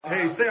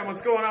Hey, Sam,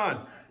 what's going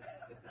on?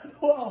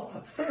 Well,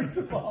 first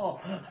of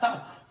all,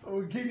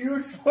 can you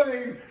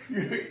explain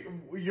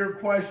your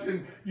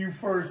question you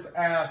first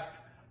asked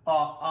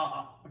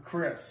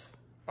Chris?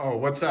 Oh,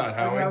 what's that, And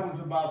Howie? that was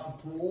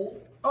about the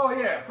pool. Oh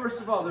yeah, first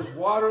of all, there's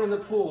water in the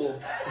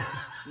pool,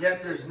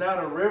 yet there's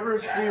not a river,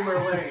 stream, or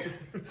lake,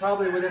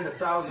 probably within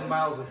 1,000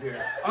 miles of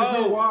here. There's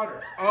no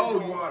water. There's no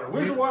water.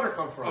 Where's the water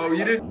come from? Oh,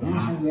 you didn't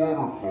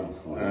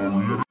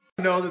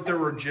know that there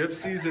were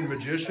gypsies and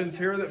magicians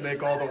here that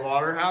make all the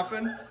water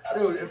happen?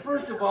 Dude, and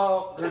first of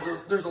all,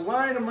 there's a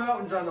line of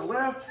mountains on the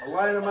left, a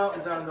line of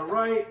mountains on the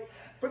right,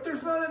 but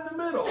there's none in the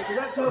middle. So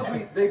that tells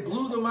me they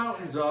blew the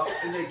mountains up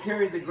and they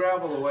carried the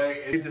gravel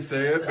away. I hate to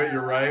say it, but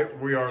you're right.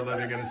 We are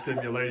living in a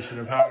simulation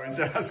of how he's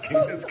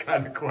asking this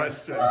kind of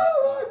question.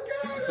 Oh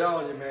my God! I'm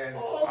telling you, man.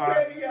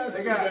 Okay, yes.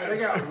 They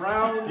got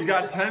round. You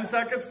got 10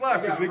 seconds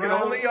left because we can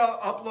only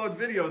upload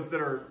videos that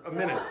are a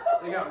minute.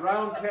 They got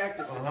round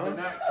cactuses, but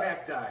not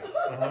cacti.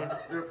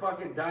 They're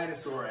fucking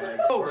dinosaur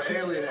eggs or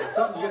alien eggs.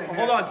 Something's gonna happen.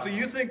 Hold on. So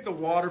you think the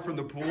water from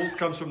the pools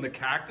comes from the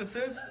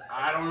cactuses?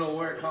 I don't know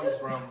where it comes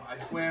from. I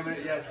swam in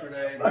it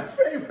yesterday. My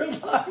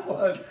favorite line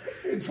was,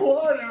 "It's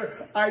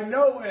water. I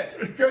know it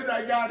because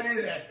I got in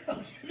it."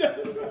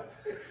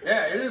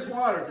 Yeah, it is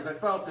water because I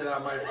felt it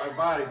on my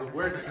body, but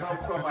where's it come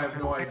from? I have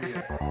no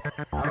idea.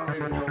 I don't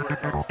even know where it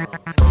comes from.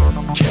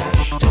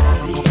 Cash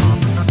Daddies.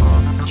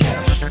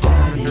 Cash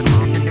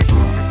Daddies.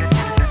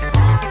 Cash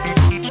Daddies.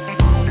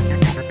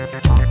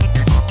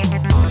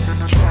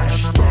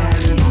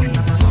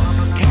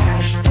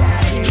 Cash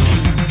Daddies.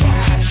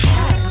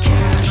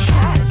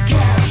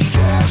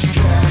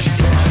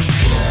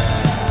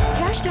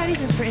 Cash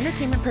Daddies is for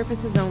entertainment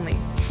purposes only.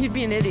 You'd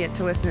be an idiot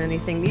to listen to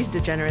anything these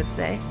degenerates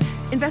say.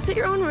 Invest at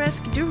your own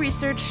risk, do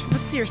research,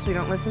 but seriously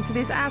don't listen to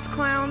these ass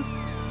clowns.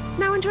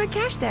 Now enjoy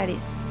Cash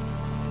Daddies.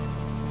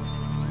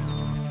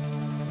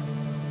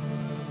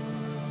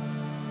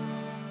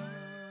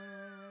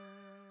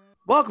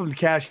 Welcome to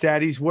Cash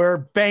Daddies. We're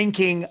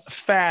banking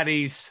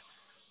fatties.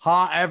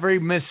 Every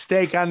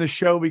mistake on the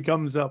show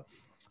becomes a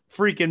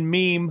freaking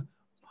meme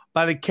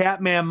by the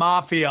Catman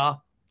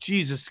Mafia.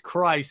 Jesus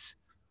Christ.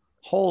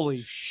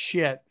 Holy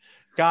shit.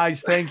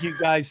 Guys, thank you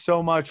guys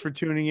so much for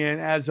tuning in.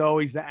 As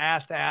always, the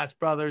Ass to Ass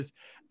Brothers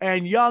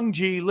and Young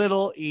G,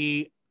 Little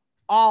E,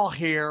 all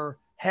here.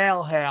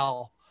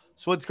 Hail.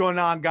 So what's going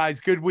on, guys?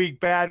 Good week,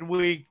 bad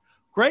week.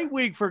 Great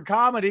week for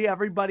comedy.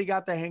 Everybody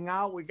got to hang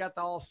out. We got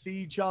to all see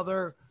each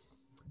other,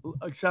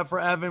 except for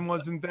Evan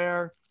wasn't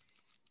there.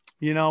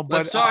 You know, but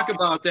let's talk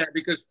about that,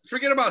 because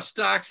forget about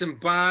stocks and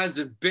bonds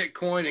and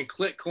Bitcoin and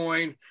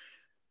Clickcoin.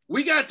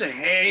 We got to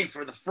hang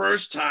for the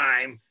first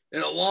time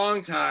in a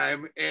long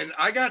time, and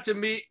I got to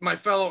meet my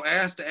fellow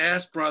Ass to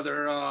Ass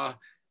brother,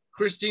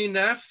 Christine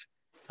Neff,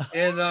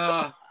 and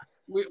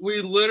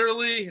we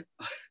literally,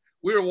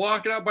 we were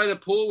walking out by the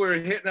pool, we were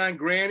hitting on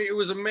Granny. It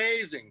was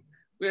amazing.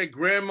 We had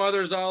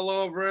grandmothers all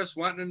over us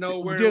wanting to know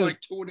where to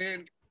tune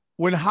in.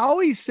 When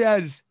Howie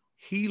says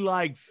he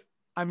likes,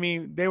 I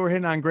mean, they were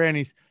hitting on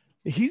grannies.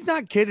 He's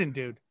not kidding,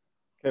 dude.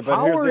 Okay, but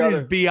Howard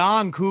is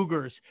beyond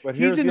Cougars.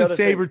 He's in the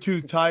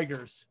saber-toothed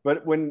Tigers.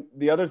 But when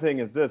the other thing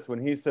is this, when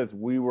he says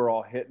we were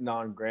all hitting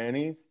on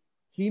grannies,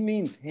 he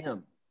means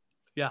him.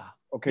 Yeah.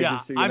 Okay. Yeah.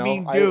 Just so you know,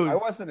 mean, dude, I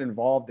wasn't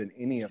involved in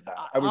any of that.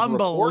 I was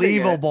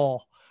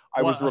unbelievable.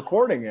 I was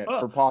recording it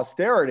for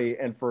posterity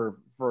and for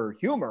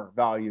humor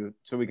value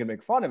so we can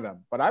make fun of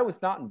him, but I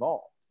was not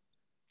involved.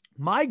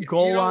 My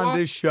goal on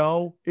this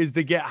show is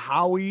to get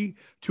Howie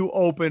to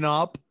open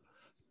up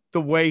the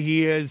way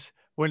he is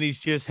when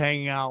he's just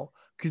hanging out,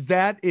 because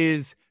that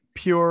is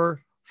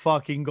pure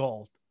fucking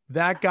gold.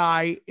 That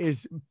guy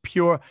is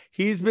pure.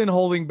 He's been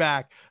holding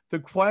back. The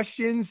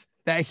questions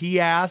that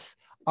he asks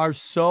are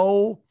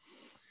so,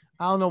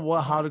 I don't know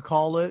how to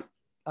call it.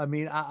 I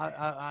mean,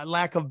 I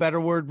lack of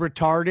better word,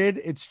 retarded.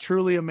 It's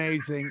truly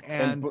amazing.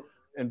 And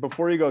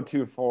before you go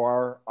too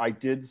far, I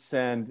did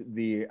send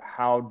the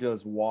 "How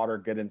does water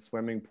get in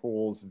swimming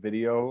pools"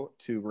 video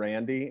to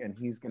Randy, and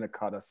he's going to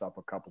cut us up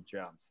a couple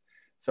gems.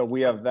 So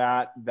we have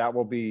that. That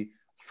will be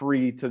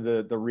free to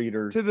the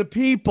readers, to the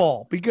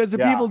people, because the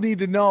people need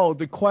to know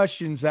the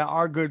questions that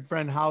our good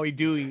friend Howie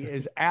Dewey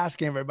is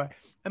asking everybody.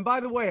 And by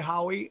the way,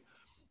 Howie,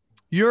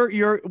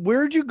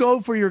 where'd you go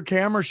for your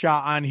camera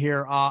shot on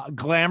here?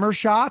 Glamour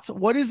Shots.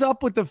 What is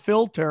up with the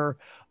filter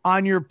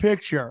on your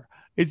picture?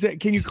 Is it,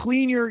 can you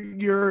clean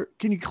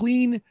can you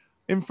clean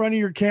in front of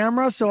your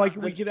camera so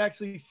we could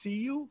actually see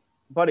you?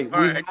 Buddy,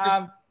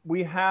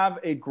 we have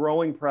a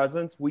growing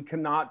presence. We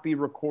cannot be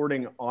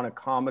recording on a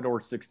Commodore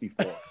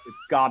 64.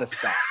 It's got to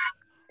stop.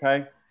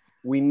 Okay.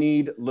 We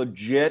need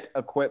legit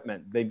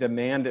equipment. They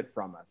demand it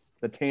from us.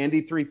 The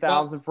Tandy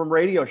 3000 from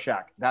Radio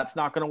Shack. That's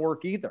not going to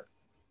work either.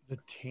 The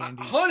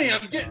Tandy. Honey,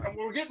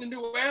 we're getting the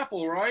new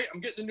Apple, right? I'm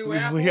getting the new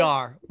Apple.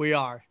 We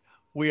are.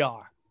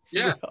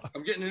 Yeah,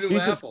 I'm getting a new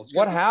Apple.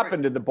 What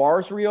happened? Did the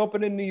bars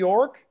reopen in New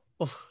York?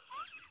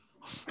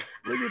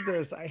 Look at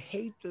this. I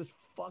hate this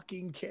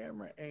fucking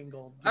camera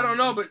angle. Dude. I don't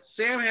know, but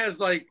Sam has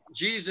like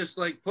Jesus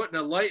like putting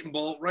a lightning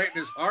bolt right in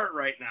his heart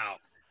right now.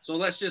 So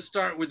let's just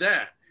start with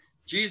that.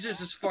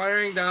 Jesus is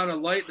firing down a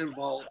lightning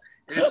bolt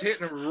and it's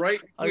hitting him right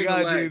I between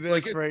gotta the do legs. this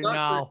Like his right nuts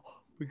now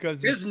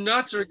because his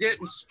nuts are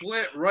getting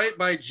split right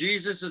by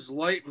Jesus's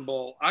lightning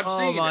bolt. I'm oh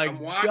seeing my it. I'm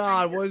watching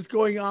God, it. what is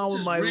going on This with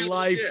is my real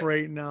life shit.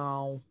 right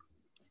now?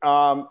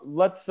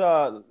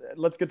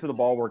 Let's get to the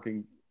ball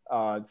working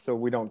so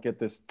we don't get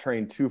this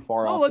train too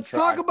far Oh, off. let's the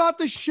track. talk about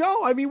the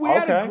show. I mean, we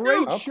had a Okay,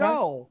 great okay.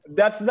 show.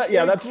 That's not, We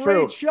yeah, had a that's great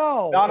true.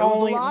 show. Not It was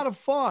only- a lot of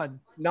fun.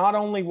 Not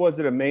only was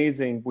it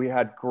amazing, we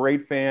had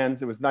great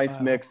fans. It was a nice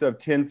Wow. mix of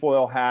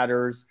tinfoil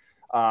hatters,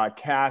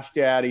 cash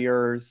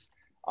daddiers.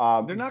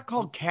 They're not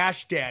called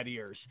cash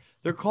daddiers.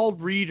 They're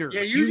called readers.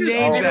 Yeah, you you just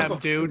named made up them,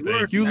 a dude.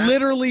 word, You man.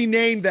 literally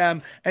named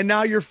them, and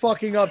now you're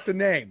fucking up the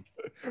name.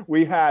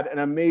 We had an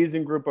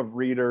amazing group of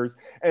readers.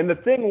 And the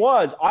thing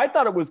was, I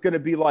thought it was going to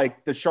be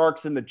like the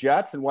Sharks and the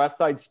Jets and West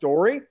Side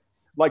Story.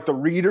 Like the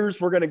readers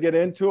were going to get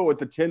into it with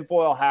the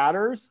tinfoil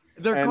hatters.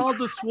 They're And- called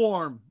the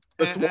Swarm.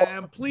 The And- Swarm.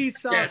 And please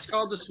stop. Yeah, it's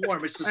called the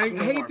swarm. It's the I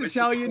swarm. hate to It's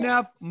tell the you, swarm.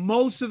 Neff,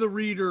 most of the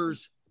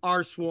readers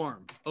are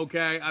Swarm.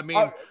 Okay, I mean,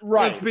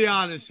 right. let's be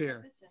honest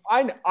here.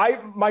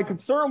 My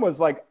concern was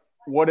like,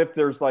 what if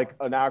there's like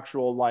an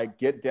actual like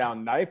get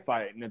down knife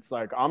fight and it's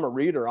like I'm a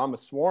reader, I'm a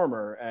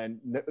swarmer, and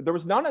there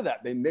was none of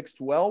that. They mixed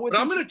well with. But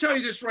I'm each- going to tell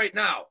you this right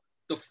now.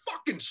 The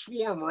fucking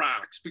swarm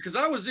rocks because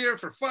I was there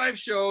for 5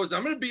 shows.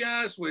 I'm going to be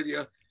honest with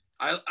you.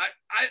 I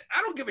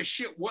don't give a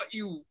shit where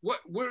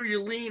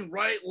you lean,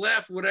 right,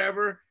 left,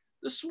 whatever.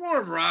 The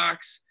swarm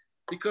rocks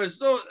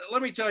because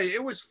let me tell you,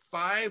 it was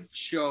 5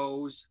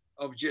 shows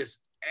of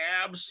just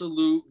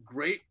absolute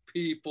great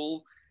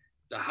people.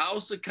 The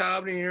House of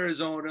Comedy in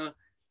Arizona.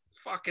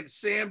 Fucking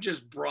Sam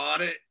just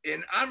brought it,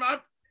 and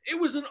it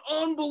was an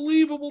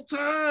unbelievable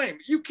time.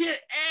 You can't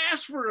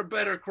ask for a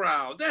better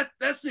crowd.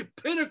 That's the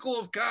pinnacle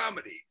of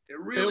comedy. It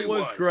really It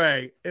was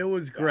great. It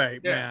was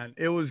great, Yeah. man.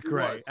 It was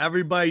great. was.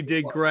 Everybody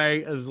did was.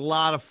 great. It was a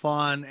lot of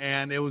fun,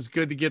 and it was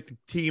good to get the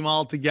team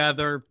all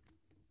together.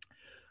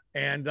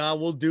 And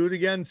we'll do it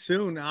again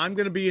soon. I'm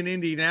going to be in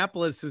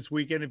Indianapolis this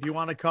weekend. If you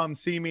want to come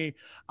see me,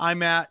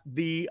 I'm at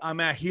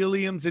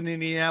Helium's in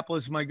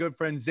Indianapolis. My good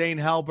friend Zane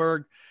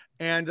Helberg.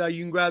 And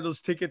you can grab those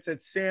tickets at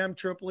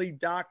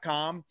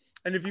samtripoli.com.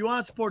 And if you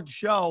want to support the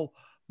show,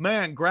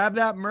 man, grab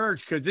that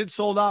merch because it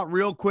sold out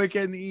real quick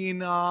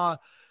in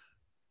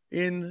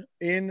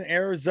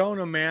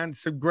Arizona, man.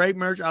 Some great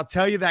merch. I'll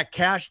tell you that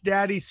Cash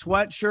Daddy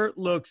sweatshirt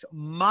looks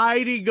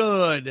mighty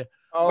good.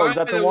 Oh, is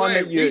By that the the one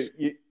way, that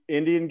you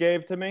Indian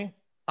gave to me?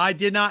 I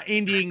did not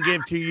Indian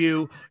give to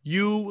you.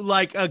 You,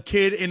 like a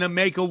kid in a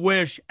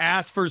Make-A-Wish,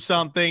 asked for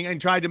something and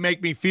tried to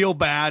make me feel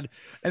bad.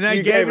 And then I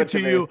You gave gave it it to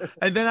to me. you.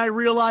 And then I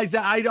realized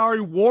that I'd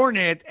already worn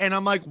it. And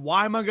I'm like,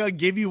 why am I going to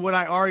give you what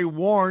I already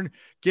worn?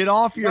 Get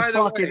off your By the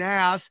fucking way-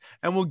 ass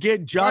and we'll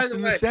get Justin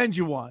to way- send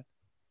you one.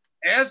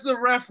 As the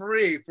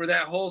referee for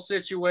that whole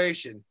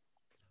situation,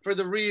 for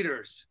the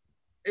readers,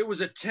 it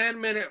was a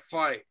 10-minute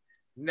fight.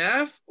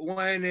 Neff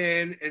went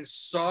in and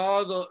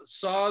saw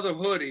the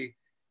hoodie,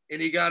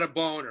 and he got a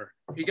boner.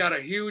 He got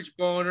a huge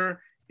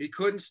boner. He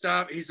couldn't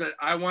stop. He said,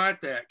 "I want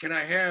that. Can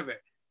I have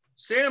it?"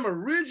 Sam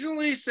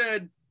originally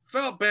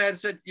felt bad and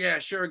said, "Yeah,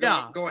 sure, go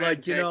ahead." Like,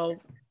 and you take know,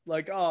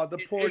 like, oh, the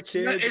poor it,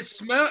 kid. it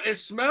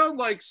smelled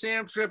like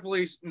Sam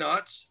Tripoli's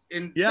nuts,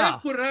 and Yeah.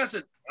 Neff put it on and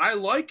said, "I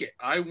like it.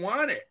 I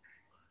want it."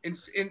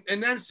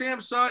 And then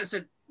Sam saw it and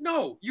said,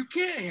 "No, you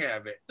can't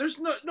have it. There's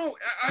no."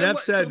 Neff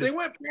So said- they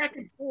went back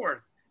and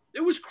forth. It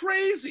was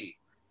crazy.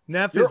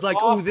 Neff You're is like,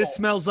 oh, this awful.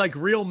 smells like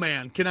real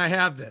man. Can I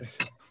have this?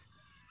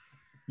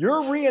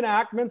 Your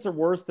reenactments are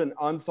worse than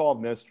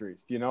unsolved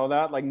mysteries. Do you know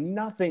that? Like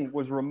nothing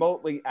was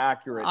remotely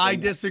accurate. I in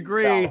that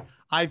disagree. show.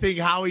 I think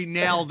Howie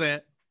nailed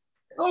it.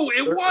 Oh,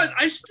 it was.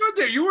 I stood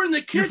there. You were in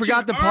the kitchen.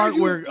 forgot the part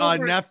arguing where,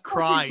 over Neff fucking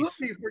cries.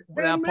 hoodie for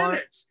That 10 part-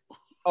 minutes.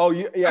 Oh,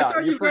 yeah. I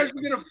thought you forget- guys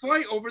were gonna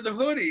fight over the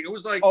hoodie. It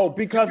was like, Oh,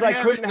 because you I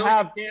can couldn't it, no,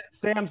 have you can't.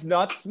 Sam's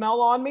nuts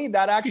smell on me.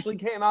 That actually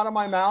came out of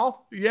my mouth.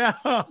 Yeah,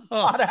 Not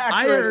I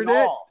accurate heard at it.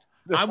 all.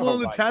 I'm Oh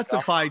willing my to God.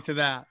 testify to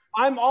that.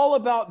 I'm all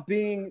about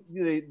being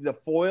the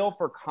foil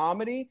for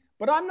comedy,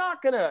 but I'm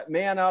not going to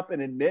man up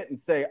and admit and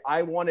say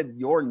I wanted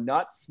your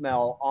nut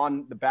smell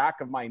on the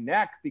back of my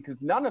neck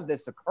because none of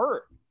this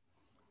occurred.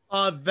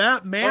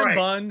 That man All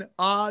right.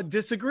 bun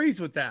disagrees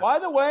with that. By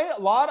the way,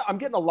 I'm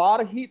getting a lot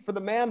of heat for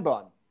the man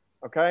bun,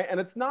 okay? And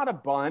it's not a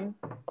bun,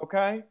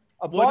 okay?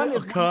 A bun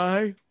is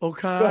Okay.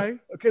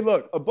 Okay,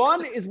 look, a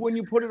bun is when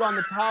you put it on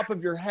the top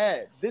of your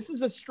head. This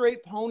is a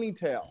straight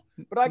ponytail.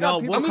 But I got No,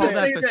 people we'll I'm call gonna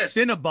that say the this.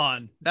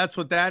 Cinnabon. That's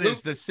what that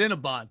is, the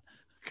Cinnabon.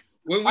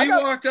 When I we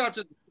got- walked out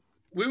to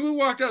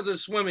the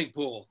swimming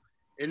pool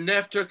and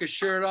Neff took his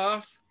shirt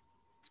off,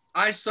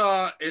 I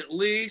saw at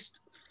least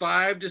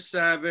 5 to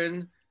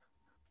 7,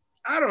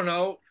 I don't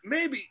know,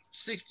 maybe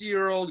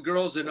 60-year-old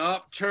girls and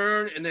up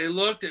turn and they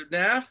looked at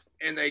Neff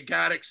and they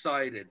got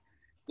excited.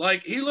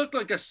 Like he looked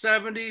like a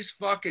 70s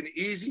fucking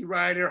Easy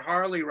Rider,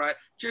 Harley ride.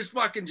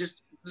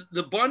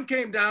 The bun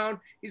came down.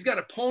 He's got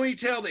a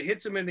ponytail that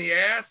hits him in the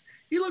ass.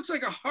 He looks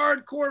like a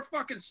hardcore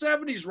fucking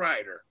 70s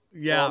rider.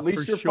 Yeah, Well, at least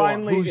for you're sure.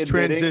 finally Who's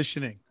admitting-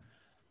 transitioning?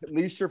 At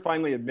least you're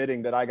finally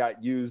admitting that I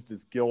got used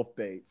as gilf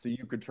bait, so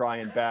you could try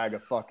and bag a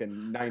fucking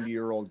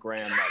 90-year-old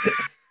grandmother.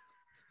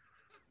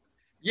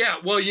 Yeah,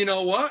 well, you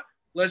know what?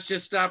 Let's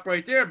just stop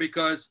right there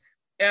because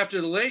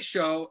after the late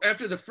show,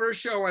 after the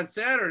first show on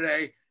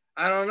Saturday,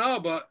 I don't know,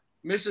 but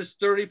Mrs.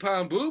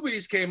 30-pound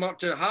Boobies came up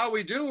to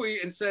Howie Dewey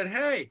and said,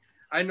 hey,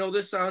 I know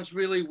this sounds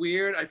really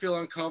weird. I feel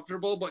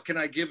uncomfortable, but can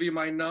I give you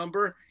my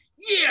number?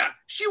 Yeah,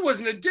 she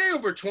wasn't a day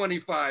over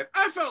 25.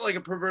 I felt like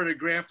a perverted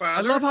grandfather.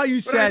 I love how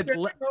you but I said, you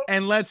know,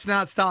 and let's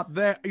not stop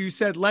there. You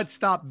said, let's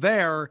stop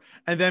there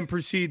and then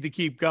proceed to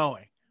keep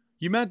going.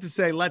 You meant to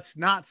say, let's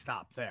not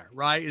stop there,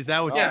 right? Is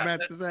that what Yeah. you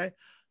meant to say?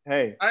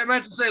 Hey, I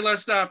meant to say,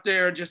 let's stop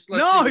there and just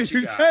let's see No, what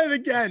you got. said it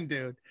again,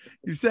 dude.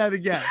 You said it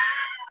again.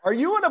 are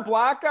you in a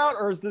blackout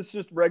or is this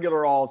just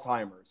regular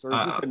Alzheimer's? Or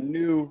is this a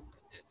new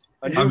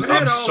I'm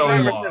I'm so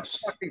Alzheimer's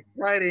lost. that fucking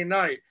Friday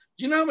night.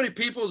 Do you know how many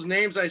people's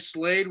names I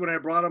slayed when I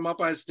brought them up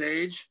on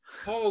stage?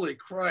 Holy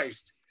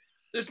Christ.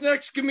 This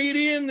next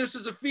comedian, this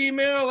is a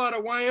female out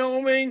of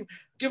Wyoming.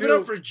 Give it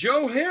Dude. up for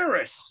Joe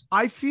Harris.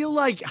 I feel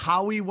like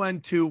Howie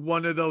went to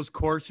one of those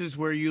courses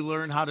where you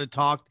learn how to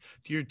talk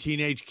to your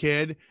teenage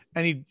kid,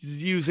 and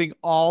he's using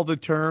all the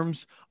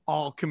terms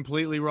all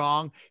completely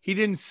wrong. He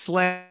didn't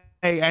slay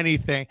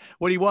anything.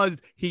 What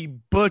he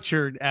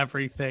butchered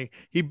everything.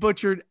 He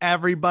butchered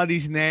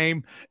everybody's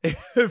name.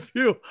 If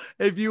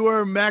you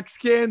were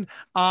Mexican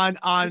on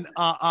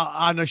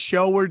a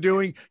show we're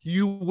doing,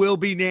 you will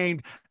be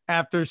named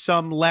after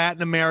some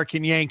Latin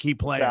American Yankee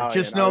player. Italian.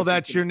 Just I know was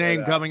that's just your gonna say name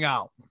that. coming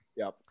out.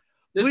 Yep.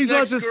 This Please let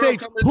next the girl stage.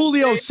 coming to the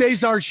Julio stage-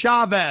 Cesar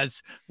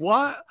Chavez.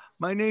 What?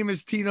 My name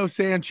is Tino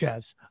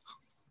Sanchez.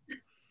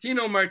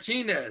 Tino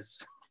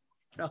Martinez.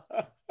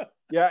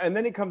 Yeah, and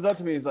then he comes up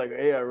to me. He's like,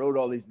 "Hey, I wrote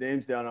all these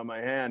names down on my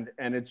hand,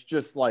 and it's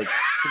just like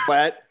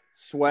sweat.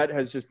 Sweat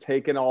has just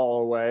taken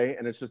all away,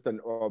 and it's just a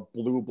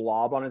blue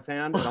blob on his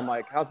hand." And I'm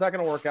like, "How's that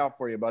going to work out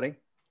for you, buddy?"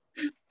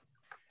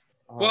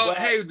 Well,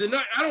 hey, the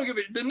night I don't give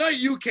it. The night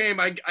you came,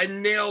 I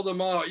nailed them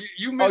all.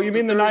 You Oh, missed you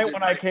mean the night Thursday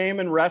when I came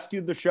and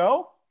rescued the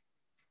show?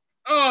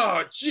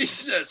 Oh,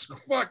 Jesus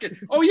fucking.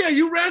 Oh, yeah,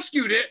 you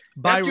rescued it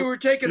By- after you were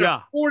taking yeah.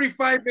 a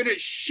 45-minute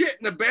shit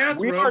in the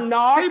bathroom. We are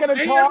not Hey, going to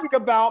hey, talk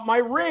about my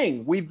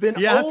ring. We've been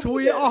Yes, over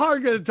we this. are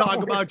going to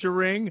talk about your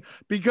ring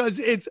because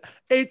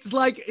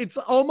it's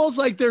almost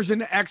like there's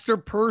an extra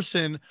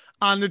person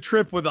on the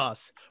trip with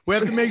us. We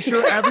have to make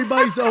sure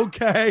everybody's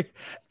okay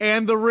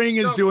and the ring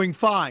is So- doing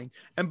fine.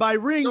 And by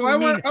ring, So we I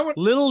mean want-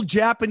 little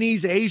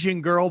Japanese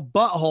Asian girl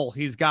butthole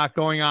he's got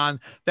going on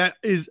that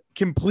is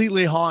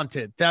completely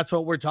haunted. That's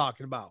what we're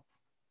talking about.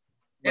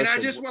 And I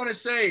Listen, just want to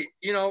say,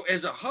 you know,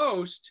 as a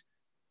host,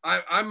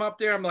 I'm up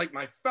there. I'm like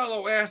my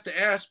fellow ass to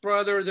ass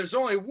brother. There's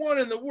only one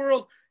in the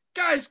world.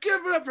 Guys, give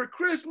it up for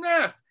Chris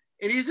Neff.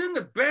 And he's in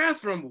the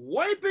bathroom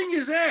wiping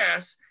his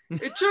ass.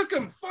 It took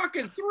him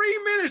fucking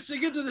 3 minutes to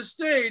get to the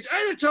stage. I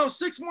had to tell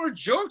 6 more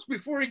jokes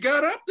before he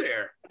got up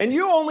there. And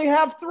you only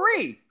have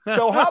 3.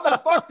 So how the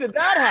fuck did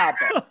that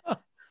happen?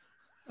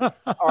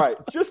 All right,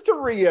 just to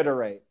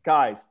reiterate,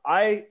 guys,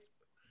 I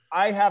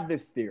have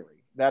this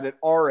theory that at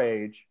our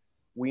age,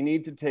 we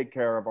need to take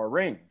care of our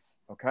rings,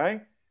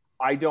 okay?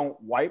 I don't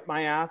wipe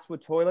my ass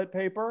with toilet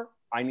paper.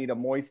 I need a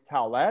moist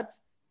towelette.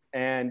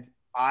 And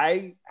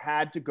I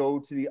had to go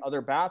to the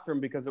other bathroom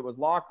because it was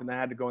locked, and I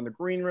had to go in the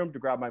green room to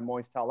grab my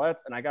moist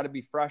towelettes, and I got to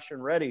be fresh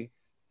and ready.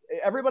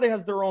 Everybody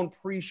has their own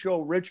pre-show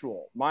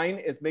ritual. Mine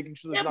is making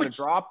sure there's Yeah, not a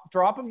but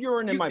drop of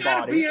urine in You my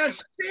gotta body. be on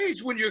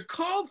stage when you're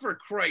called, for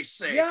Christ's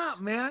sake. Yeah,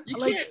 man. You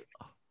Like, can't.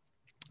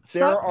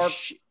 There stop are-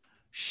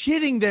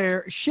 shitting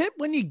there. Shit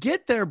when you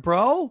get there,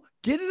 bro.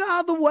 Get it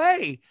out of the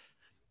way.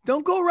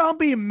 Don't go around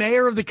being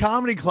mayor of the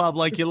comedy club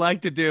like you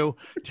like to do,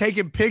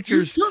 taking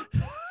pictures,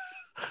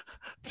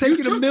 taking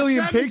a took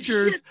million 7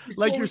 pictures shits before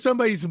like you're we-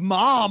 somebody's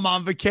mom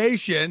on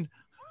vacation.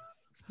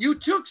 You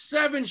took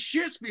 7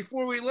 shits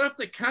before we left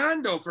the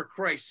condo, for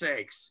Christ's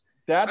sakes.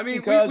 That's I mean,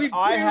 because we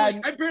I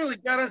barely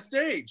got on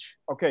stage.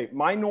 okay,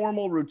 my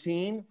normal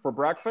routine for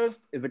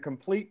breakfast is a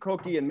complete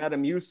cookie and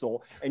Metamucil,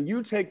 and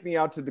you take me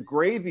out to the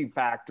gravy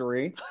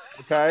factory,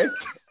 okay?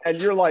 And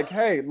you're like,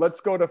 hey, let's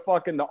go to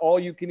fucking the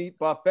all-you-can-eat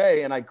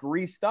buffet, and I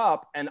greased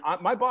up, and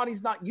my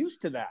body's not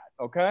used to that,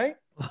 okay?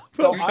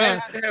 So You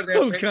I, didn't have that.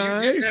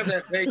 Okay. You didn't have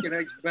that bacon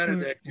eggs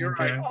Benedict. You're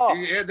Okay. right. Oh.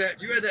 You had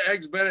the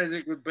eggs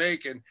Benedict with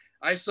bacon.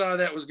 I saw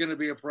that was going to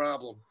be a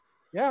problem.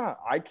 yeah,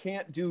 I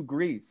can't do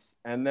grease.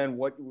 And then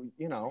what,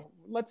 you know,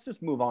 let's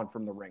just move on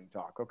from the ring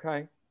talk,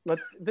 okay?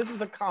 This is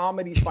a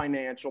comedy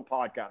financial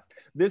podcast.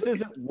 This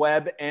isn't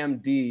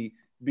WebMD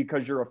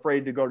because you're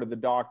afraid to go to the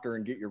doctor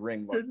and get your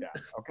ring looked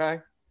at,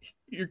 okay?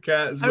 Your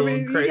cat is I going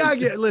mean, you crazy.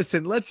 gotta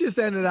listen, let's just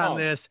end it on Oh.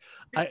 this.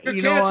 Your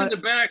You know cat's in what? the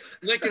back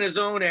licking his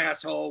own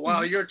asshole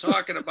while you're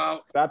talking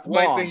about That's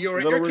wiping mom.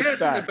 your Little cat's in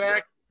the respect.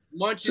 back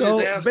munching his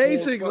So asshole.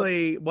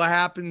 basically, what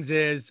happens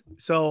is,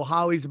 so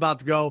Howie's about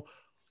to go.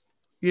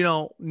 You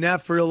know,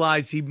 Neff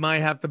realized he might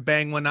have to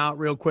bang one out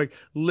real quick.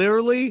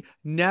 Literally,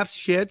 Neff's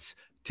shits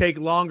take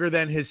longer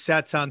than his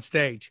sets on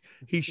stage.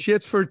 He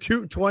shits for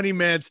 20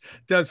 minutes,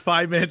 does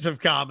 5 minutes of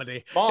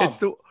comedy. Mom, It's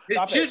the his,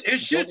 Stop shit, it.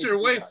 his Don't shits be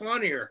are way that.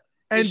 funnier.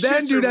 And His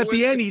then, shits dude, are at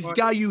the way end, he's funny.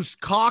 got you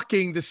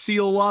caulking to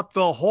seal up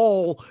the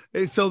hole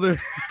so that it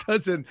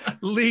doesn't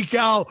leak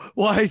out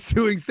while he's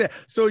doing that.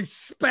 So he's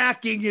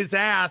spacking his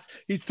ass.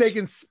 He's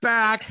taking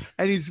spack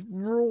and he's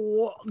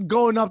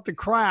going up the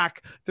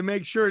crack to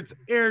make sure it's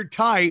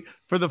airtight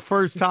for the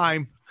first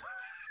time.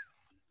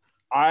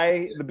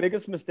 The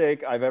biggest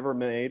mistake I've ever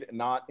made,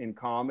 not in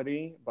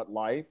comedy, but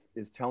life,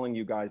 is telling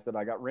you guys that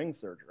I got ring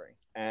surgery.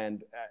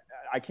 And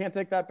I can't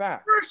take that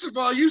back. First of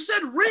all, you said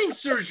ring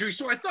surgery,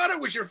 so I thought it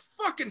was your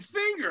fucking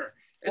finger.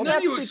 And Well,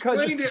 then you that's because-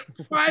 explained it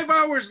 5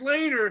 hours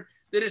later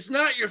that it's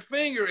not your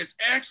finger, it's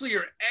actually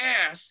your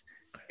ass.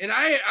 And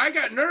I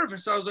got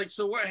nervous. I was like,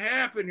 so what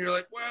happened? You're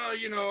like, well,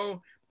 you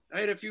know, I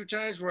had a few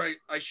times where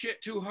I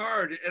shit too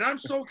hard. And I'm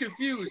so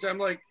confused. I'm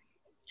like,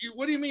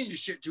 what do you mean you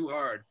shit too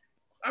hard?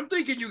 I'm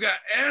thinking you got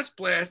ass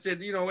blasted,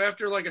 you know,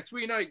 after like a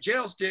 3-night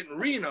jail stint in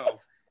Reno.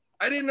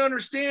 I didn't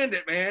understand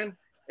it, man.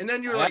 And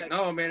then you're like,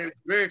 no, man,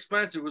 it's very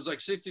expensive. It was like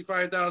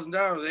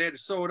 $65,000. They had to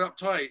sew it up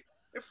tight.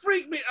 It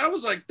freaked me. I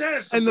was like, that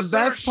is some And the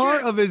bizarre best part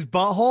shit. of his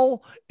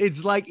butthole,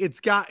 it's like it's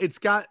got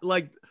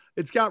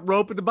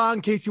rope at the bottom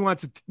in case he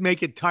wants to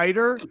make it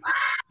tighter.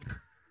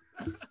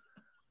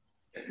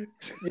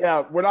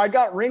 Yeah, when I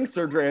got ring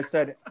surgery, I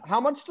said, how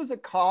much does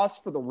it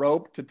cost for the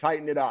rope to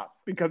tighten it up?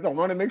 Because I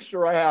want to make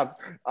sure I have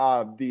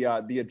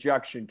the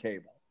ejection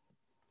cable.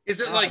 Is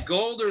it like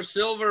gold or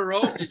silver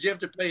rope? Did you have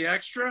to pay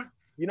extra?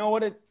 You know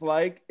what it's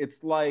like?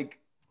 It's like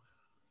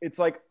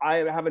I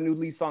have a new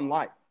lease on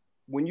life.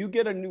 When you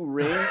get a new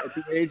ring at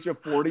the age of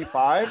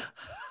 45,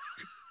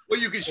 Well,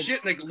 you can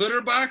shit in a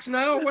litter box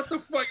now? What the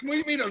fuck? What do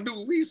you mean a new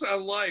lease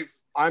on life?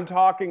 I'm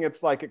talking,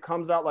 it's like it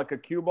comes out like a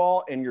cue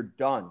ball and you're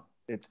done.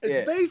 It's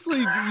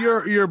basically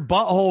your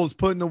butthole's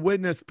put in the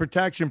witness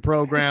protection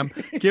program,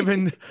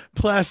 given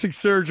plastic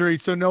surgery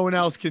so no one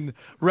else can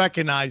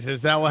recognize it.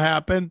 Is that what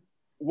happened?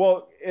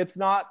 Well, it's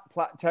not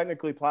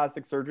technically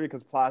plastic surgery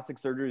because plastic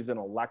surgery is an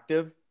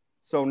elective.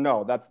 So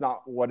no, that's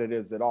not what it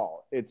is at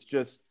all. It's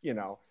just, you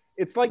know,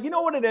 it's like, you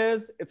know what it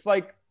is? It's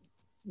like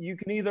you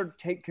can either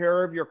take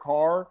care of your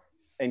car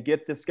and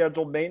get the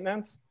scheduled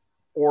maintenance,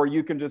 or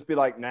you can just be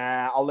like,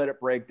 nah, I'll let it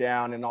break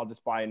down and I'll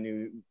just buy a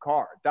new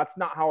car. That's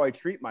not how I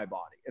treat my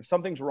body. If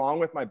something's wrong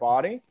with my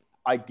body,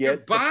 I get Your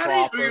the body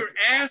proper- or your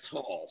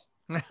asshole?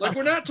 Like,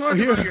 we're not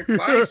talking about your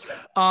bicep.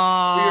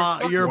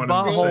 Your fucking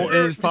butthole shoulder.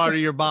 is part of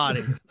your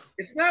body.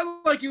 It's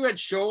not like you had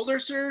shoulder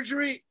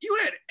surgery. You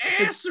had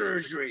ass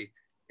surgery.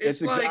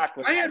 It's It's like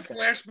exactly I had like that.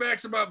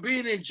 flashbacks about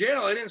being in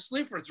jail. I didn't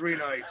sleep for 3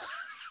 nights.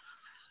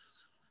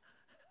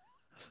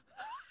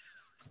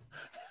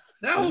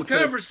 That whole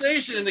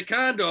conversation in the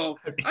condo,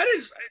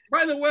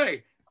 by the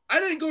way, I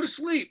didn't go to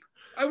sleep.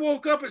 I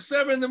woke up at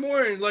 7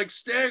 a.m, like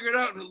staggered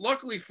out, and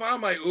luckily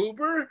found my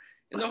Uber.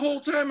 And the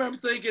whole time I'm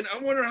thinking, I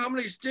wonder how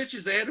many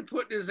stitches they had to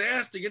put in his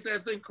ass to get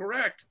that thing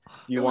correct.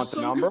 Do you It want was the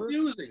so number?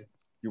 confusing.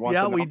 You want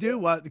Yeah, the we number? do.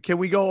 What can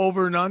we go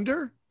over and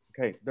under?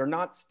 Okay, they're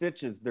not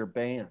stitches, they're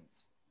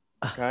bands.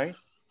 Okay,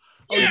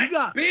 Oh, you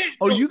got band-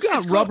 oh, no, you it's got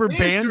called rubber band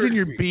bands in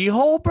your surgery.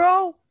 beehole,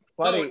 bro?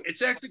 buddy. No,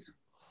 it's actually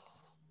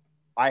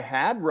I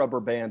had rubber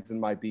bands in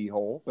my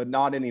beehole, but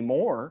not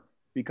anymore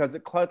because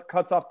it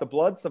cuts off the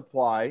blood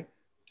supply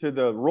to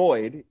the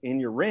roid in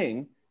your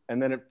ring,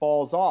 and then it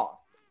falls off.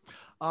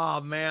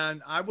 Oh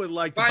man, I would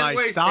like to By the buy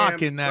way, stock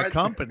Sam, in that by-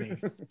 company.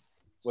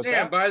 What's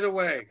Sam, that? by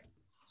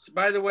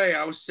the way,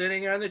 I was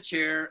sitting on the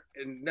chair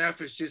and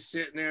Neff is just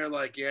sitting there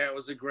like, yeah, it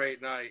was a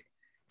great night.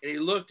 And he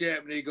looked at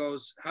me and he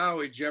goes,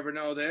 Howie, did you ever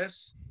know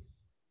this?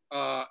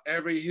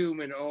 Every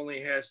human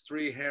only has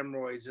 3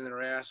 hemorrhoids in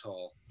their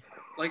asshole.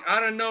 Like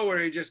out of nowhere,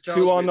 he just tells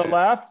me 2 on the that.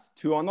 left,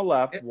 2 on the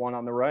left, It- 1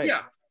 on the right.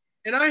 Yeah.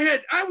 And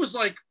I was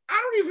like, I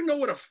don't even know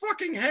what a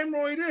fucking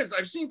hemorrhoid is.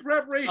 I've seen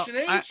Preparation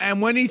H. And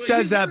when he but says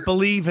he's that, never-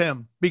 believe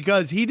him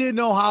because he didn't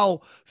know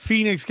how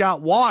Phoenix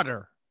got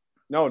water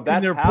No, in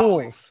that's their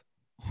Howie. pools.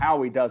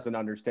 Howie doesn't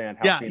understand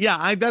how. Yeah, Phoenix-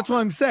 yeah, that's what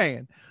I'm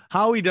saying.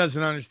 How he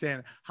doesn't understand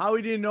it. How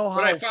he didn't know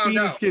But I how found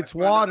Phoenix out. gets I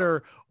found out.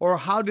 water, or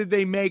how did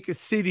they make a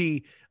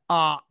city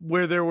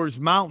where there was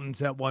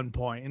mountains at one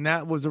point, and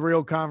that was a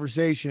real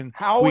conversation we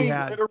Howie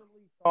had. literally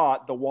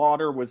thought the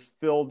water was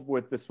filled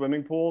with the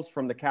swimming pools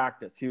from the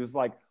cactus. He was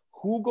like,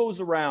 "Who goes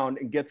around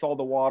and gets all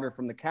the water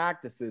from the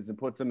cactuses and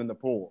puts them in the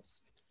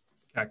pools?"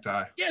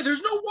 Cacti. Yeah,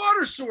 there's no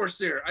water source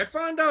there. I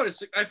found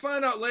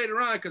out later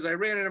on because I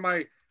ran into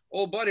my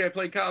old buddy I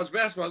played college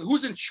basketball,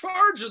 who's in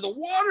charge of the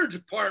water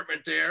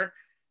department there.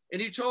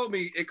 And he told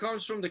me it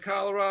comes from the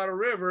Colorado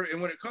River. And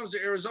when it comes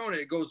to Arizona,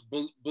 it goes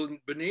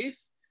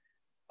beneath.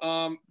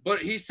 But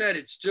he said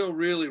it's still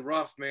really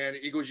rough, man.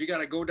 He goes, you got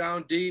to go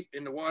down deep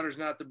and the water's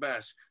not the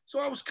best. So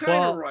I was kind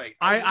of right.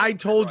 I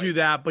told you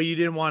that, but you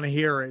didn't want to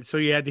hear it. So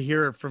you had to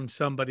hear it from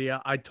somebody.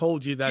 I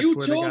told you that's You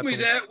where they told got me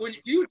the-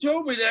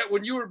 that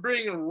when you were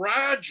bringing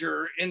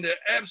Roger into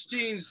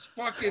Epstein's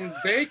fucking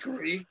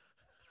bakery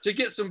to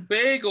get some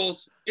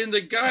bagels, and the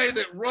guy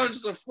that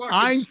runs the fucking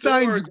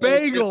Einstein's store goes,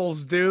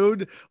 Bagels,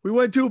 dude. We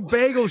went to a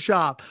bagel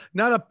shop,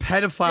 not a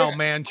pedophile Yeah.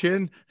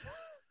 mansion.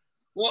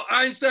 well,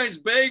 Einstein's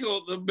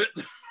bagel,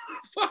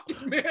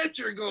 fucking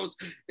manager goes,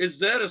 "Is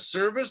that a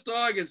service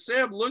dog?" And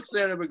Sam looks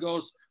at him and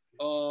goes,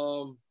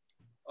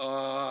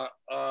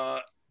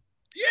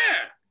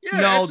 yeah.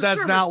 No, it's a that's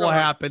service not what dog."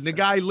 happened. The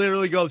guy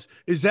literally goes,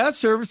 "Is that a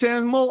service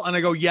animal?" And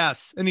I go,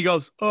 "Yes." And he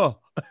goes, "Oh."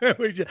 And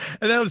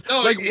that was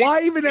No, like,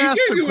 why even ask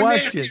gave the you a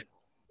question? nasty-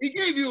 He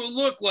gave you a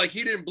look like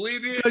he didn't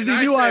believe you. Because and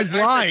he knew I was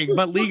said, lying,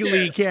 but "Look legally at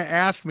he him." can't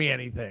ask me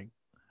anything.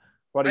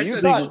 But I you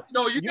said, thought,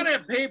 no, you gotta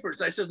have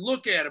papers. I said,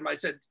 look at him. I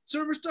said,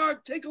 service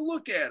dog, take a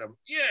look at him.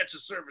 Yeah, it's a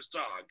service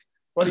dog.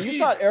 but you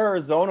thought Jesus.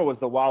 Arizona was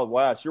the Wild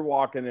West. You're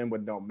walking in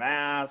with no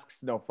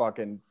masks, no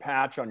fucking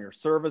patch on your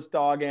service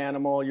dog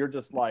animal. You're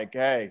just like,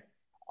 hey,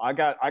 I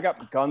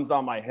got guns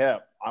on my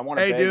hip. I want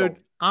to. Hey, dude,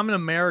 I'm an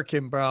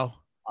American, bro.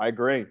 I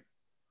agree.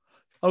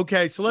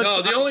 Okay, so let's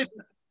No, the only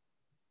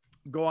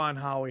go on,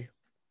 Howie.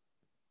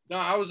 no,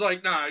 I was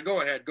like, nah,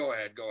 go ahead.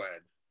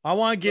 I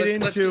want to get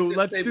Let's into get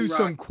let's this do baby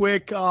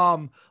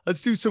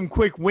some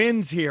quick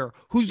wins here.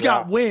 Who's Yeah.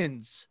 got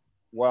wins?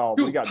 Well,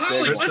 Dude, we got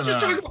Polygon. big. Let's just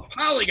talk about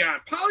Polygon.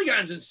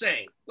 Polygon's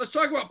insane. Let's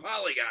talk about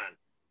Polygon.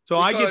 So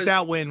I get Because-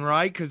 that win,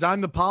 right? Because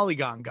I'm the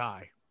Polygon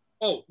guy.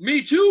 Oh,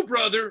 me too,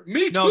 brother.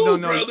 Me No, too, no,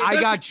 no. brother. I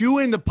That's- got you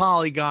in the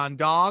Polygon,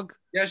 dog.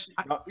 yes.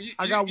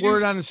 I got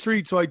word on the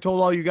street, so I told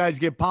all you guys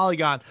to get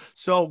Polygon.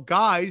 So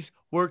guys,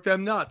 work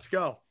them nuts.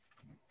 Go.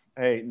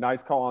 Hey,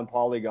 nice call on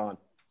Polygon.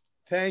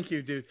 Thank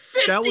you, dude.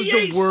 That was the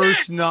 58 worst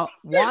cents. nut.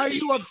 Why are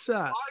you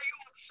upset?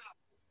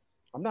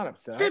 I'm not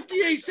upset.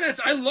 58 cents.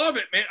 I love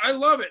it, man. I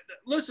love it.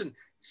 Listen,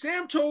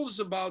 Sam told us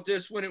about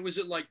this when it was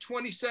at like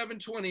 27,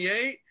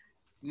 28.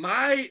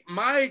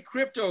 My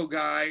crypto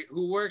guy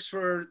who works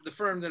for the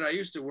firm that I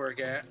used to work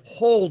at.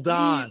 Hold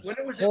on. When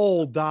it was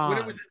Hold when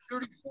it on. was at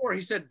 34,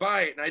 he said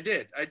buy it, and I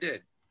did.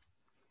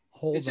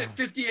 Hold It's on. at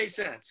 58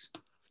 cents.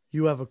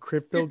 You have a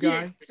crypto 58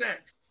 guy?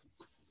 cents.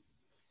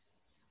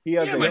 He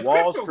has Yeah, my a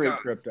Wall crypto Street guy.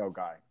 crypto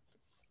guy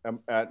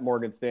at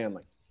Morgan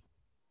Stanley.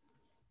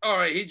 All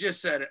right, he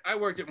just said it. I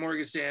worked at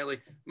Morgan Stanley.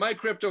 My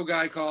crypto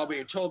guy called me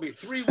and told me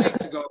 3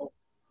 weeks ago,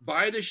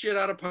 buy the shit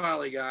out of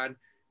Polygon.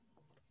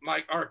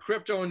 Our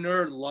crypto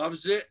nerd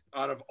loves it.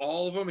 Out of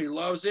all of them, he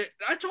loves it.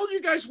 I told you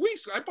guys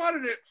weeks ago, I bought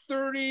it at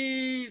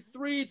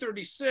 33,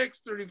 36,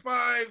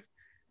 35.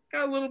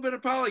 Got a little bit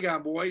of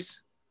Polygon,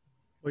 boys.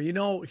 Well, you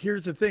know,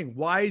 here's the thing.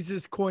 Why is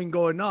this coin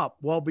going up?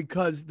 Well,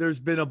 because there's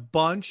been a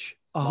bunch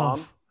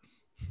of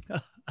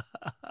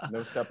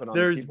No stepping on.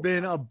 there's people.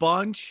 been a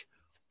bunch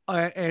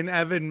and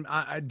Evan,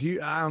 I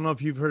don't know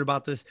if you've heard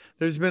about this.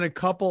 There's been a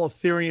couple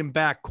Ethereum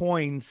backed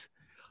coins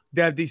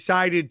that have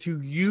decided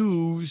to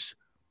use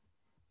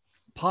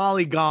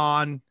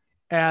Polygon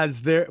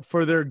as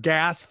for their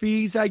gas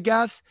fees, I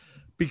guess,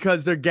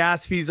 because their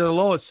gas fees are the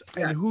lowest.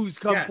 Yeah. And who's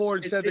come Yes,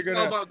 forward and said they're it's all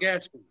going to about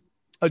gas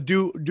fees.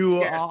 do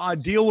gas a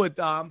deal with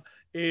them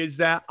is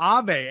that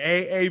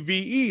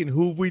AAVE, and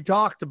who have we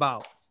talked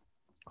about?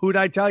 Who did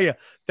I tell you?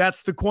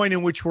 That's the coin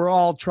in which we're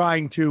all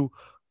trying to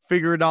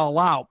figure it all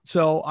out.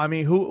 So, I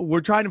mean, we're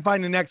trying to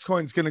find the next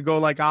coin that's going to go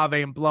like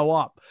Aave and blow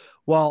up.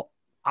 Well,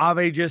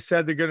 Aave just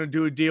said they're going to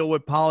do a deal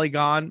with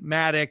Polygon,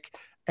 Matic,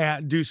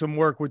 and do some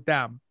work with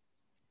them.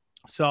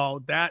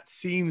 So that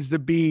seems to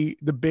be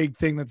the big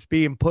thing that's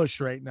being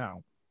pushed right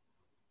now.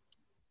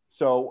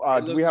 So,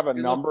 do we have a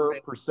Good number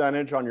luck.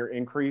 percentage on your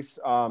increase,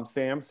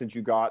 Sam, since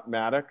you got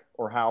Matic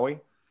or Howie?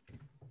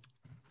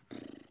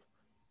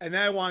 And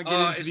then I want to get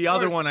into as the far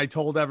other as- one I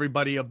told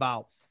everybody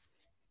about.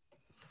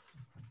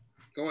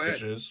 Go ahead.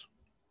 Which is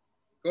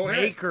Go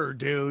ahead. Maker,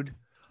 dude.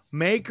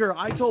 Maker.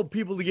 I told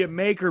people to get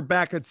Maker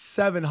back at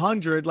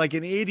 700 like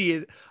an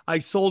idiot. I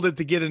sold it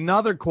to get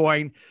another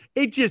coin.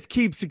 It just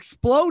keeps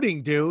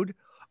exploding, dude.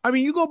 I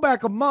mean, you go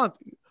back a month.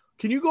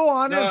 Can you go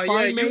on No, and yeah,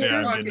 find you Maker? were Yeah,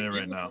 I'm talking, in there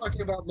right you were now.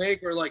 talking about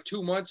Maker like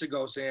 2 months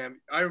ago,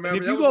 Sam. I remember.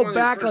 If that you was one go of the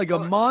back first like a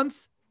ones.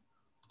 month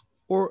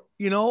or,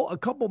 a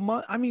couple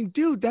months. I mean,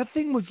 dude, that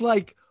thing was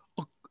like,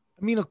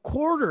 a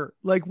quarter.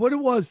 Like what it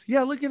was.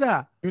 Yeah, look at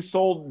that. You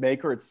sold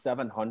Maker at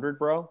 700,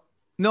 bro.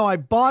 No, I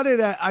bought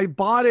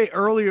it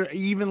earlier,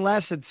 even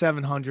less at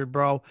 700,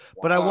 bro.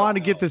 But I wanted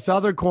to get this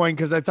other coin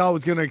because I thought it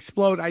was going to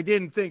explode. I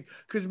didn't think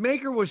because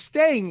Maker was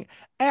staying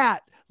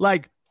at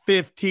like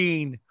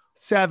 15,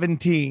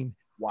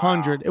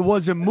 1700. It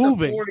wasn't That's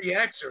moving. A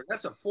 40xer.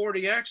 That's a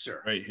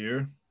 40xer. right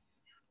here.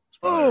 It's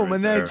Boom. probably right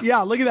And then, there.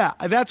 yeah, look at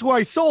that. That's where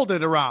I sold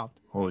it around.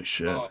 Holy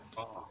shit.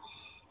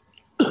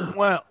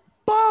 Well,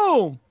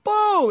 boom,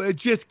 boom. It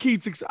just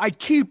keeps,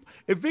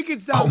 if it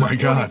gets down Oh my to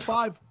God.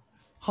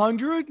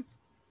 2,500,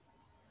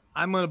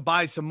 I'm going to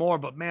buy some more.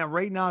 But man,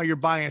 right now you're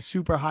buying a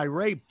super high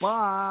rate.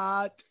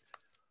 But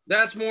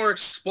That's more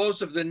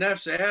explosive than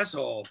Neff's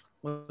asshole.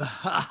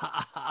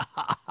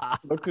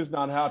 Look who's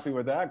not happy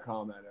with that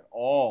comment at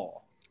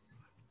all.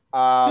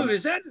 Dude,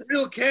 is that a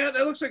real cat?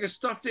 That looks like a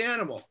stuffed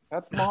animal.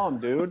 That's mom,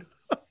 dude.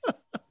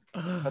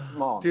 That's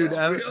mom. Dude,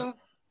 That's real?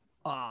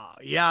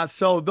 yeah.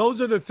 So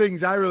those are the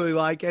things I really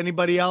like.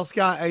 Anybody else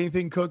got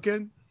anything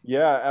cooking?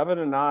 Yeah, Evan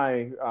and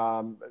I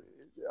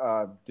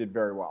did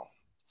very well.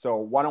 So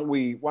why don't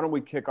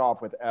we kick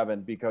off with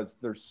Evan because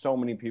there's so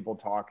many people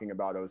talking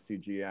about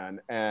OCGN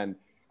and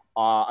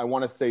I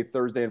want to say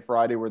Thursday and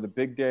Friday were the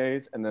big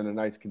days, and then a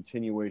nice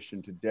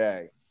continuation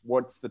today.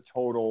 What's the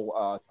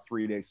total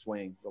 3-day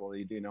swing, Little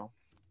E? Do you know?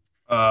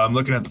 I'm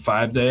looking at the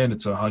 5-day, and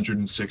it's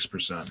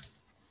 106%.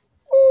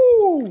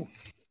 Ooh!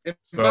 And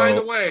So-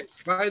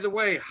 by the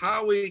way,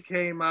 Howie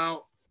came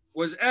out.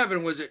 Was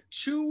it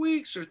 2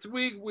 weeks or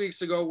 3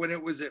 weeks ago when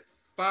it was at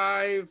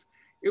 5?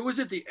 It was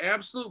at the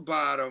absolute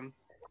bottom,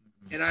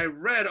 and I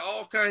read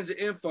all kinds of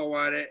info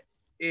on it.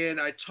 And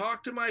I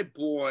talked to my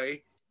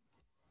boy,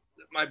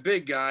 my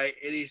big guy,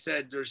 and he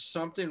said there's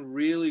something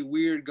really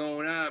weird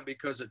going on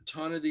because a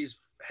ton of these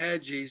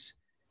hedgies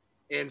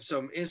and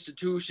some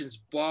institutions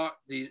bought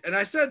these. And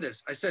I said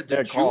this. I said the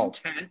Yeah, June calls.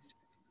 10th,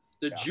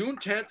 June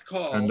 10th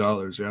calls.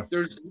 $10, yeah.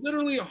 There's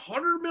literally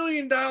 $100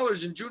 million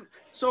in June.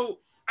 So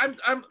I'm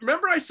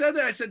remember I said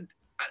that. I said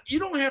you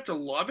don't have to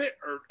love it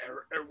or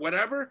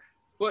whatever,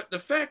 but the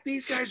fact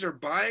these guys are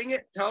buying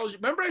it tells you.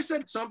 Remember I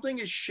said something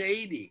is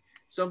shady.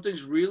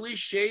 Something's really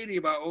shady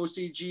about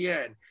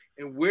OCGN.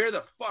 And where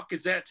the fuck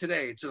is that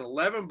today? It's at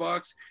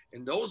 $11,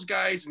 and those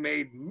guys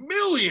made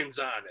millions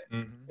on it.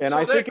 Mm-hmm. And so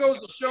I that think goes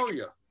to show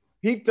you.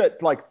 peaked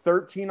at like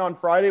 13 on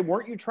Friday.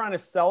 Weren't you trying to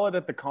sell it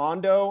at the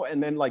condo,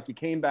 and then like you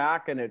came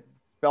back and it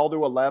fell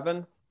to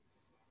 11?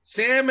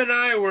 Sam and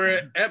I were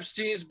at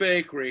Epstein's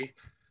Bakery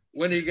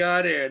when he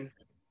got in,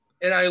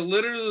 and I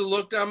literally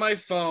looked on my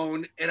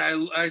phone and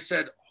I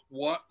said,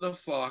 what the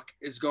fuck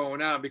is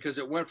going on? Because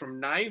it went from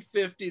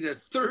 950 to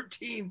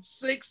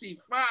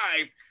 1365.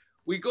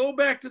 We go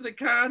back to the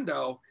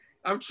condo.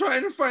 I'm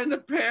trying to find the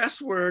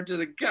password to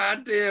the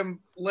goddamn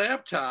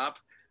laptop.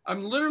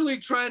 I'm literally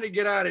trying to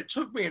get on. It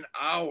took me an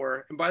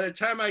hour. And by the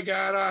time I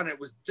got on, it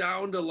was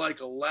down to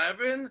like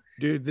 11.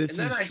 Dude, this And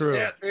then is I true.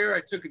 sat there.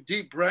 I took a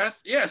deep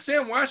breath. Yeah,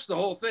 Sam watched the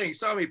whole thing. He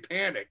saw me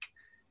panic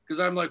because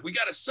I'm like, we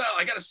got to sell.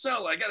 I got to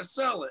sell it. I got to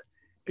sell it.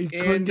 He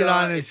couldn't get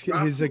on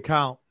his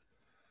account.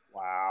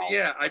 Wow.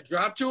 Yeah, I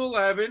dropped to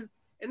 11.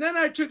 And then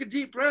I took a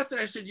deep breath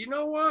and I said, you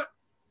know what?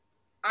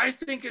 I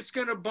think it's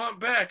going to bump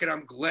back. And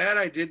I'm glad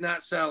I did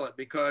not sell it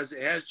because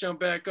it has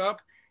jumped back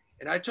up.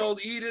 And I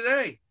told E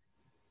today,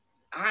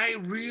 I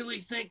really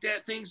think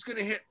that thing's going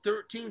to hit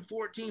 13,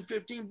 14,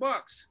 15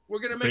 bucks. We're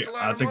going to make a lot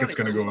of money. I think it's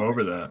going to go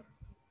over that.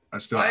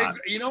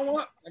 You know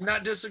what? I'm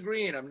not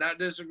disagreeing.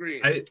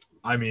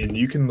 I mean,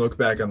 you can look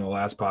back on the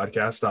last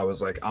podcast. I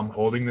was like, I'm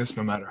holding this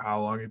no matter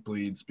how long it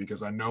bleeds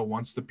because I know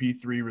once the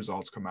P3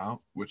 results come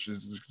out, which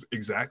is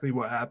exactly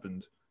what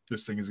happened,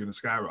 this thing is going to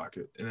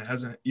skyrocket. And it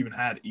hasn't even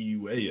had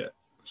EUA yet.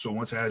 So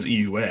once it has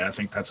EUA, I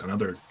think that's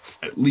another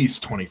at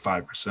least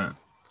 25%.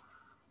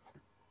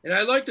 And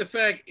I like the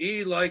fact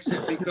E likes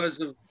it because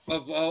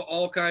of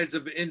all kinds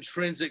of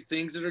intrinsic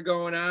things that are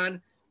going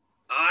on.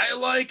 I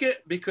like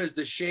it because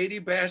the shady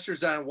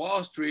bastards on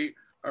Wall Street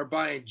are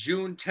buying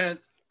June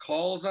 10th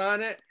calls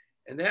on it.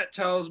 And that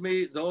tells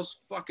me those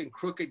fucking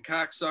crooked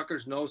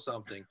cocksuckers know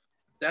something.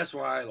 That's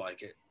why I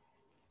like it.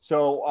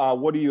 So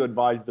what do you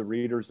advise the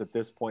readers at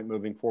this point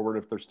moving forward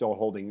if they're still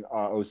holding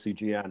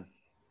OCGN?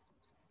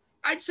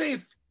 I'd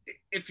say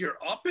if you're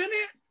up in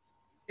it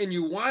and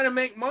you want to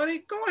make money,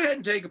 go ahead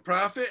and take a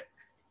profit.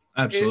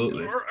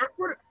 Absolutely.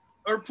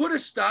 Or put a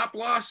stop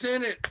loss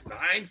in at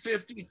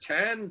 950,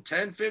 10,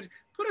 1050.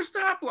 Put a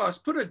stop loss.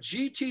 Put a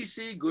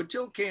GTC, good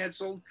till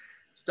canceled,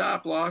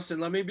 stop loss.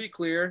 And let me be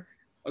clear,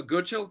 a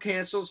good till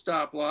canceled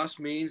stop loss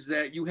means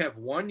that you have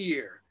 1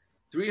 year,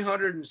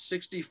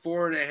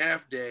 364 and a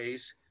half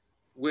days,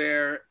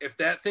 where if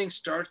that thing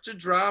starts to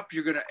drop,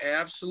 you're going to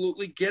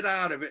absolutely get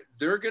out of it.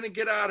 They're going to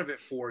get out of it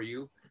for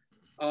you.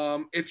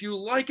 If you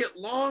like it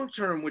long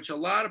term, which a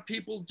lot of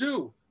people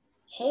do,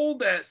 hold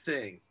that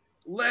thing,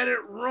 let it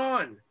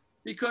run.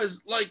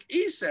 Because like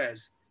E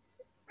says,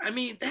 I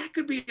mean, that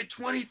could be a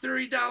 $20,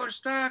 $30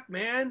 stock,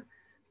 man.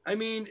 I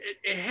mean,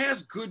 it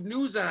has good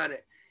news on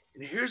it.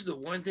 And here's the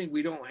one thing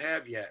we don't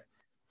have yet.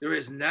 There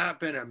has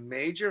not been a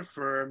major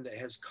firm that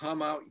has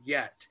come out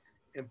yet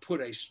and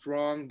put a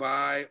strong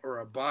buy or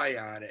a buy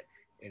on it.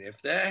 And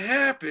if that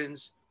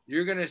happens,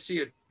 you're going to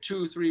see a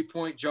 2-3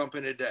 point jump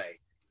in a day.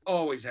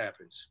 Always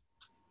happens.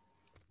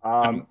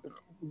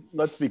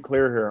 Let's be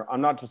clear here. I'm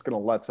not just going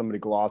to let somebody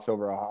gloss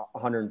over a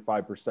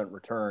 105%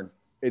 return.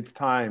 It's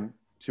time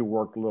to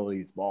work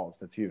Lily's balls.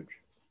 That's huge.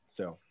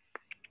 So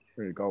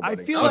here you go,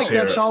 buddy. I feel like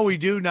that's all we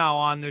do now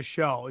on this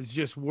show is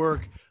just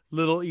work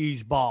Little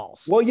E's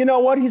balls. Well, you know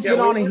what? He's been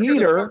on a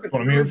heater. That's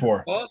what I'm here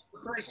for.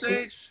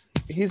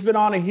 He's been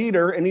on a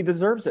heater, and he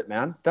deserves it,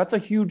 man. That's a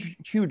huge,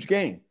 huge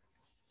gain.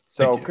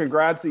 So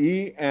congrats,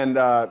 E, and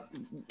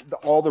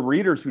all the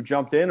readers who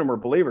jumped in and were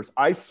believers.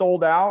 I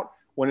sold out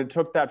when it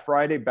took that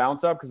Friday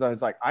bounce up because I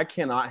was like, I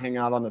cannot hang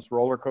out on this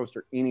roller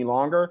coaster any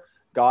longer.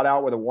 Got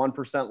out with a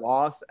 1%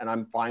 loss, and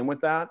I'm fine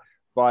with that.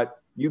 But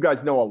you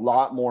guys know a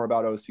lot more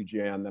about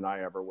OCGN than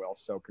I ever will.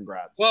 So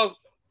congrats. Well,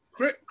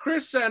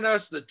 Chris sent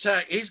us the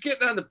tech. He's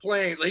getting on the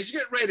plane. He's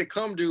getting ready to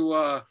come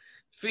to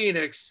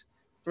Phoenix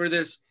for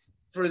this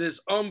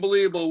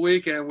unbelievable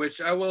weekend,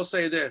 which I will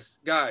say this,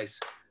 guys,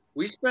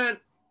 we spent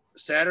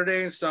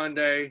Saturday and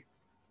Sunday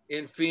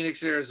in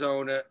Phoenix,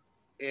 Arizona,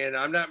 and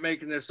I'm not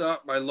making this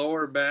up. My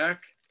lower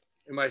back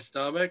in my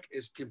stomach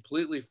is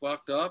completely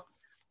fucked up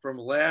from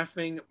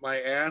laughing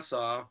my ass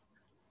off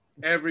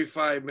every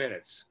 5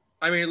 minutes.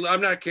 I mean,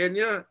 I'm not kidding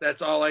you.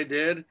 That's all I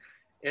did.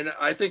 And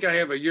I think I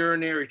have a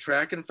urinary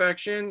tract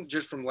infection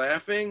just from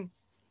laughing.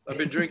 I've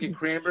been drinking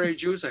cranberry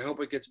juice. I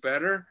hope it gets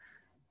better.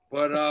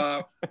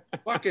 But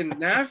fucking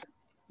Neff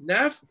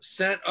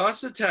sent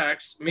us a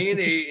text, me and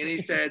he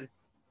said,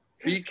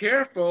 be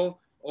careful.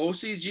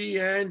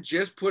 OCGN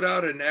just put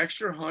out an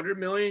extra 100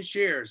 million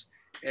shares.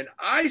 And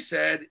I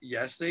said,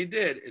 yes, they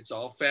did. It's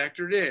all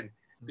factored in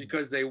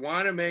because they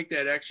want to make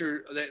that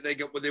extra,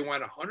 they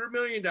want $100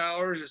 million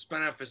to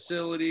spend on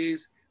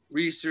facilities,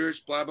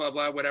 research, blah, blah,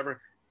 blah,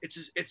 whatever.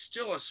 It's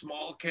still a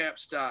small cap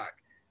stock.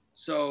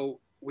 So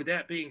with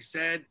that being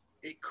said,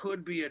 it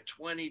could be a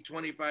 $20,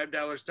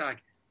 $25 stock.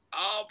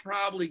 I'll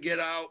probably get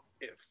out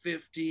at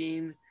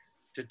 15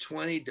 to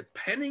 20,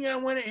 depending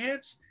on when it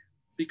hits,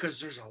 because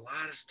there's a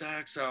lot of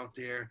stocks out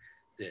there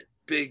that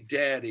Big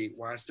Daddy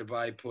wants to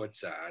buy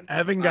puts on.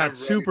 Evan got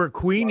super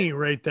queenie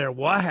right there.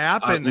 What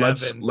happened,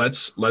 Evan?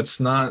 Let's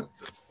not.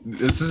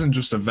 This isn't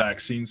just a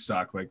vaccine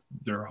stock. Like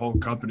their whole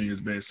company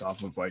is based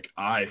off of like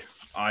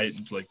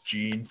like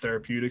gene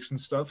therapeutics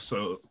and stuff.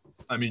 So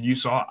I mean, you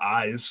saw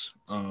Eyes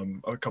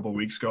a couple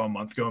weeks ago, a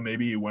month ago,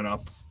 maybe it went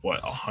up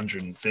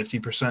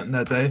 150% in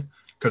that day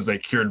because they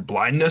cured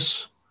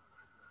blindness.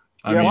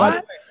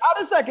 How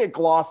does that get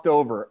glossed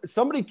over?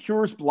 Somebody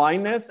cures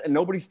blindness and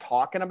nobody's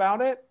talking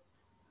about it.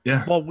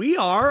 Yeah. Well, we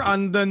are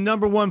on the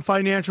 #1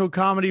 financial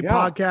comedy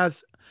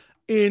podcast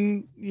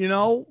in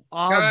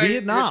Guys,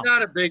 Vietnam.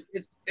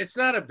 It's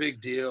not a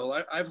big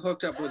deal. I've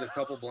hooked up with a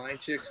couple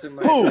blind chicks in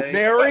my Who? day.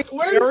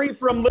 Mary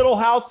from Little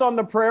House on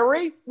the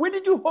Prairie? When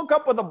did you hook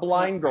up with a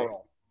blind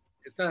girl?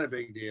 It's not a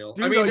big deal.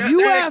 Dude, are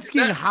you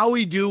asking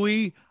Howie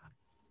Dewey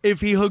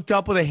if he hooked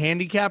up with a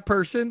handicapped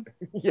person?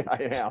 Yeah,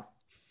 I am.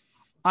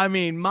 I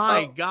mean,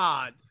 my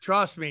God,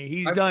 trust me,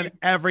 he's done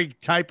every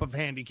type of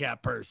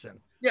handicapped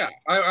person. Yeah,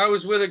 I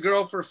was with a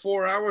girl for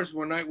 4 hours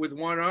one night with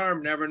one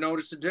arm, never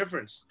noticed a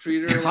difference.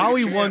 Treated her like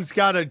Howie a champ. once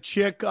got a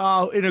chick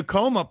in a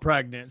coma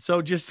pregnant,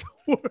 so just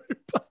worry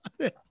about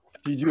it.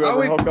 Did you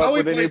ever hook up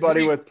with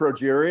anybody with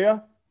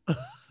progeria?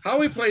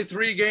 Howie played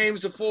 3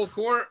 games of full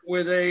court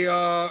with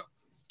a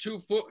 2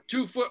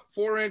 foot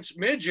 4 inch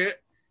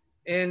midget,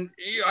 and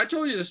I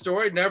told you the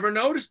story. Never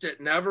noticed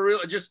it. Never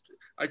really.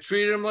 I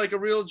treated him like a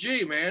real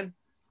G, man.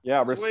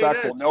 Yeah, That's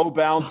respectful. No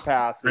bounce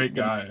passes. Great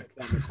guy.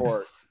 On the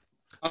court.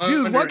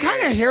 Dude, what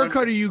kind of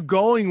haircut are you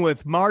going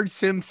with? Marge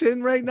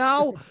Simpson right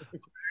now?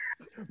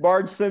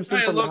 Marge Simpson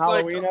from the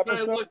Halloween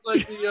episode? I look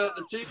like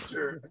the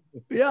teacher.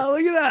 Yeah,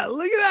 look at that.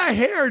 Look at that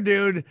hair,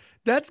 dude.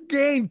 That's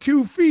gained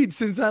 2 feet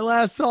since I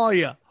last saw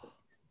you.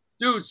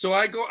 Dude, so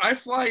I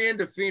fly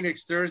into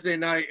Phoenix Thursday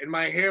night, and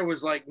my hair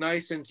was like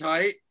nice and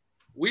tight.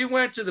 We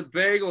went to the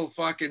bagel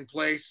fucking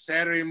place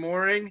Saturday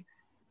morning.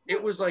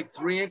 It was like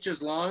 3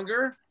 inches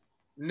longer.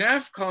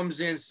 Neff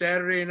comes in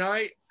Saturday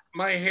night.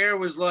 My hair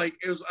was like,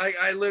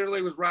 I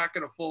literally was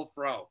rocking a full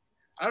fro.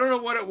 I don't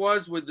know what it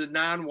was with the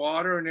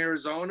non-water in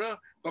Arizona,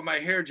 but my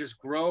hair just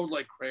growed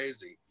like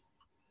crazy.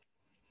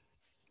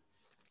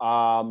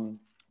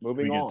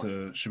 Moving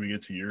on. Should we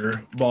get to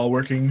your ball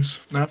workings,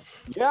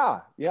 Neff? Yeah.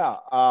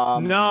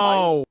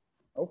 No.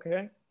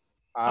 Okay.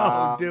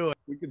 Do it.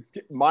 We could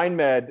skip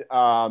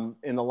MindMed.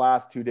 In the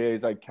last 2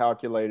 days, I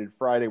calculated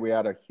Friday we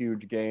had a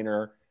huge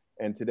gainer,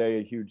 and today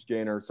a huge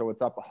gainer. So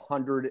it's up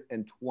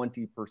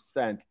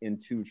 120% in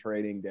 2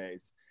 trading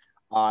days.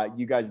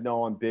 You guys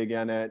know I'm big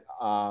in it.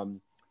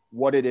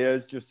 What it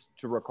is, just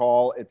to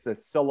recall, it's a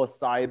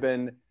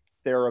psilocybin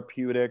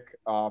therapeutic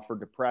for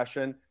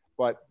depression.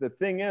 But the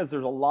thing is,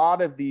 there's a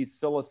lot of these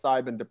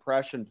psilocybin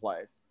depression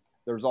plays.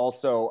 There's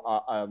also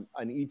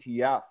an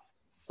ETF,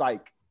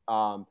 Psych.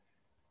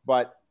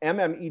 But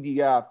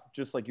MMEDF,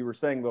 just like you were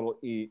saying, little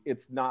E,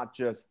 it's not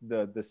just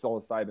the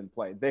psilocybin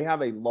play. They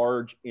have a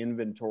large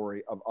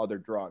inventory of other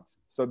drugs.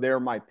 So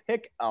they're my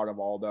pick out of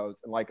all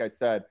those. And like I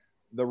said,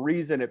 the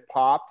reason it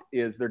popped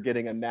is they're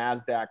getting a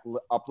NASDAQ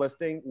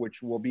uplisting,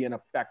 which will be in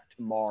effect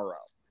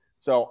tomorrow.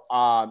 So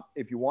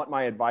if you want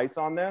my advice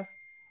on this,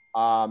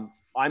 I'm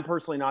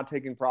personally not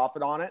taking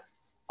profit on it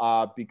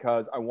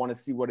because I want to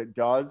see what it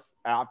does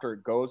after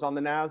it goes on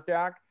the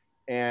NASDAQ.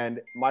 And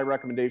my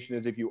recommendation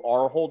is if you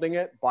are holding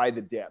it, buy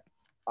the dip.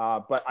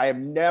 But I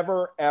am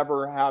never,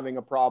 ever having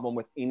a problem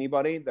with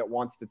anybody that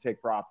wants to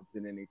take profits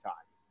at any time.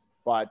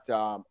 But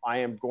I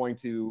am going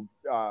to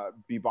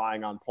be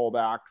buying on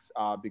pullbacks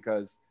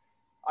because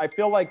I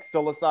feel like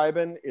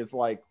psilocybin is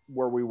like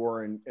where we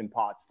were in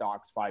pot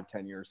stocks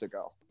 5-10 years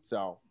ago.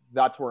 So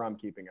that's where I'm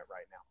keeping it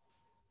right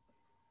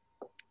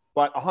now.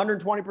 But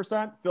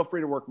 120%, feel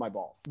free to work my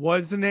balls.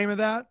 What's the name of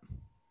that?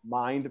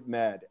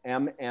 MindMed,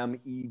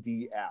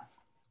 MMEDF.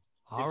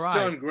 All It's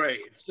done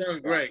great. It's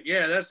done great.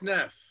 Yeah, that's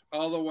Neff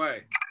all the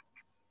way.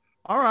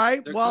 All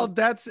right. Well,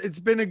 it's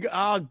been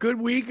a good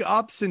week,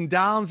 ups and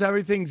downs.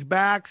 Everything's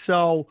back.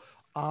 So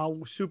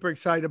super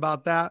excited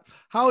about that.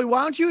 Howie,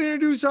 why don't you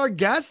introduce our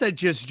guest that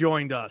just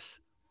joined us?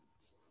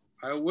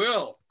 I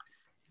will.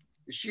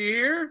 Is she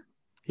here?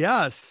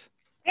 Yes.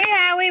 Hey,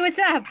 Howie, what's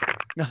up?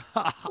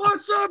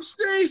 What's up,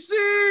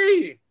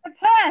 Stacy? The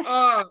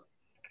puss.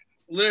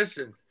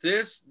 Listen,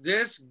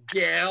 this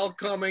gal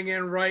coming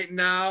in right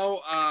now,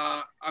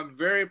 I'm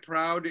very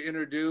proud to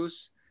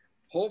introduce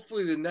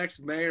hopefully the next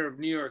mayor of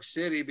New York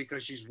City,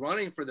 because she's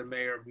running for the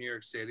mayor of New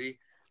York City.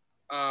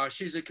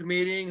 She's a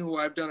comedian who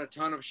I've done a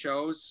ton of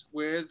shows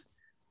with.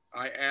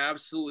 I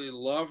absolutely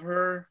love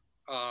her.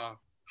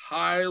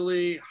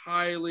 Highly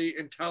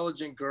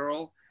intelligent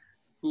girl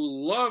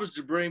who loves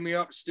to bring me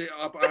up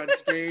on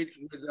stage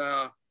with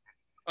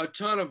a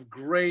ton of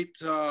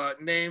great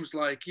names.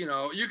 Like, you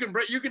know, you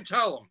can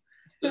tell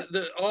them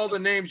all the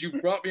names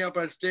you've brought me up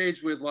on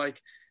stage with,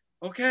 like,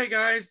 okay,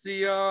 guys,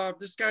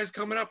 this guy's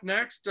coming up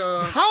next.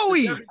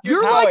 Howie,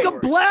 you're like a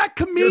black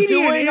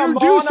comedian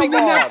introducing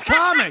the next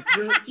comic.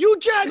 You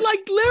had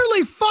like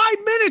literally 5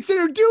 minutes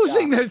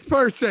introducing this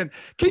person.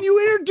 Can you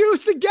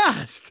introduce the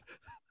guest?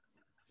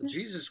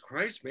 Jesus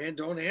Christ, man,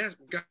 don't ask.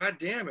 God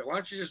damn it. Why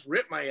don't you just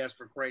rip my ass,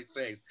 for Christ's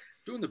sakes?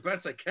 Doing the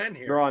best I can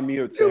here. You're on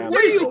mute, Dude, Sam.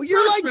 what are you?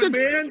 You're like the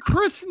man.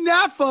 Chris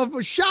Neff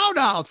of shout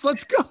outs.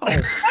 Let's go.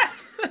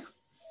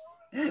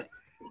 This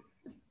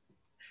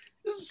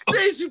is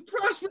Stacy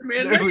Pressman,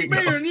 man. There Next we go.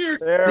 mayor of New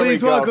York.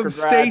 Please welcome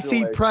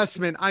Stacy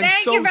Pressman. I'm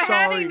Thank so you for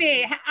sorry. having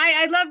me.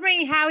 I love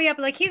bringing Howie up.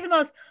 Like, he's the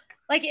most,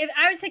 like, if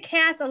I was to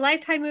cast a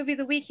Lifetime movie of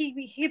the week,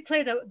 he'd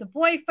play the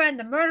boyfriend,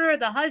 the murderer,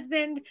 the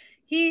husband.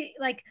 He,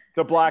 like,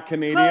 the black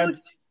comedian.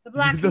 Coach, the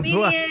black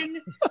comedian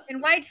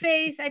in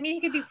whiteface. I mean, he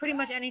could be pretty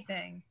much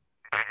anything.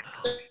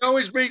 It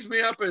always brings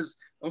me up as,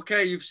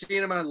 okay, you've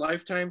seen him on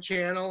Lifetime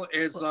Channel.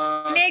 Is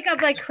make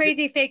up like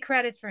crazy fake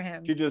credits for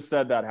him. She just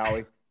said that,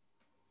 Howie.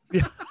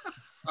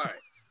 All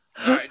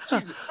right.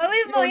 Jesus.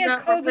 Unbelievable, he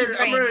has I'm COVID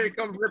brain. ready to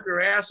come rip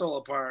your asshole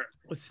apart.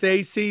 Well,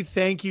 Stacy,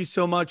 thank you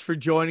so much for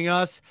joining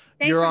us.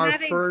 Thanks You're for our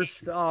having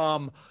first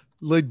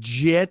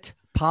legit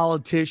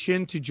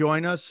politician to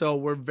join us, so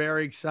we're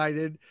very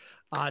excited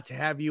to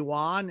have you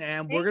on,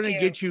 and we're going to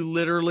get you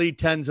literally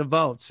tens of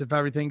votes if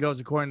everything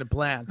goes according to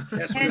plan.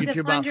 Yes, We'll get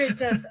you about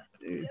hundreds of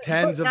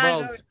tens of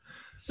non-votes. votes.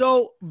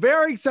 So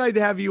very excited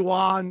to have you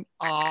on.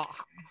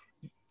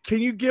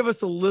 Can you give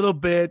us a little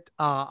bit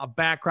a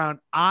background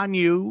on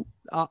you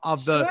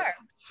of the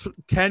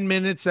 10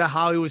 minutes of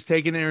how he was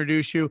taken to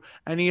introduce you,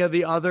 any of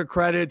the other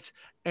credits?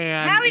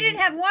 And Howie didn't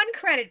have one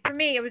credit for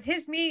me. It was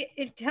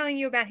me telling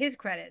you about his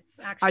credits,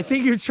 actually. I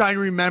think he was trying to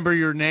remember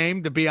your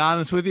name, to be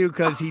honest with you,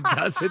 because he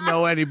doesn't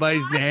know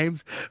anybody's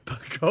names. But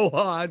go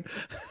on.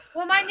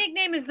 Well, my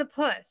nickname is the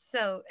Puss.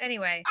 So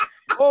anyway.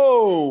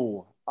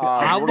 Oh,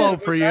 I'll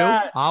vote for you.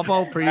 I'll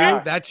vote for you.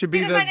 That should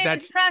be because my name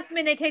that's is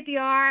Pressman. They take the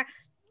R.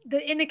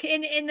 In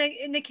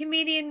the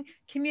comedian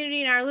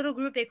community in our little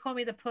group, they call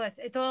me the Puss.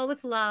 It's all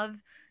with love.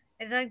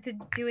 It's nothing to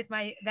do with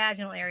my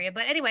vaginal area.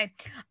 But anyway,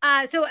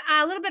 so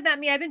a little bit about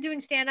me. I've been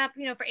doing stand-up,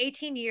 for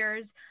 18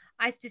 years.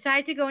 I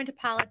decided to go into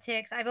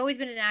politics. I've always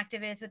been an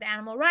activist with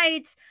animal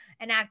rights,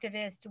 an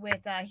activist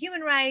with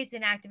human rights,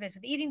 an activist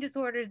with eating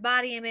disorders,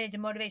 body image, a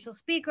motivational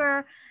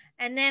speaker.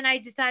 And then I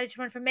decided to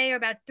run for mayor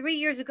about 3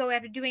 years ago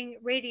after doing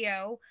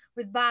radio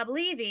with Bob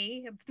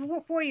Levy,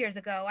 4 years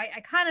ago. I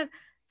kind of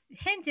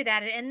hinted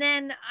at it. And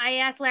then I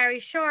asked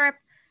Larry Sharp,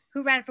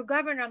 who ran for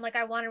governor. I'm like,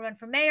 I want to run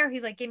for mayor.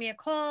 He's like, give me a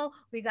call.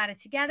 We got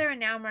it together. And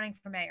now I'm running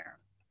for mayor.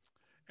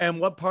 And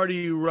what party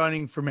are you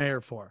running for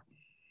mayor for?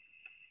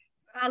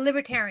 A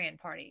Libertarian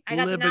Party. I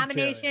got the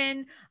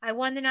nomination. I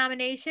won the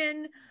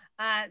nomination.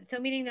 So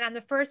meaning that I'm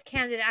the first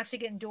candidate to actually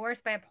get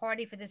endorsed by a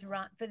party for this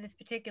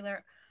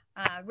particular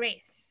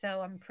race.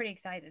 So I'm pretty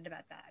excited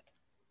about that.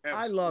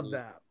 Absolutely. I love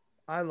that.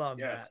 I love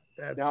that.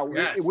 Now,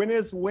 when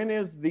is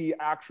the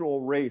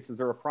actual race? Is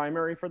there a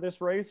primary for this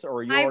race, or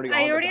are you already?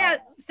 I already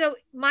had. So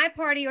my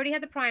party already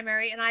had the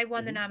primary, and I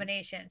won the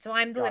nomination. So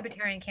I'm the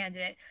Libertarian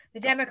candidate. The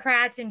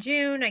Democrats in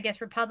June, I guess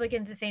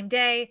Republicans the same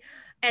day,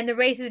 and the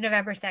race is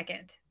November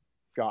 2nd.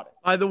 Got it.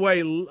 By the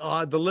way,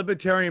 the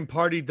Libertarian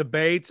Party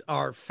debates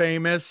are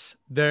famous.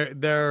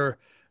 They're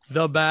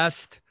the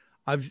best.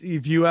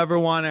 If you ever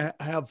want to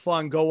have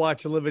fun, go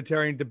watch a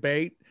Libertarian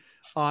debate.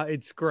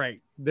 It's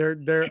great.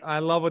 I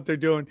love what they're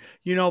doing.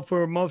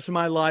 For most of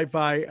my life,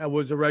 I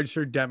was a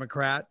registered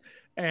Democrat,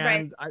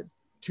 and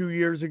 2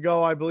 years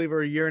ago, I believe,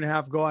 or a year and a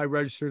half ago, I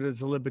registered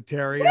as a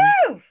Libertarian.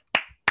 Woo!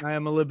 I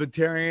am a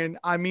Libertarian.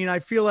 I mean, I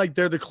feel like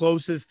they're the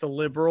closest to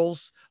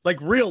liberals, like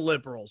real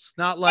liberals,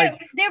 not like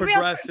they're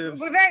progressives.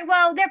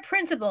 They're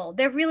principled.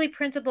 They're really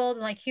principled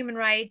and like human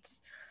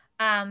rights.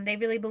 They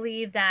really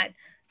believe that,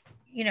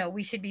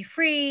 we should be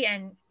free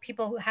and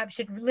people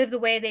should live the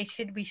way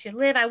we should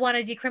live. I want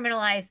to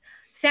decriminalize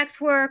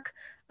sex work,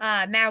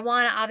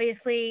 marijuana,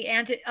 obviously,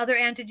 and other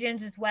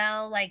antigens as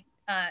well, like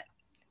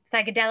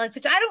psychedelics,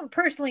 which I don't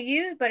personally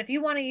use, but if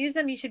you want to use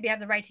them, you should have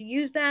the right to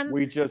use them.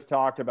 We just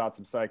talked about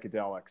some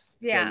psychedelics.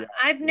 Yeah, so,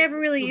 I've never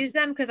really used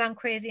them because I'm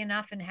crazy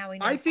enough and how we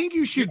know. I think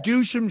you should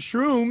do some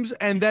shrooms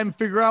and then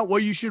figure out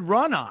what you should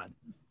run on.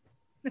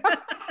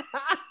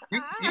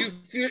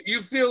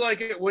 You feel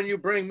like it when you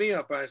bring me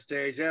up on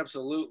stage.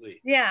 Absolutely.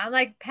 Yeah, I'm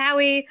like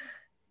Howie.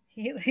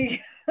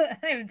 I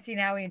haven't seen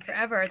Howie in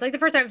forever. It's like the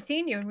first time I've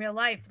seen you in real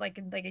life, like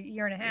in like a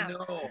year and a half.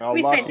 Well,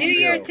 We spent lucky New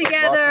Year's you.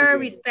 together. Lucky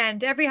We you.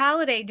 spent every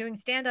holiday doing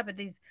stand up at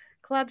these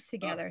clubs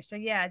together. So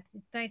yeah,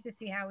 it's nice to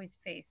see Howie's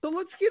face. So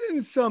let's get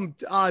into some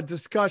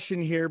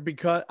discussion here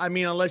because, I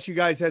mean, unless you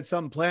guys had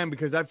something planned,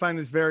 because I find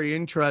this very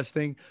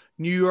interesting.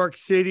 New York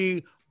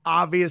City,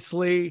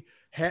 obviously,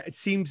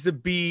 seems to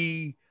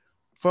be,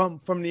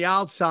 from the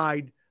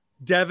outside,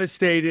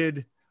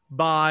 devastated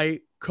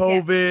by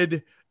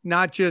COVID,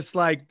 not just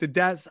like the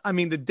deaths. I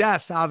mean, the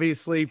deaths,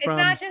 obviously, It's from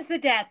not just the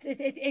deaths.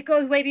 It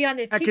goes way beyond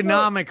this. People-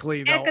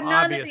 economically, though,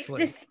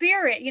 obviously. the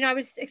spirit. You know, I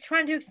was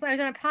trying to explain. I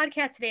was on a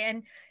podcast today,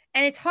 and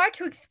it's hard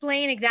to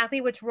explain exactly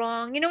what's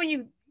wrong. You know, when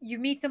you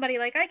meet somebody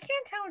like, I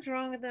can't tell what's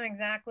wrong with them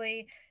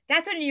exactly.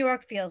 That's what New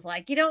York feels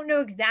like. You don't know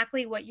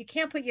exactly what. You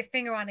can't put your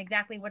finger on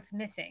exactly what's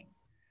missing.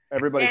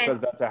 Everybody And-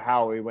 says that to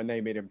Howie when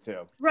they meet him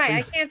too. Right.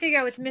 I can't figure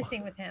out what's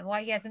missing with him.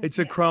 Why he hasn't. It's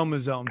a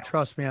chromosome.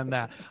 Trust me on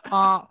that.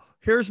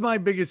 Here's my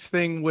biggest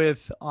thing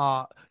with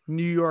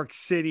New York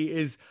City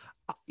is,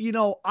 you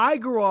know, I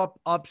grew up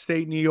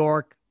upstate New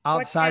York,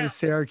 outside of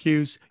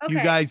Syracuse. You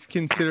Okay. guys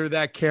consider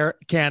that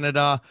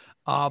Canada,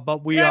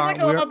 but we I are. went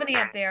to we're- Albany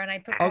up there, and I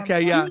performed.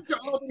 Okay, She yeah. went to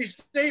Albany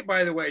State,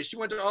 by the way. She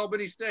went to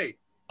Albany State.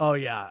 Oh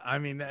yeah. I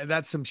mean,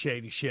 that's some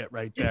shady shit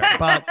right there.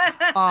 But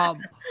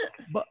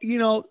but you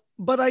know,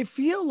 but I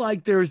feel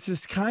like there's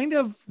this kind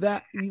of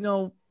that, you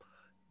know,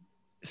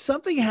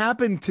 something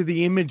happened to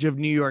the image of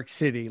New York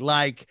City.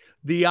 Like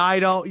the I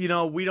don't, you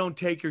know, we don't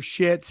take your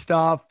shit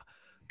stuff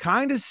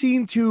kind of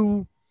seemed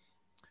to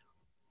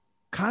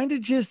kind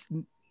of just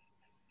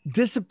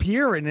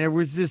disappear. And there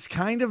was this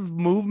kind of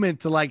movement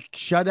to like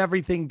shut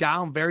everything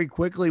down very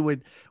quickly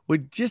with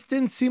just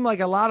didn't seem like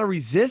a lot of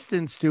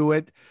resistance to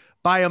it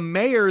by a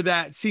mayor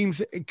that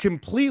seems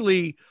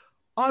completely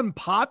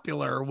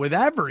unpopular with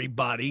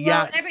everybody.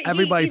 Well, Yeah,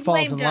 everybody he's falls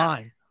lame in duck.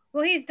 line.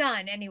 Well, he's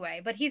done anyway,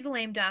 but he's a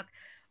lame duck.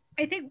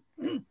 I think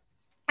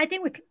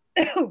with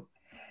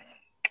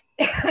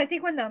I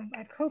think when I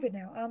have COVID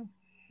now.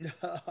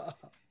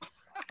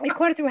 I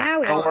caught it through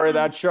Howie. Don't worry,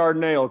 that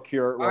Chardonnay will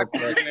cure it real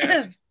quick.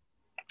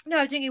 No,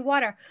 I was drinking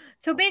water.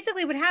 So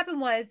basically, what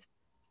happened was,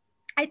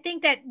 I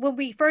think that when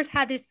we first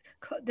had this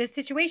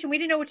situation, we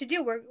didn't know what to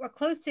do. We're a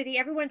closed city.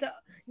 Everyone's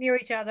near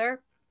each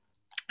other.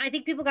 I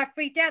think people got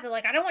freaked out. They're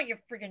like, I don't want your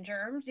freaking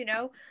germs, you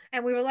know?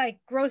 And we were like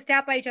grossed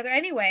out by each other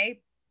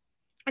anyway.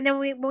 And then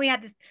when we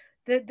had this,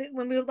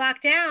 when we were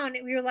locked down,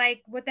 we were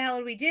like, what the hell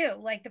did we do?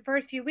 Like the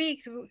first few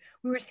weeks,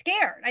 we were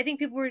scared. I think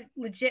people were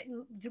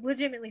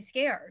legitimately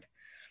scared.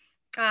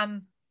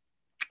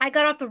 I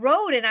got off the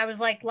road and I was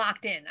like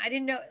locked in. I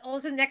didn't know. All of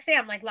a sudden, the next day,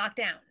 I'm like locked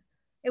down.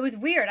 It was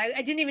weird.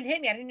 I didn't even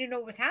hit me. I didn't even know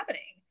what was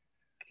happening.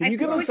 Can you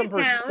give us some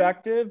slowed it down.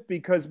 perspective?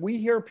 Because we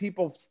hear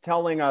people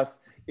telling us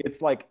it's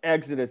like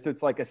Exodus,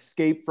 it's like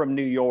Escape from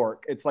New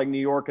York. It's like New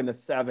York in the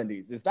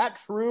 70s. Is that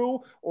true?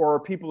 Or are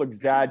people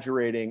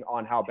exaggerating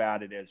on how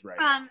bad it is right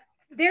now?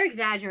 They're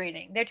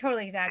exaggerating. They're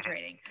totally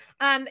exaggerating.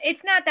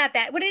 It's not that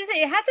bad. What is it?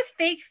 It has a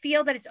fake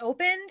feel that it's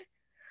opened.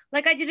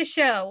 Like I did a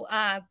show,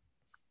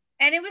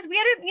 and it was, we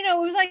had a, you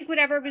know, it was like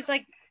whatever, it was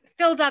like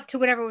filled up to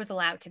whatever was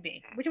allowed to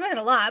be, which wasn't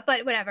a lot,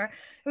 but whatever.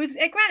 It was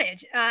at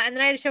Greenwich. And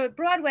then I had a show at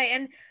Broadway,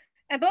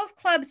 and both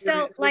clubs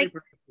felt like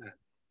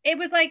it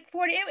was like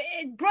 40.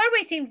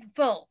 Broadway seemed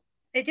full.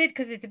 It did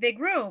because it's a big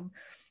room.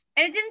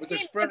 And it didn't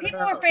seem, people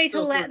were afraid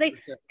to laugh.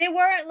 They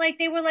weren't like,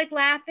 they were like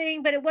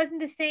laughing, but it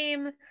wasn't the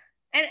same.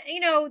 And, you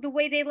know, the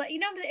way they, you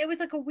know, it was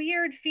like a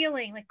weird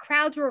feeling. Like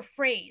crowds were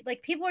afraid.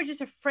 Like people are just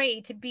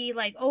afraid to be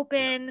like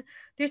open. Yeah.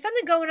 There's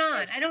something going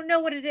on. I don't know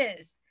what it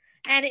is.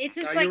 And it's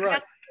just like,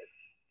 right.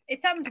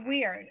 It's something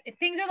weird.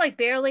 Things are like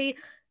barely,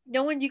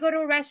 no one, you go to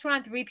a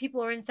restaurant, 3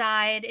 people are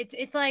inside.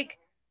 It's like,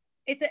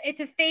 it's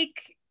a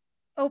fake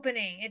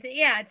opening. It's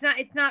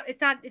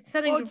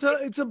something. Well,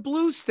 it's a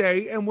blue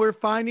state. And we're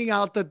finding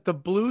out that the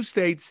blue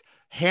states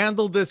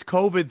handled this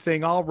COVID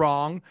thing all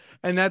wrong.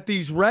 And that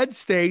these red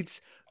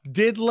states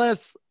did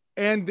less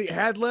and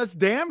had less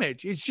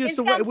damage. It's just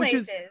the way,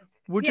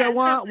 which I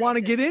want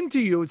to get into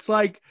you. It's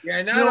like,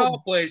 not all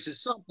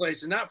places, some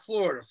places, not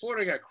Florida.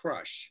 Florida got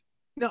crushed.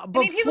 No,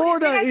 but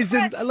Florida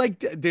isn't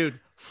like, dude,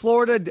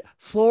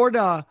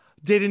 Florida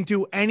didn't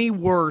do any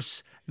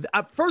worse.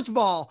 First of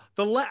all,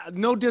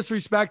 no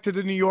disrespect to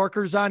the New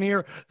Yorkers on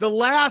here. The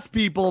last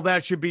people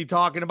that should be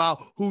talking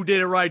about who did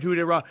it right, who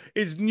did it wrong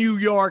is New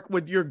York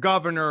with your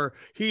governor.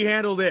 He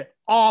handled it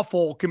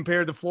awful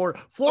compared to Florida.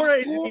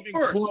 Florida isn't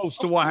even close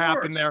to what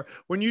happened there.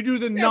 When you do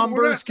the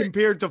numbers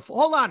compared to,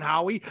 hold on,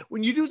 Howie.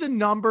 When you do the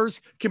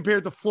numbers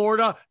compared to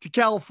Florida to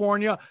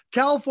California,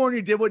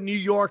 California did what New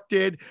York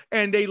did,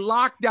 and they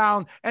locked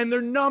down, and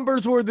their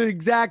numbers were the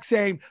exact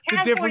same. The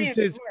difference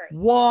is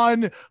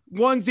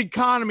one's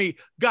economy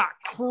got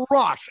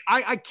crushed.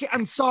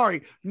 I'm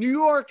sorry. New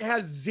York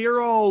has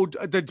zero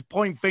to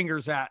point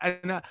fingers at,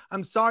 and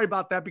I'm sorry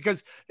about that,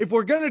 because if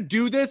we're gonna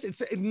do this,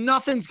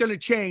 nothing's gonna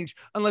change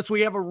unless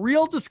we have a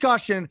real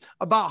discussion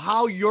about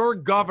how your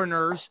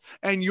governors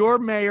and your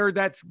mayor,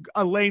 that's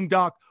a lame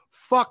duck,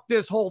 fucked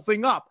this whole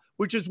thing up.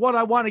 which is what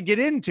I want to get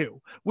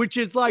into, which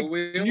is like Well,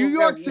 we New only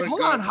York have City. one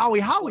Hold on,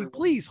 governor. Howie,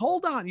 please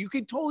hold on. You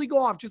can totally go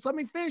off. Just let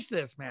me finish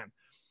this, man.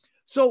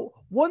 So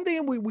one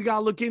thing we got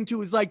to look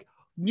into is like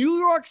New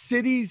York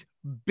City's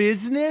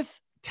business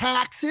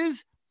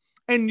taxes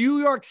and New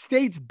York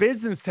State's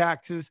business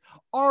taxes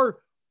are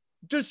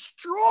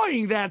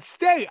destroying that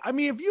state. I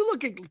mean, if you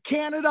look at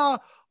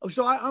Canada,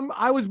 so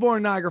I was born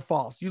in Niagara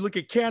Falls. You look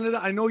at Canada.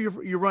 I know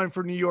you're running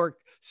for New York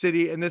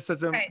City, and this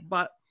doesn't. Right.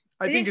 But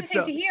I think it's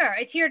interesting to hear.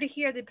 It's here to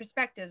hear the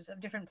perspectives of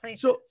different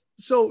places.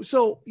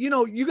 So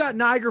you got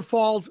Niagara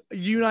Falls,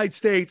 United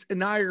States, and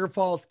Niagara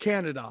Falls,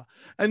 Canada,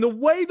 and the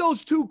way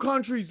those two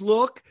countries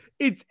look,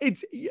 it's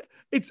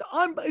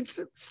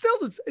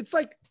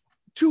like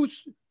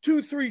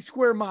 2-3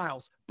 square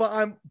miles, but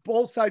on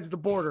both sides of the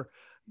border.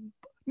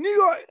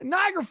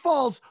 Niagara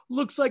Falls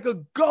looks like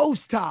a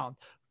ghost town,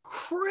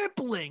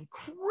 crippling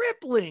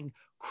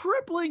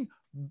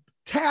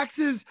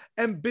taxes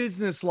and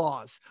business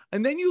laws.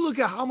 And then you look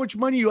at how much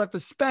money you have to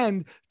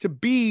spend to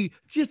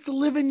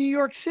live in New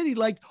York City.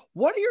 Like,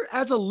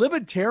 as a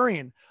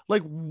libertarian,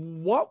 like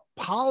what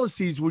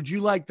policies would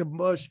you like to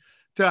push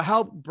to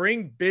help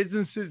bring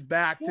businesses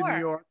back to New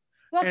York?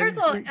 Well, first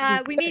of all,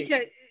 we need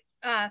need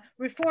to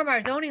reform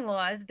our zoning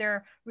laws.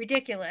 They're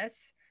ridiculous.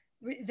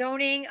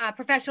 Zoning,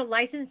 professional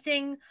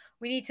licensing,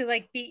 we need to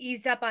like be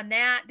eased up on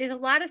that. There's a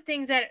lot of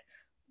things that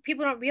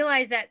people don't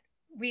realize, that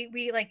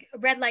we like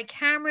red light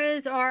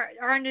cameras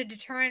aren't a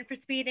deterrent for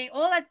speeding.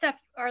 All that stuff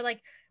are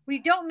like, we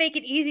don't make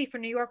it easy for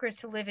New Yorkers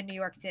to live in New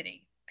York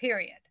City,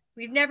 period.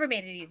 We've never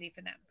made it easy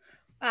for them.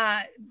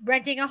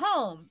 Renting a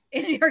home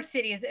in New York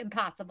City is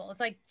impossible. It's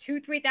like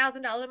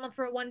 $2,000-$3,000 a month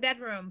for a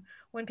 1-bedroom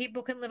when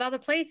people can live other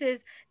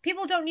places.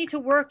 People don't need to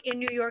work in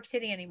New York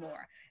City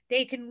anymore.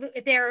 They can,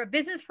 if they're a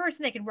business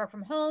person, they can work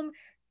from home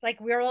like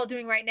we're all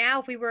doing right now.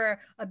 If we were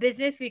a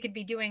business, we could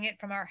be doing it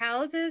from our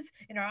houses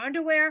in our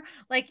underwear.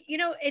 Like,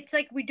 it's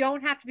like we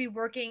don't have to be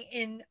working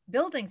in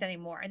buildings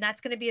anymore. And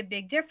that's going to be a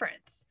big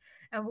difference.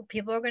 And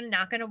people are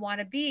not going to want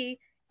to be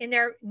in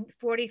their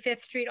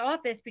 45th Street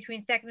office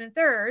between 2nd and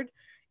 3rd,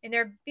 and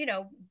they're,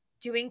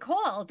 doing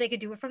calls. They could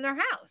do it from their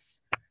house.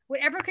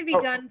 Whatever could be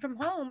done from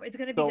home is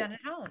going to be done at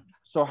home.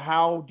 So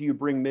how do you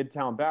bring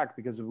Midtown back?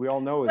 Because we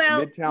all know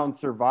Midtown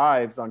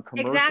survives on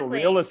commercial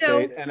real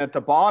estate, and at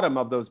the bottom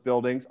of those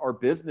buildings are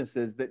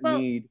businesses that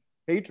need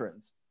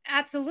patrons.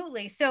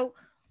 Absolutely. So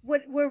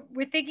what we're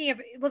thinking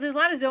of, there's a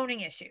lot of zoning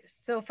issues.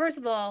 So first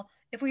of all,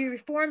 if we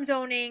reform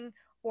zoning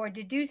or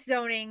deduce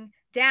zoning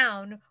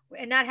down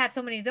and not have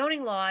so many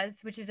zoning laws,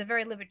 which is a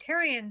very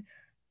libertarian,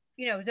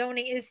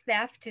 zoning is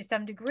theft to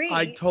some degree.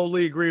 I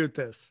totally agree with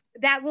this.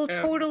 That will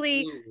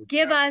totally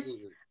give us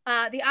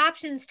the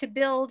options to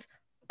build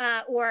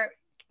or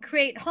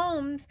create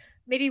homes,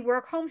 maybe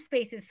work home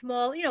spaces,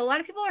 small. A lot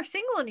of people are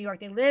single in New York.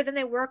 They live and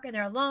they work and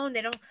they're alone.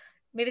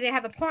 Maybe they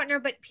have a partner,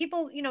 but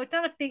people, it's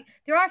not a big,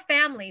 there are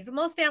families, but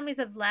most families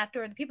have left,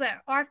 or the people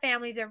that are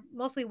families are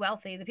mostly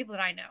wealthy, the people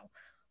that I know,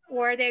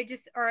 or they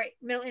just are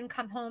middle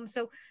income homes.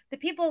 So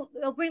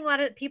they'll bring a lot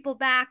of people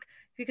back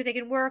because they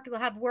can work. They'll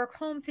have work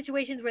home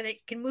situations where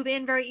they can move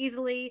in very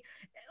easily.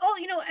 Oh,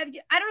 I don't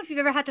know if you've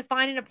ever had to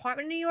find an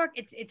apartment in New York.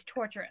 It's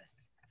torturous.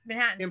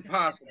 Manhattan.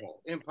 Impossible.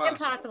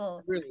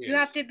 Impossible. Really you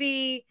have to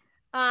be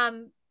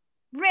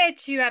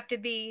rich. You have to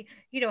be,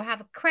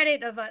 have a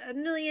credit of $1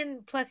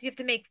 million, plus you have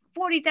to make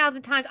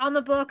 40,000 times on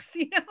the books.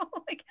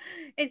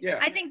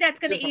 I think that's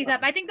going to ease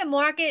up. I think the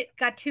market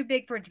got too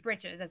big for its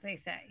britches, as they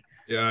say.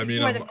 Yeah, I mean,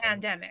 before the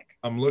pandemic.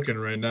 I'm looking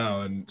right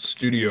now, and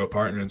studio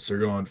apartments are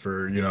going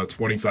for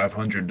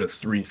 $2,500 to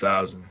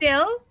 $3,000.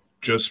 Still?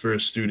 Just for a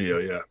studio,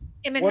 yeah.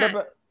 In Manhattan. What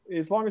about,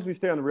 as long as we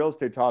stay on the real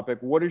estate topic,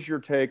 what is your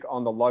take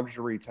on the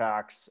luxury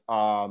tax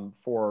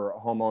for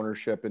home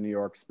ownership in New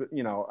York?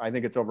 I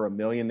think it's over $1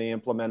 million they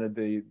implemented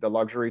the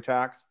luxury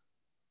tax.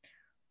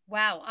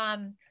 Wow.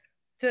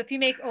 So if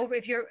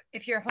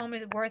if your home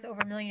is worth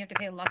over $1 million, you have to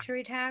pay a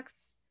luxury tax.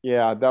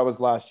 Yeah, that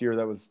was last year.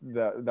 That was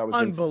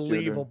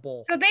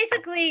unbelievable. So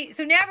basically,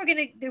 now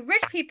the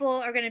rich people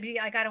are gonna be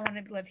like, I don't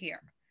want to live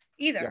here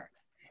either. Yeah.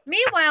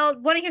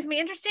 Meanwhile, want to hear something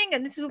interesting?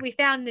 And this is what we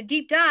found in the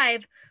deep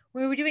dive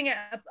when we were doing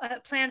a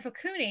plan for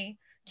CUNY.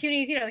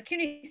 CUNY's, the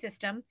CUNY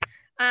system.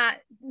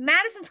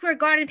 Madison Square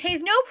Garden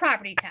pays no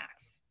property tax.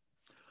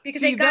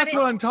 Because that's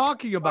what I'm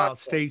talking about,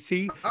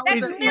 Stacy.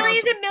 That's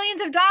millions and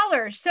millions of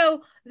dollars.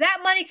 So that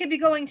money could be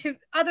going to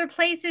other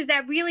places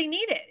that really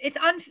need it.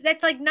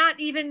 That's like not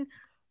even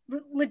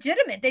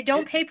legitimate. They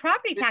don't pay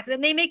property taxes,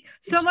 and they make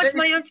so much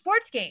money on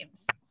sports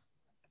games.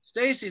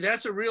 Stacy,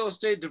 that's a real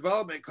estate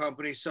development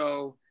company.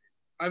 So,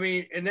 I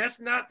mean, and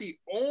that's not the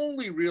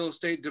only real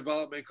estate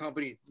development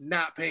company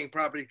not paying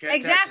property taxes.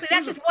 Exactly.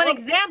 That's just one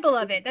example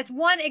of it. That's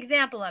one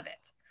example of it.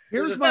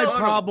 Here's my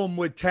problem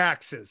with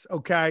taxes,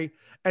 okay?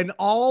 And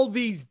all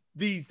these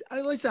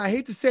listen, I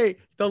hate to say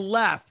the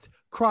left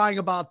crying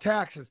about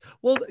taxes.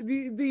 Well,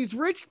 these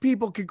rich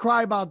people can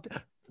cry about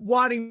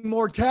wanting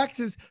more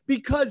taxes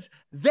because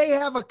they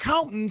have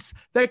accountants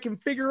that can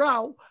figure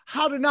out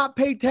how to not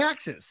pay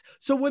taxes.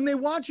 So when they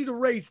want you to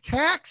raise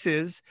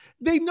taxes,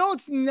 they know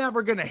it's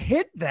never going to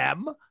hit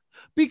them.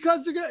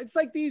 because it's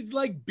like these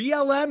like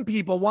BLM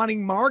people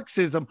wanting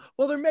Marxism.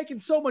 Well, they're making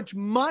so much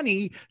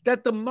money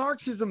that the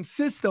Marxism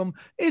system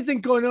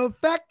isn't going to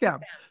affect them.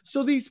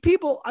 So these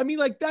people, I mean,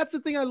 like that's the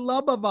thing I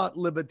love about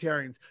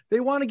libertarians. They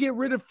want to get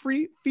rid of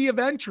free fee of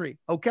entry.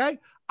 Okay.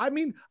 I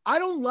mean, I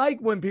don't like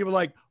when people are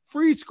like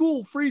free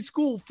school, free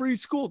school, free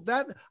school.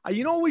 That,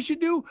 you know what we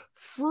should do?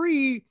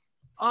 Free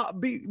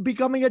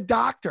becoming a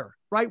doctor,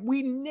 right?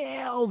 We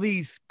nail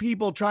these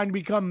people trying to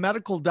become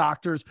medical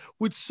doctors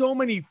with so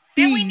many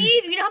fees. And we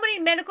need, you know how many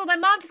medical, my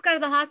mom just got out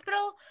of the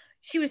hospital.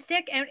 She was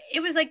sick and it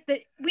was like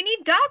we need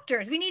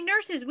doctors, we need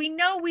nurses. We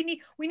know we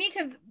need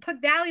to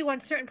put value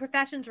on certain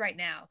professions right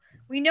now.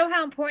 We know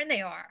how important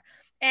they are.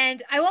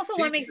 And I also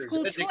want to make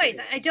school choice.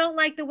 I don't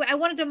like the way I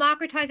want to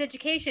democratize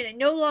education. It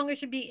no longer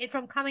should be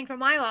coming from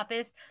my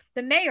office,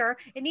 the mayor.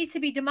 It needs to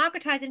be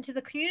democratized into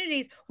the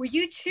communities where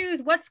you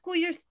choose what school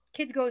your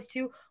kid goes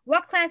to,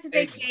 what classes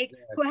they take,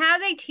 how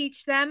they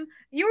teach them.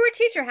 You were a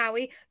teacher,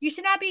 Howie. You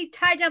should not be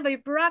tied down by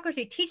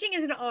bureaucracy. Teaching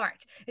is an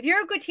art. If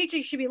you're a good teacher,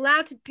 you should be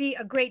allowed to be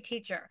a great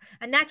teacher.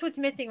 And that's what's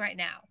missing right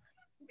now.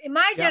 In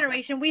my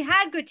generation, we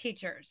had good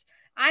teachers.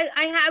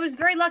 I was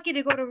very lucky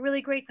to go to a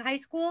really great high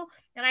school,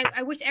 and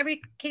I wish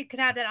every kid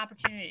could have that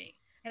opportunity.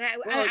 And I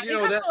cost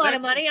a lot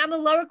of money. I'm a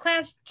lower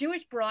class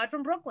Jewish broad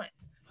from Brooklyn.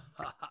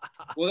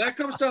 Well, that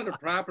comes down to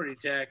property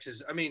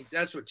taxes. I mean,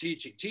 that's what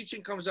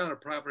teaching comes down to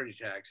property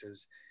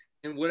taxes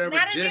in whatever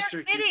not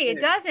district. Not in New York City.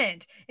 It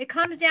doesn't. It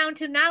comes down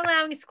to not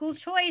allowing school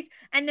choice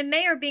and the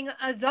mayor being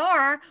a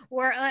czar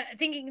or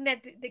thinking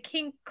that the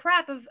king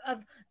crap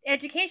of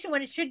education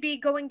when it should be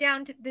going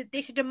down to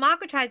they should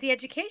democratize the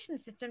education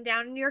system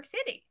down in New York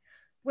City,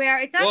 where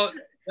it's not. Well,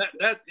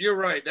 that you're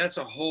right. That's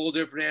a whole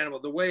different animal.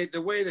 The way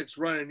that's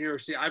run in New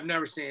York City, I've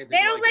never seen anything.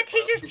 They don't let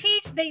teachers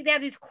teach. They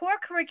have these core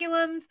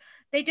curriculums.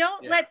 They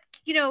don't let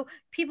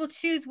people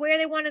choose where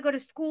they want to go to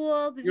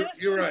school. There's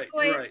you're right.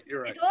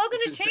 It's all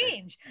going to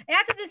change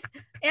after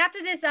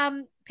this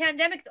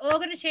pandemic. It's all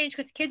going to change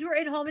because kids were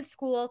in home at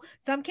school.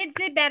 Some kids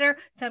did better.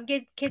 Some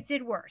kids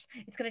did worse.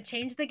 It's going to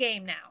change the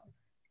game now.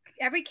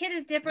 Every kid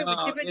is different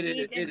with different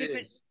needs and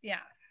different. Yeah.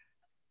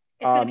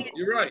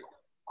 You're right.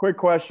 Quick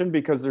question,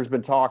 because there's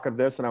been talk of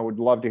this, and I would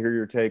love to hear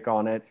your take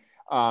on it,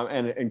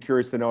 and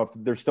curious to know if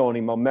there's still any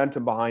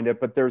momentum behind it.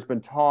 But there's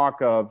been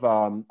talk of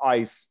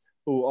ICE,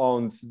 who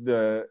owns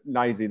the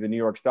NYSE, the New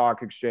York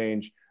Stock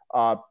Exchange,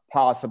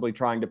 possibly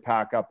trying to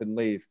pack up and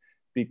leave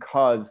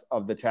because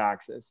of the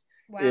taxes.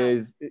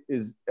 Wow.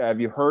 Have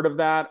you heard of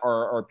that?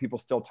 Or are people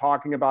still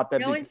talking about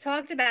that? No one's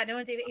talked about it. No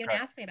one's even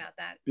asked me about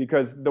that.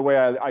 Because the way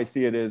I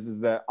see it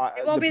is that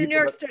it won't be the New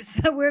York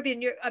State. Where be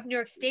New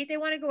York State they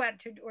want to go out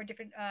to, or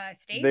different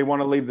states? They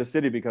want to leave the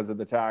city because of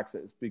the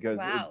taxes, because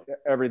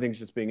everything's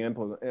just being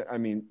implemented. I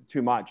mean,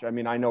 too much. I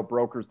mean, I know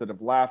brokers that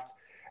have left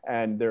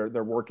and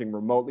they're working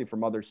remotely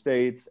from other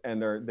states,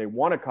 and they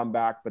want to come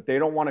back, but they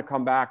don't want to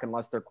come back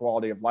unless their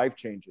quality of life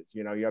changes.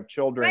 You know, you have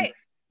children. Right.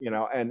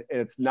 And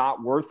it's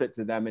not worth it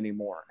to them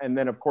anymore. And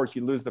then, of course,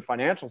 you lose the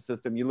financial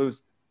system. You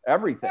lose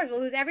everything. Of course, we'll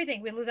lose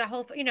everything. We lose our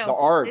whole, the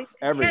arts,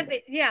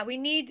 everything. We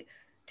need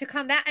to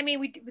come back. I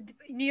mean,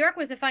 New York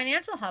was a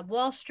financial hub.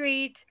 Wall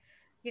Street,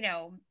 the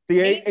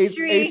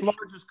eighth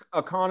largest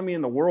economy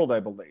in the world,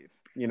 I believe.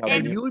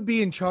 And you would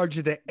be in charge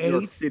of the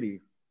eighth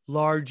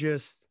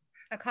largest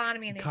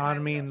economy in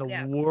the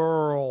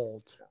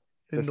world.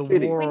 In the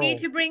world. We need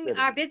to bring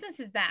our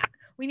businesses back.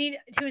 We need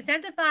to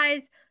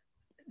incentivize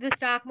the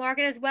stock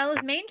market as well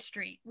as Main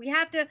Street. We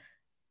have to,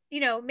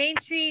 Main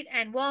Street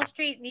and Wall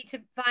Street need to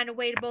find a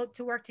way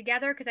to work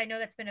together, because I know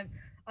that's been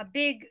a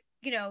big,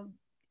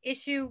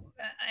 issue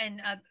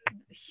and a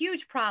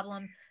huge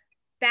problem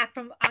back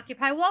from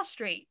Occupy Wall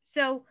Street.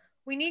 So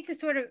we need to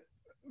sort of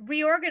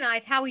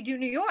reorganize how we do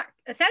New York,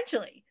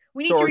 essentially.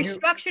 We need to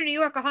restructure New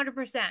York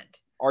 100%.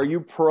 Are you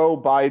pro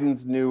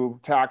Biden's new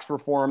tax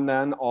reform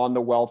then on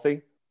the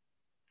wealthy?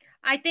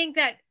 I think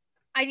that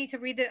I need to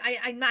read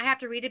I might have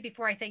to read it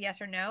before I say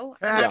yes or no.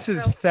 Tax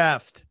is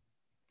theft.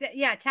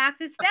 Yeah, tax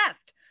is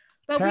theft.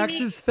 But tax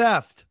is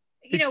theft.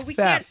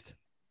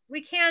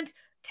 We can't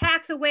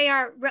tax away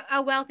our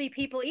wealthy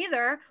people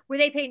either, where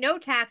they pay no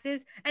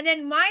taxes. And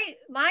then my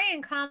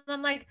income,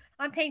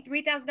 I'm paying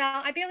 $3,000.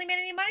 I barely made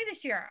any money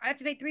this year. I have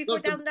to pay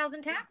 $4,000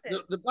 in taxes.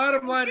 The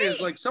bottom line is,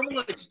 like someone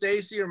like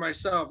Stacy or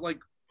myself, like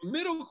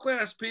middle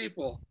class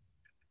people.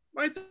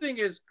 My thing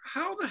is,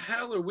 how the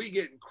hell are we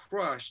getting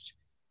crushed?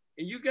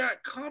 And you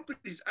got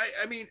companies.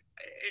 I mean,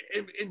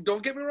 and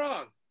don't get me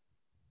wrong,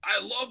 I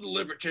love the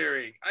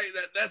libertarian.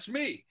 That's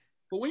me.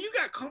 But when you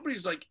got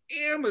companies like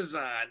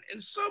Amazon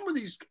and some of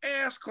these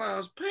ass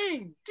clowns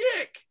paying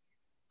dick,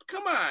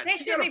 come on,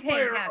 you got to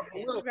fire off a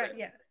little bit.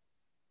 Yeah.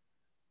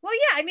 Well,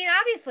 yeah. I mean,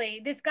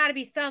 obviously, there's got to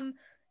be some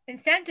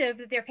incentive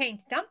that they're paying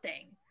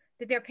something.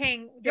 That they're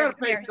paying. You got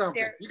to pay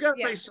something. You got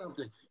to pay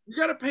something. You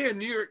got to pay a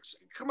New York.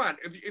 Come on,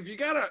 if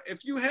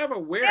you have a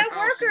warehouse,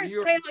 workers in New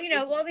York, pay,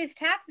 all these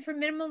taxes for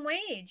minimum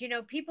wage.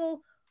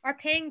 People are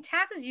paying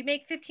taxes. You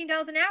make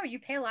 $15 an hour, you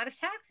pay a lot of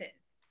taxes.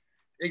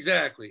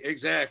 Exactly.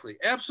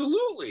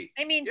 Absolutely.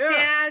 I mean, Yeah.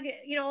 SAG,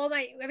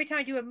 every time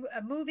I do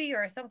a movie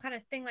or some kind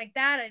of thing like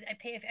that, I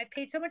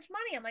paid so much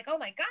money. I'm like, oh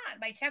my God,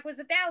 my check was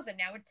 $1,000.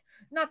 Now it's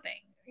nothing.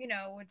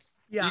 It's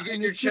Yeah, You get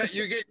and your it's check. just-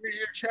 You get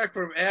your check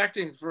from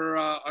acting for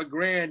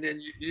 $1,000,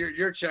 and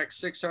your check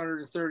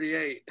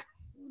 638.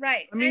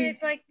 right. I mean- and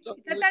it's like So-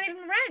 that's not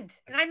even rent.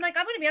 And I'm like,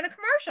 I'm going to be on a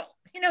commercial.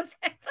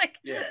 Like,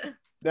 Yeah.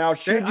 Now,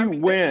 should I you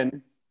mean,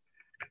 win?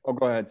 Oh,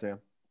 go ahead, Sam.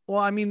 Well,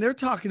 I mean, they're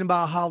talking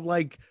about how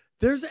like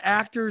there's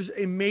actors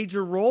in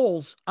major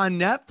roles on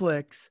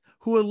Netflix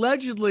who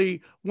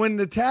allegedly, when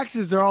the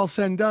taxes are all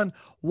said and done,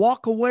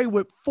 walk away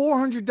with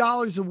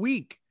 $400 a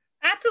week.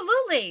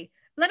 Absolutely.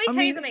 Let me I tell you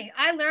mean- something.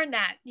 I learned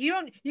that you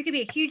can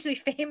be hugely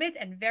famous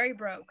and very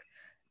broke.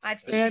 And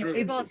We've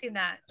it's- all seen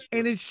that.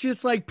 And it's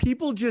just like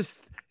people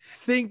just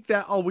think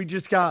that, oh, we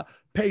just got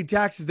paid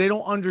taxes. They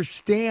don't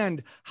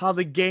understand how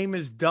the game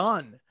is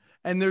done.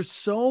 And there's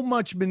so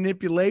much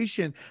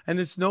manipulation and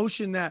this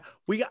notion that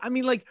I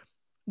mean, like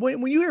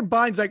when you hear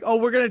Biden's like, oh,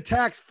 we're going to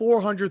tax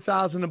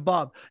 400,000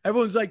 above,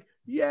 everyone's like,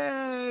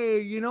 yay,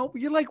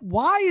 you're like,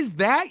 why is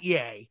that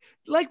yay?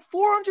 Like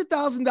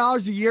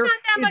 $400,000 a year It's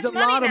not that is a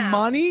much money lot of now.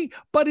 money,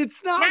 but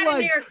it's not, Not in like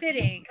New York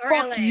City or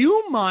fuck LA.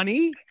 you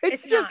money.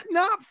 It's It's just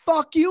not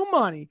fuck you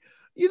money.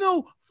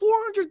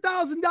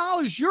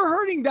 $400,000, you're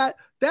hurting that.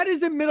 That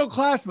isn't middle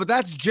class, but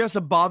that's just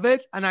above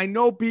it. And I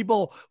know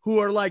people who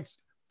are like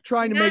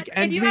trying to make If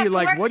ends you meet. have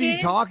Like, four what are you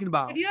kids- talking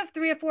about? If you have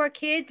 3 or 4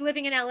 kids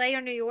living in LA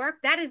or New York,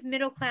 that is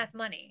middle class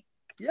money.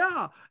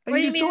 Yeah. And What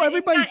do you so mean? It's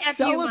everybody's not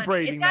FU money.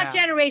 celebrating It's not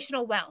that.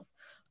 generational wealth.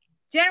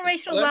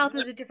 Generational Let- wealth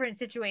let- is a different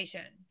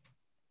situation.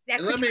 That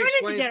And could let me turn into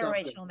explain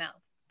generational something.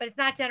 wealth, but it's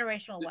not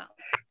generational wealth.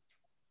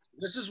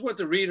 This is what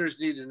the readers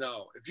need to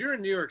know. If you're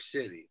in New York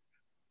City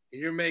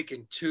and you're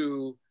making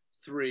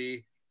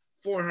 $200,000,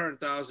 $300,000,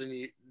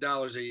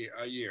 $400,000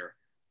 a year,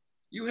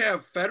 you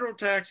have federal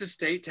taxes,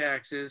 state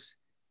taxes.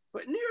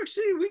 But in New York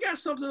City, we got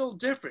something a little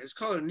different. It's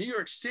called a New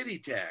York City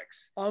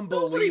tax.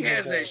 Unbelievable. Nobody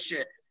has that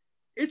shit.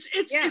 It's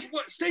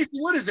what, Stacey,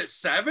 what is it?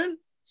 7%?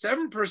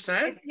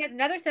 You get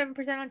another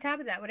 7% on top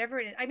of that, whatever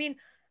it is. I mean,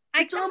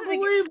 It's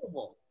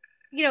unbelievable.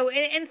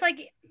 And it's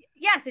like,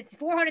 yes, it's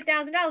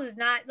 $400,000,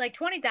 not like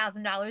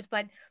 $20,000,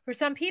 but for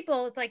some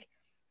people, it's like,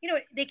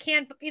 they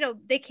can't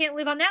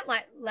live on that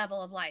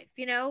level of life.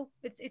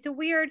 It's a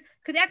weird,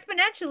 because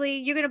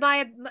exponentially you're going to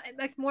buy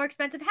a more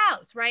expensive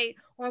house, right?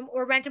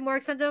 Or rent a more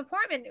expensive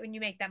apartment when you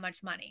make that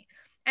much money.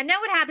 And then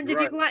what happens You're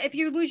if you go out, if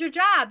you lose your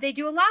job, they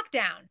do a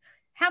lockdown.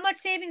 How much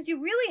savings do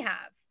you really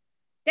have?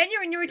 Then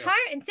you're in your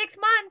retirement. In 6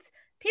 months,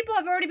 people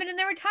have already been in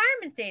their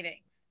retirement savings.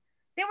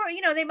 They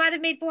were, they might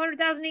have made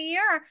 $400,000 a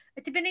year.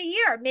 It's been a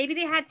year. Maybe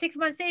they had 6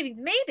 months savings.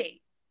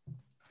 Maybe.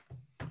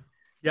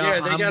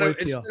 Yeah, they I'm got to, with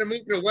you. instead of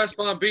moving to West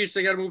Palm Beach,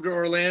 they got to move to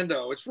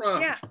Orlando. It's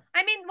rough. Yeah.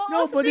 I mean, well, No,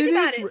 also but think it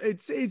about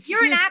is. it. It's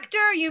You're an just-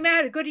 actor. You may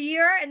have a good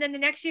year, and then the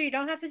next year you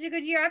don't have such a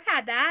good year. I've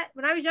had that.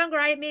 When I was younger,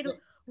 I made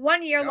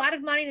 1 year a lot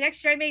of money. The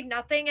next year I made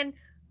nothing, and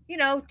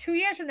 2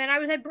 years from then I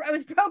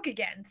was broke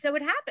again. So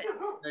it happened.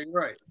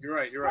 Yeah, you're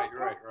right.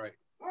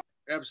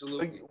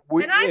 Absolutely.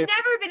 And I've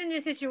never been in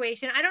a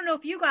situation. I don't know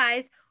if you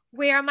guys,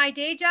 where my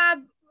day job,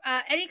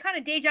 any kind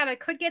of day job I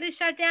could get is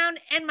shut down,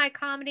 and my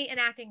comedy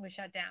and acting was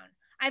shut down.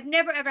 I've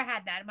never ever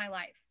had that in my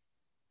life.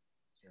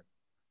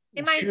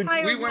 In my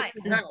entire we went life.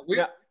 through hell.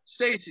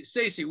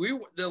 Stacey,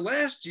 the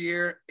last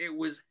year it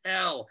was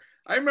hell.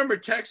 I remember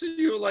texting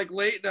you like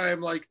late night.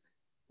 I'm like,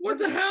 what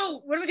the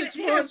hell? What are we 6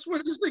 gonna do? months? What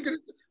is this thing gonna?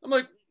 I'm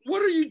like,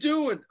 what are you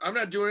doing? I'm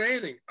not doing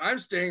anything. I'm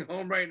staying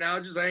home right now,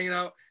 just hanging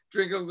out,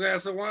 drinking a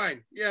glass of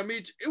wine. Yeah,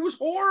 me too. It was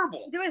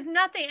horrible. There was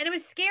nothing, and it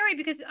was scary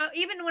because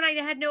even when I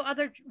had no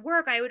other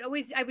work, I would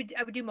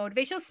do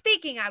motivational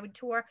speaking. I would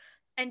tour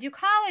and do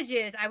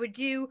colleges. I would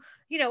do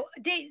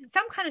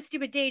some kind of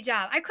stupid day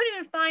job. I couldn't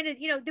even find it.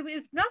 There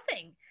was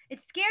nothing. It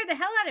scared the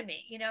hell out of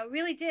me. It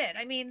really did.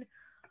 I mean,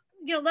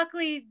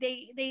 luckily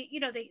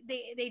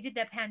they did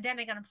that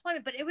pandemic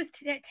unemployment, but it was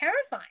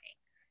terrifying.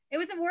 It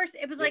was the worst.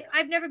 It was like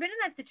I've never been in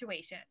that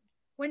situation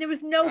when there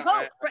was no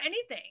hope for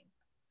anything.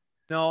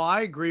 No,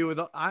 I agree with.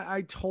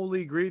 I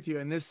totally agree with you.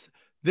 And this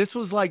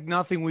was like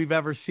nothing we've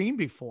ever seen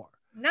before.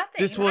 Nothing.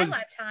 This in my was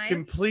lifetime.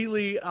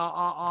 completely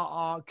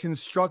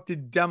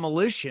constructed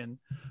demolition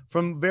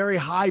from very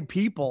high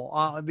people.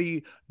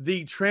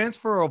 The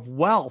transfer of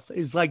wealth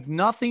is like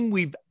nothing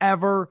we've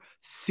ever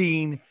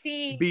seen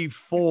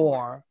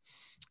before.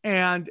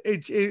 And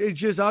it's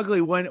just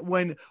ugly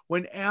when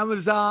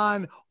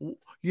Amazon,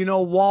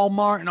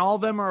 Walmart and all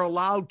them are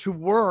allowed to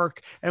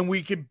work and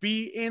we could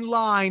be in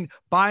line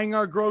buying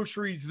our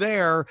groceries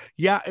there.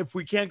 Yeah. If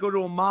we can't go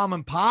to a mom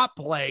and pop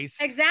place.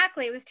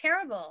 Exactly. It was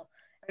terrible.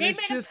 And They it's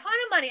made just- a ton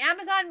of money.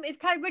 Amazon is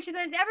probably richer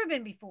than it's ever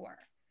been before.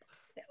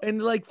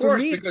 And like, Of for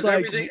course, me, it's because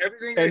like, everything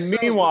they And sell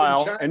is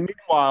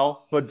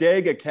meanwhile,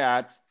 bodega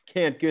cats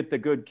can't get the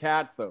good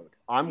cat food.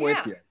 I'm with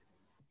Yeah. you.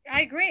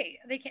 I agree.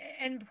 They can,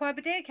 and poor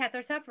bodega cats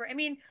are suffering. I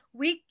mean,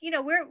 we're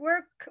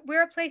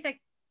a place that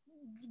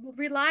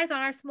relies on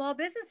our small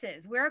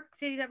businesses. We're a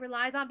city that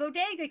relies on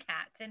bodega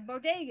cats and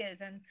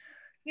bodegas, and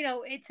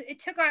it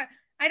took our.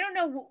 I don't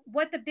know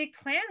what the big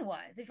plan was.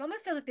 It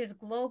almost feels like there's a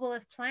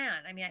globalist plan.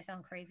 I mean, I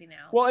sound crazy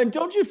now. Well, and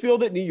don't you feel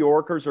that New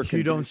Yorkers are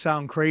You don't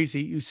sound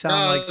crazy. You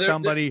sound like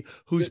somebody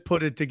who's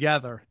put it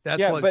together.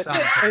 That's what it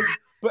sounds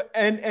like.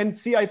 And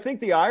see, I think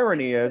the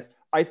irony is,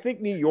 I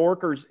think New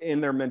Yorkers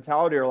in their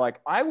mentality are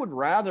like, I would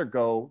rather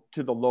go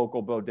to the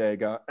local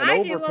bodega and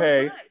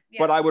overpay,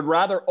 but I would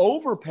rather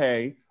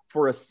overpay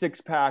for a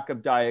 6-pack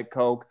of Diet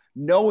Coke,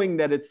 knowing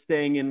that it's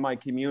staying in my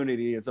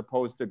community as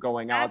opposed to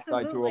going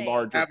outside to a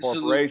larger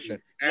corporation.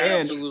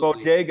 And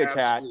Bodega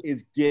Cat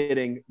is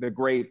getting the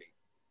gravy.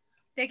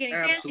 They're getting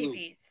Fancy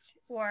Feast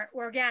or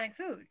organic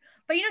food.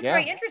 But you know, it's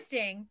very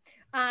interesting.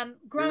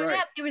 Growing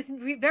up, there was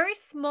very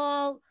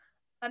small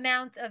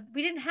amount of,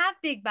 we didn't have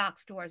big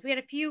box stores. We had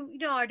a few, you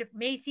know, our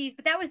Macy's,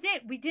 but that was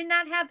it. We did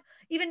not have,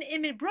 even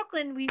in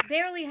Brooklyn, we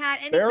barely had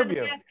any kind of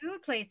fast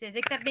food places,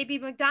 except maybe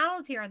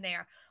McDonald's here and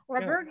there, or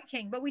a Burger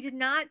King, but we did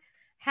not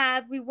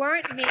have, we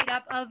weren't made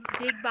up of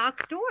big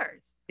box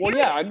stores. Well,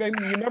 yeah, I mean,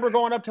 you remember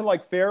going up to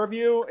like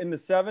Fairview in the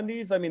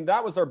 70s? I mean,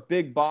 that was our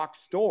big box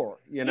store,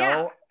 you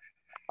know?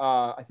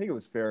 I think it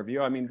was Fairview.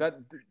 I mean, that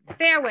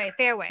Fairway.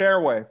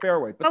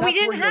 But we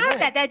didn't have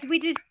that. We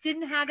just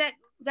didn't have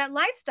that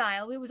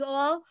lifestyle. It was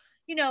all,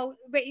 we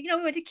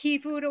went to Key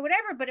Food or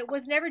whatever, but it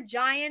was never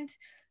giant.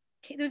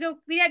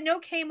 We had no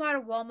Kmart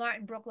or Walmart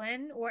in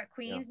Brooklyn or at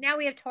Queens. Now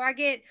we have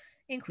Target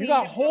in Queens. You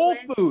got Whole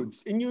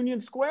Foods in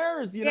Union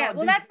Squares. You know,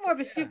 well, that's more of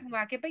a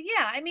supermarket, but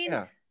I mean.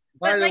 Yeah.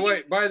 By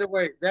the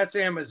way, that's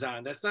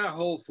Amazon. That's not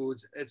Whole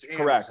Foods. It's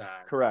Amazon.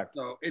 Correct.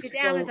 So it's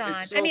Amazon.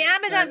 I mean,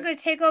 Amazon's going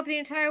to take over the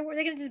entire world.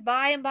 They're going to just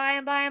buy and buy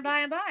and buy and buy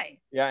and buy.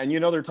 Yeah, and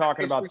they're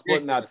talking about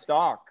splitting that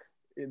stock.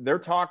 They're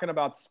talking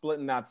about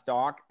splitting that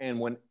stock, and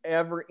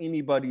whenever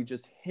anybody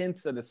just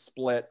hints at a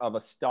split of a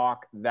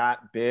stock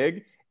that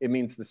big, it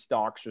means the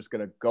stock's just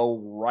going to go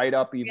right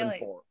up even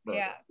further.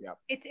 Yeah.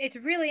 It's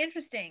really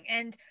interesting,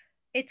 and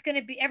it's going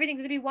to be, everything's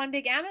going to be one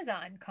big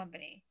Amazon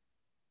company.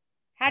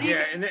 How do you?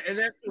 Yeah, and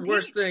that's the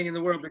worst thing in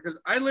the world, because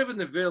I live in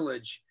the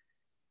Village,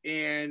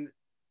 and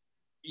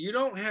you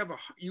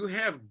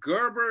have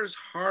Gerber's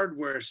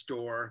hardware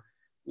store,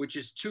 which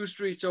is 2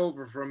 streets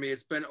over from me.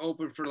 It's been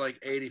open for like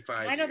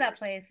 85 years. I know that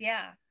place,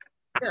 yeah.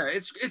 Yeah,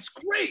 it's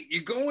great.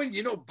 You go in,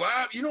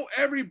 Bob,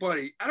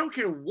 everybody. I don't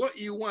care what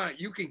you want,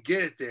 you can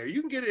get it there.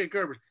 You can get it at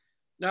Gerber's.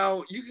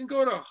 Now, you can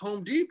go to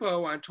Home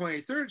Depot on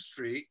 23rd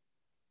Street.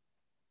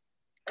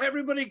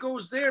 Everybody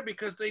goes there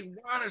because they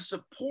want to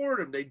support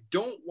him. They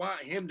don't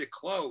want him to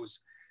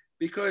close,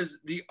 because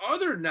the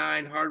other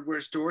 9 hardware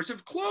stores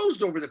have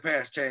closed over the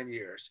past 10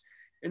 years.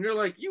 And they're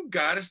like, you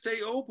got to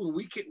stay open.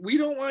 We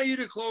don't want you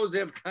to close. They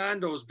have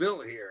condos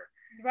built here.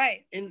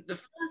 Right. And the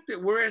fact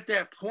that we're at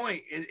that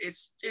point,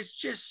 it's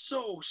just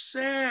so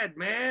sad,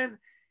 man.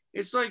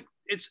 It's like,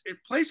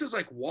 places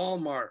like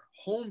Walmart,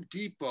 Home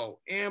Depot,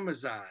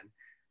 Amazon,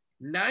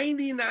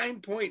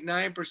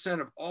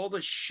 99.9% of all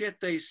the shit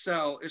they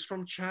sell is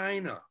from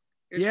China.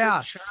 It's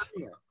from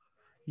China.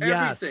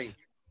 Everything.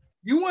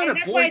 You want to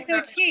boycott That's why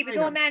it's so cheap. It's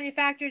all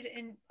manufactured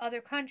in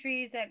other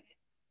countries that,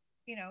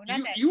 you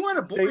want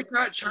to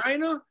boycott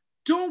China?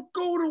 Don't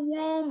go to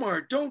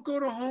Walmart. Don't go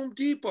to Home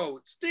Depot.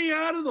 Stay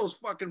out of those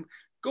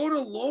go to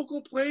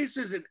local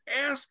places and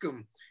ask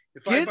them.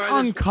 Get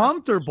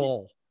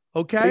uncomfortable.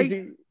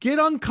 Okay, get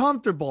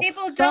uncomfortable.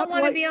 People don't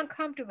want to be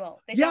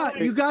uncomfortable.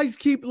 You guys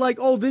keep like,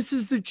 oh, this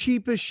is the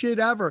cheapest shit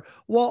ever.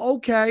 Well,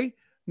 okay,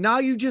 now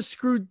you just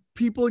screwed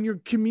people in your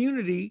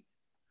community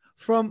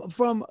from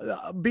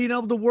being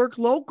able to work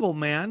local,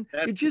 man.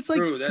 It's just like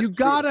you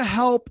gotta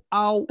help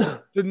out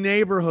the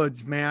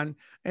neighborhoods, man.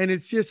 And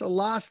it's just a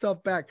lot of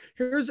stuff back.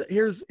 Here's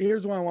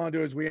what I want to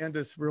do as we end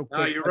this real quick.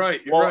 No, you're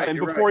right. And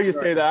before you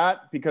say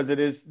that, because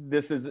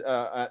this is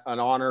an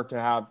honor to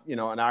have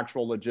an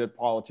actual legit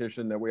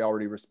politician that we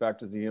already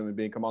respect as a human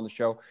being come on the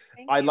show.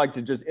 I'd like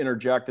to just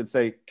interject and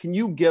say, can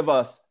you give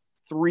us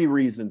 3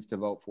 reasons to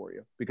vote for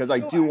you? Because I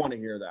do want to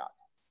hear that.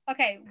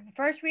 Okay,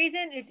 first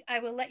reason is I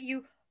will let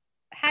you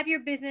have your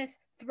business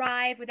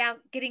thrive without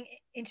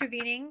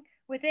intervening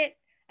with it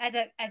as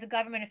a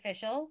government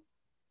official.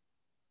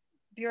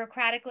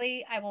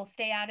 Bureaucratically, I will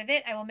stay out of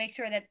it. I will make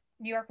sure that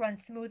New York runs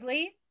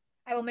smoothly.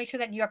 I will make sure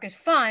that New York is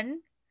fun.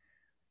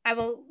 I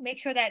will make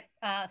sure that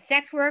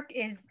sex work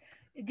is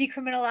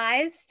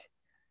decriminalized.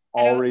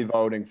 Already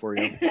voting for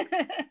you.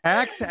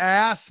 Tax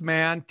ass,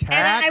 man. Tax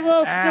and I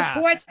will ass.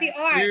 support the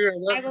arts. You're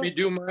letting me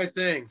do my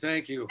thing.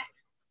 Thank you.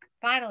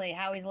 Finally,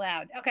 Howie's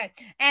loud. Okay.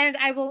 And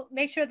I will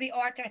make sure the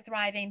arts are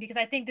thriving, because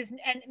I think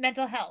and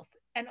mental health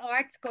and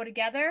arts go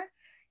together,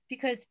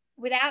 because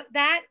without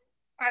that,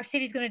 our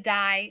city's going to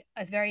die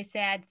a very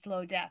sad,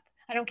 slow death.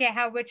 I don't care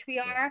how rich we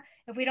are.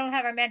 If we don't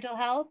have our mental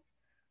health.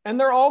 And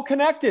they're all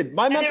connected.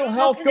 My mental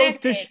health goes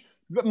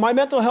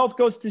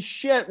to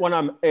shit when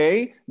I'm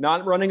A,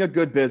 not running a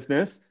good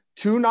business,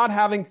 2, not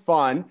having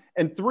fun,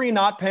 and 3,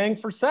 not paying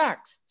for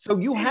sex. So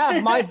you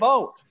have my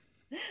vote.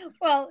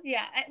 Well,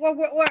 yeah. Well,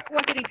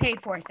 we're getting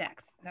paid for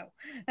sex. So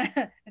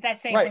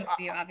that's same thing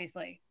for you,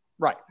 obviously.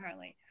 Right.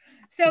 Apparently.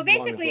 So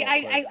basically,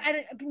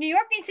 New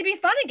York needs to be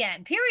fun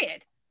again,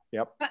 period.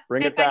 Yep.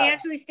 Bring it back.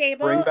 Financially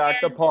stable. Bring back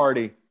the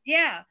party.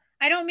 Yeah,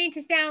 I don't mean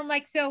to sound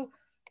like so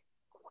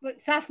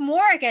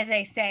sophomoric, as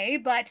they say,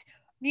 but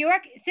New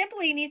York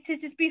simply needs to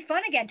just be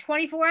fun again.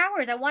 24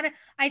 hours.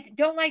 I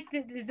don't like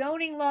the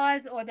zoning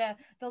laws or the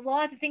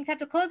laws that things have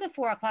to close at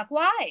 4 o'clock.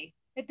 Why?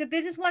 If the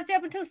business wants to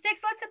open until 6, let's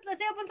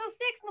open until 6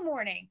 in the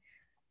morning.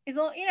 Is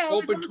all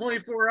Open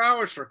 24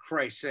 hours for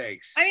Christ's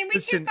sakes. I mean, we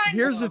Listen, can't find.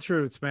 here's the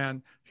truth,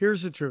 man.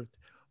 Here's the truth.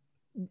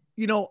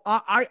 You know,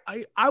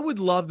 I would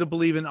love to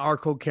believe in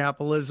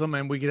arco-capitalism,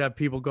 and we could have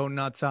people go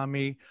nuts on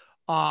me.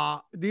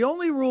 The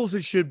only rules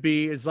it should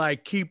be is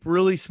like keep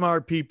really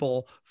smart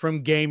people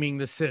from gaming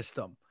the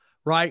system,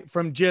 right?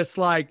 From just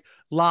like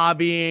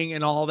lobbying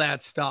and all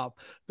that stuff.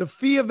 The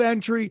fee of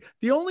entry,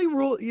 the only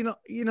rule,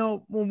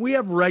 when we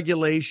have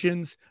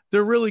regulations,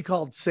 they're really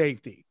called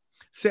safety.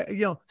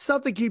 So,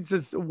 stuff that keeps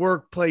this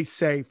workplace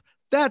safe.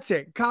 That's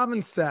it.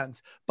 Common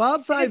sense. But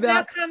outside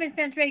that, common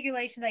sense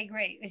regulations, I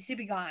agree. It should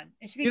be gone.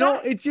 It should be gone.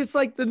 It's just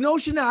like the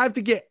notion that I have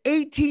to get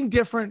 18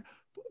 different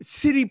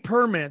city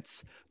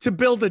permits to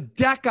build a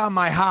deck on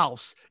my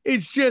house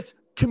is just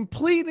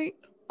completely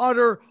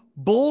utter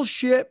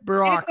bullshit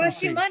bureaucracy. And it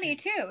costs you money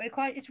too.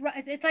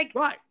 It's like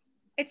right.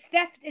 It's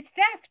theft. It's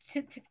theft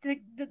to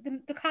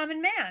the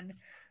common man.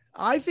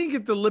 I think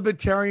if the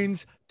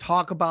libertarians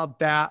talk about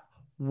that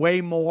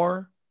way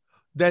more,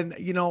 then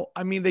they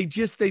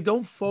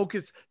don't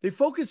focus. They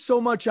focus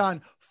so much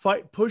on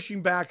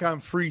pushing back on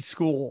free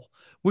school,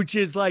 which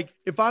is like,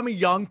 if I'm a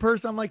young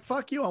person, I'm like,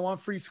 fuck you, I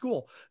want free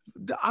school.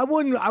 I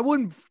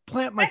wouldn't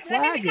plant my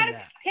flag in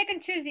that. Pick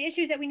and choose the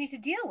issues that we need to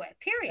deal with,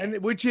 period.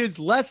 And which is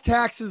less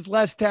taxes,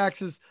 less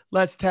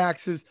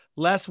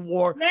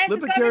war.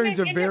 Libertarians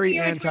are very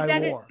anti-war.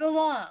 Doesn't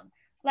belong.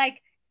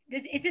 Like,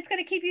 is this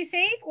going to keep you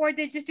safe, or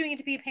they're just doing it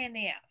to be a pain in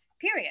the ass?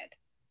 Period.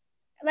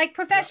 Like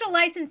professional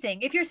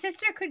licensing. If your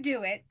sister could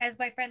do it, as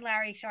my friend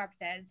Larry Sharp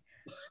says,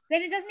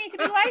 then it doesn't need to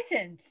be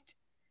licensed.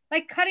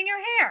 Like cutting your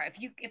hair.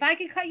 If I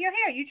could cut your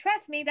hair, you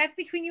trust me, that's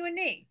between you and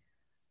me.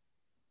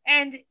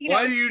 And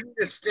why do you need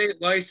a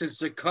state license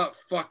to cut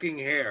fucking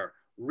hair?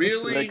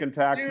 Really? So they can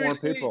tax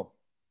Seriously? more people.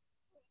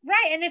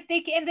 Right. And if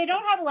they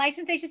don't have a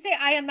license, they should say,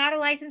 I am not a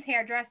licensed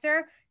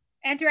hairdresser.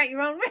 Enter at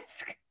your own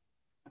risk.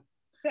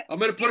 I'm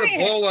gonna put a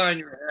bowl on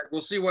your head.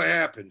 We'll see what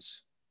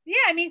happens. Yeah,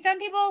 I mean, some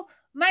people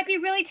might be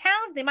really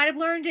talented. They might have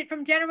learned it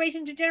from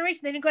generation to generation.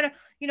 They didn't go to,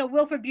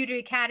 Wilford Beauty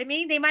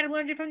Academy. They might have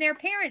learned it from their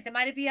parents. It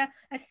might be a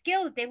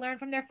skill that they learned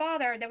from their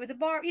father. That was a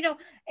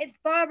it's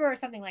barber or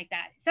something like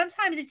that.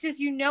 Sometimes it's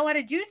just, how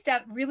to do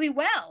stuff really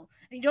well.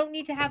 And you don't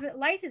need to have a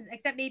license,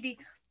 except maybe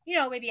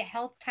a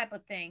health type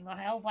of thing, a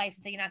health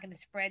license that you're not going to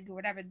spread or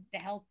whatever the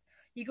health.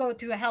 You go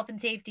through a health and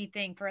safety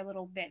thing for a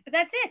little bit, but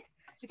that's it.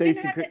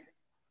 Stacey,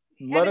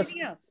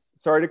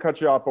 sorry to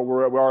cut you off, but we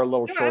are a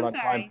little short on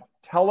time.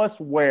 Tell us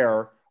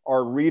where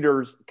our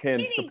readers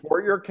can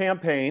support your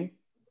campaign,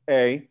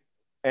 and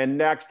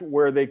next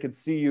where they could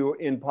see you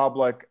in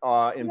public,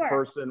 in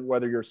person,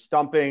 whether you're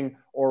stumping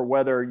or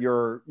whether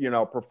you're,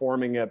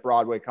 performing at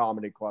Broadway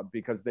Comedy Club,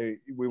 because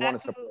we want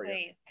to support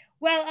you.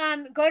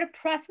 Well, go to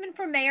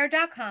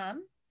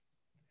PrussmanForMayor.com.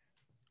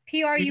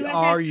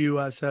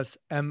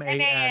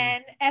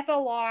 PRUSSMAN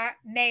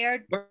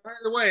Mayor. By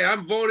the way,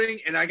 I'm voting,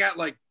 and I got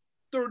like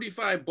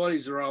 35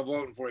 buddies are all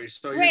voting for you.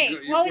 So great.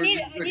 Well, we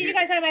need you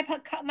guys on we're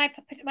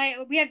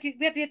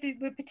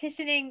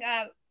petitioning.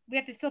 We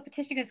have to still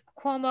petition because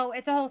Cuomo.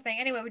 It's a whole thing.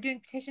 Anyway, we're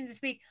doing petitions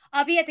this week.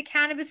 I'll be at the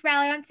cannabis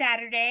rally on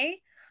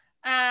Saturday.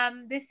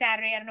 This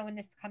Saturday. I don't know when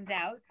this comes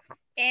out.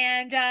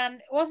 And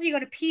also you go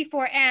to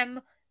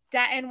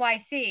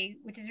p4m.nyc,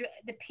 which is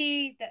the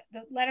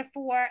letter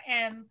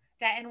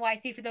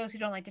 4m.nyc for those who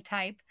don't like to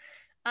type.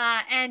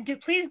 And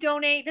please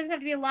donate. It doesn't have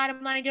to be a lot of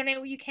money. Donate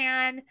what you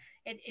can.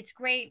 It's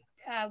great.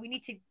 We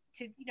need to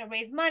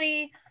raise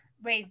money,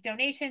 raise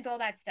donations, all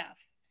that stuff.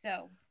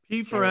 So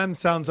P4M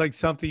sounds like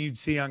something you'd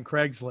see on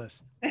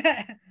Craigslist.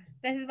 This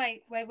is my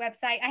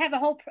website. I have a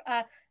whole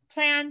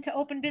plan to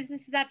open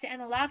businesses up to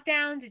end the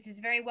lockdowns, which is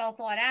very well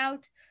thought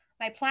out.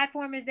 My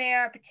platform is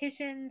there.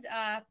 Petitions.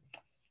 I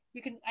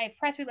have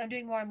press. I'm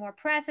doing more and more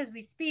press as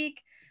we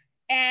speak.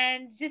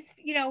 And just,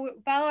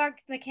 follow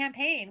the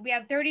campaign. We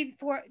have 30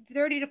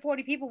 to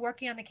 40 people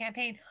working on the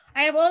campaign.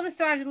 I have all the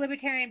stars of the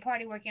Libertarian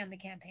Party working on the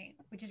campaign,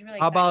 which is really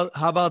exciting.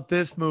 How about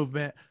this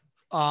movement?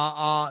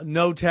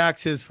 No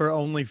taxes for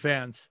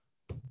OnlyFans.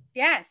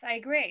 Yes, I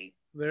agree.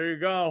 There you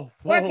go.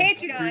 Or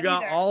Patreon. You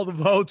got all the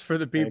votes for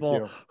the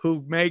people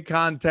who make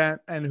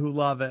content and who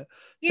love it.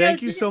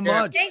 Thank you so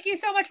much. Thank you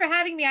so much for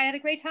having me. I had a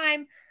great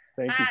time.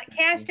 Thank you.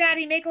 Cash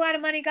Daddy, make a lot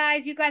of money,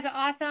 guys. You guys are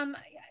awesome.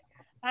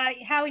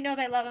 Howie knows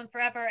I love him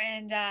forever,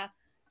 and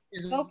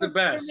she's the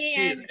best.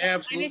 She is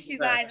absolutely I miss you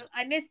best.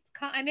 guys.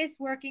 I miss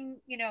working,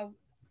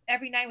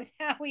 every night with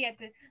Howie at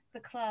the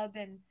club,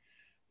 and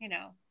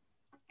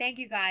thank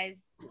you guys.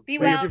 Be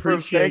well.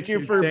 Thank you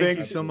so much. Thank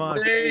you so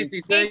much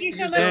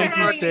for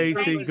having me.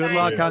 Stacey. Good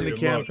luck on the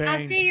campaign.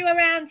 I'll see you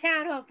around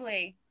town,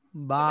 hopefully.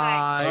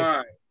 Bye. All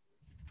right.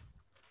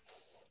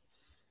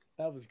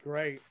 That was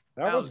great.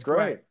 That was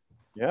great.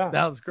 Yeah.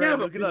 That was great. Yeah,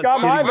 Look at us.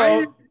 Got my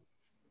vote.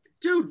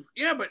 Dude,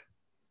 yeah, but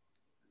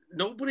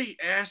nobody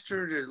asked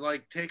her to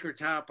like take her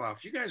top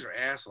off. You guys are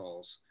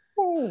assholes.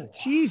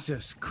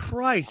 Jesus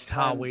Christ,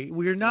 Howie.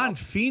 We're not in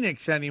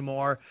Phoenix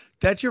anymore.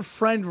 That's your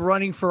friend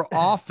running for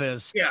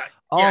office. Yeah.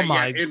 Oh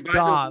my And by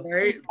God. the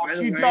way,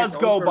 She does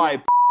go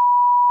by.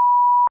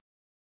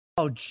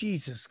 Oh,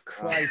 Jesus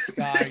Christ,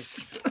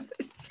 guys.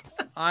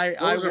 I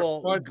Those are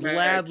will fun facts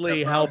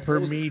gladly about- help her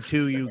me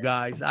too, you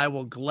guys. I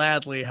will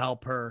gladly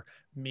help her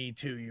me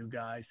too, you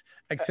guys.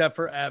 Except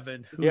for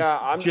Evan, who's Yeah,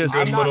 I'm just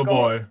Good I'm not little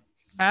going- boy.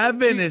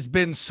 Evan has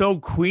been so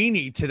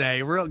queenie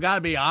today. Real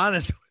gotta be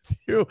honest with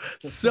you.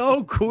 So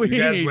You queenie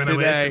guys went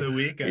away today. for the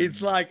weekend.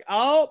 It's like,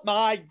 oh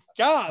my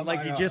God, like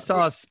my you God. just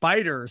saw a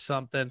spider or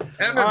something.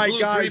 Evan All right, blew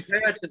guys.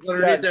 3 patches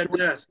underneath that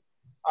desk.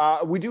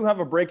 We do have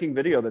a breaking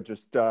video that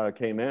just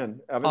came in.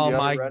 Evan, Oh you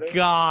have my it ready?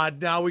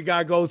 God! Now we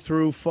gotta go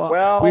through.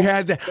 Well, we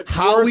had but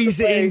Howie's yours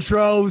to play-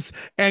 intros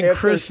and if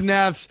Chris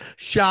Neff's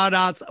shout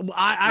outs.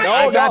 I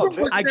No, got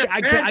no,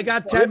 I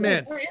got 10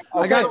 minutes.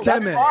 I got 10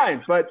 that's minutes.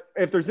 fine. But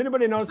if there's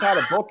anybody who knows how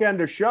to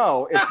bookend a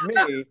show, it's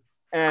me.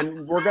 And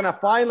we're gonna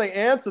finally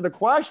answer the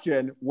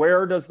question: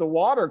 where does the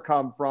water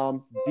come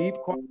from? Deep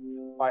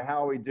question by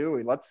Howie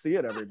Dewey. Let's see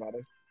it, everybody.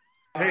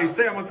 Hey,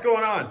 Sam, what's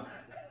going on?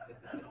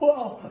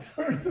 Well,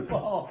 first of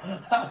all,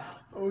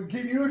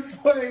 can you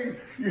explain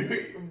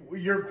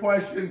your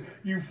question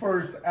you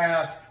first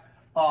asked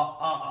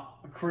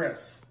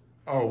Chris?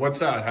 Oh, what's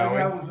that, And Howie?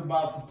 that was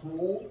about the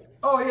pool.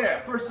 Oh yeah,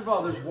 first of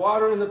all, there's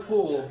water in the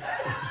pool,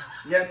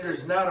 yet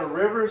there's not a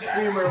river,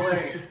 stream, or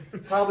lake,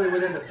 probably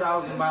within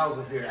 1,000 miles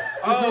of here.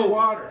 There's no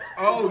water.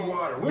 There's no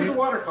water. Where's the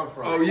water come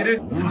from? Oh, you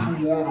didn't.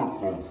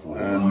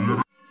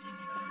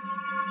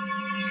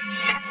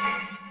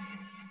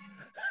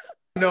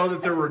 Know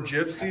that there were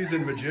gypsies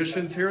and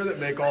magicians here that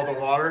make all the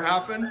water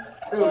happen?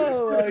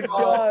 Oh my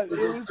God!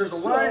 It was There's a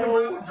line of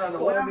so mountains on the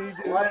funny, left,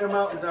 a dude. line of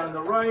mountains on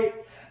the right,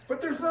 but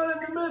there's none in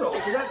the middle.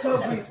 So that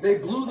tells me they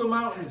blew the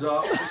mountains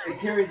up and they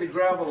carried the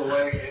gravel I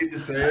away. hate to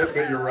say it,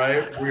 but you're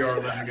right. We are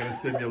living in a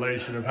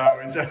simulation of how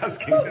he's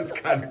asking this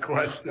kind of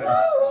question.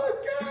 Oh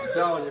my I'm God!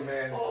 telling you,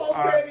 man. All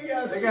day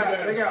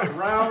yesterday. They got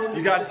round.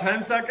 You got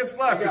 10 seconds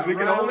left because we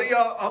can Round- only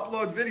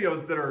upload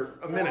videos that are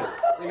a minute.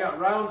 They got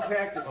round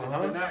cactuses,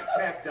 but not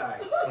cacti.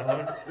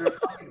 They're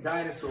fucking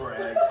dinosaur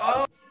eggs.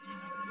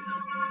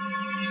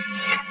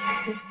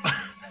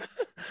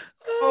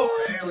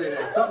 Oh, alien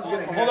eggs. Something's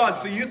gonna Hold on.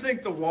 hatch So out. you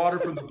think the water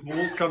from the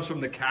pools comes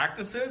from the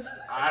cactuses?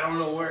 I don't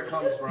know where it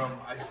comes from.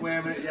 I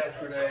swam in it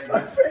yesterday.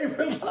 My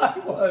favorite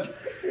line was,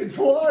 "It's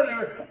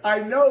water. I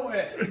know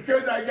it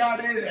because I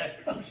got in it."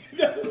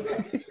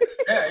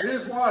 Yeah, it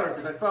is water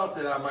because I felt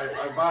it on my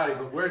body,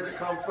 but where's it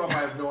come from? I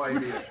have no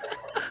idea.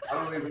 I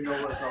don't even know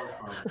where it comes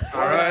from.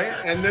 All right.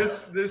 And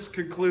this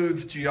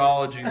concludes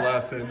geology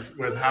lessons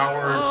with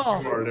Howard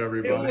Stewart, It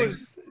everybody.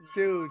 was,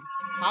 dude.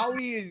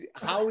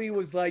 Howie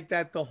was like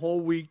that the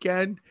whole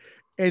weekend,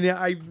 and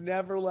I've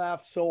never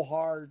laughed so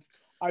hard.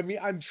 I mean,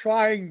 I'm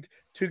trying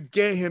to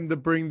get him to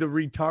bring the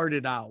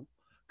retarded out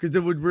because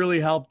it would really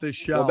help this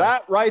show. Well,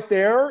 that right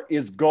there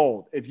is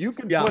gold. If you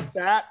can Yeah. put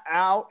that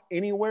out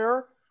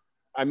anywhere,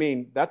 I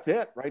mean, that's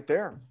it right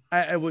there.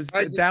 That was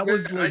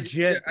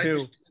legit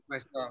too.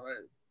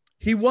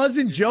 He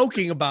wasn't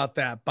joking about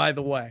that, by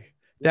the way.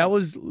 That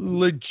was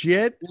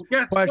legit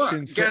Guess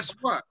questions. what? Guess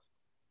what?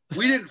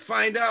 We didn't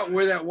find out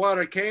where that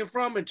water came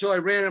from until I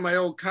ran in my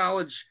old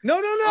college.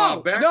 No.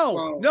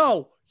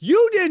 basketball.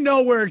 You didn't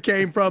know where it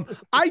came from.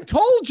 I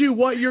told you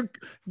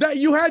that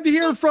you had to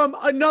hear from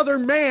another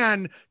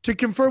man to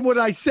confirm what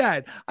I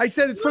said. I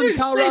said it's from the You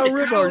didn't say Colorado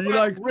River. Colorado You're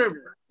like,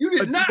 River. You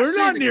did not. we're say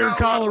not the near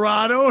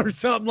Colorado or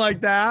something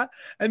like that.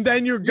 And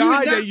then your did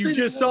guy not that you say the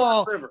just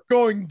saw Colorado River.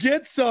 going,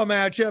 get some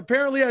at you.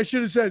 Apparently, I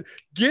should have said,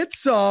 get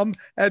some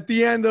at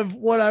the end of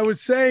what I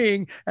was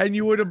saying, and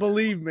you would have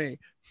believed me.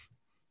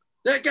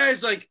 That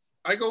guy's like,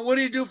 I go, what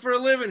do you do for a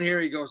living here?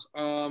 He goes,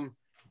 I'm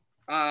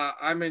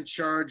in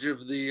charge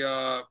of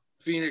the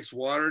Phoenix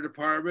Water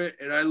Department.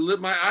 And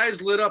my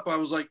eyes lit up. I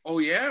was like, oh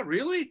yeah,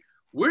 really?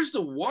 Where's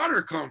the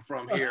water come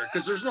from here?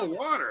 Because there's no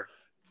water.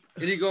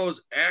 And he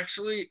goes,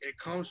 actually, it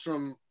comes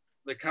from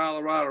the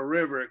Colorado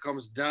River. It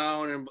comes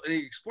down, and he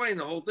explained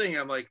the whole thing.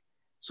 I'm like,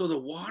 so the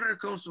water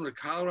comes from the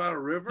Colorado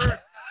River?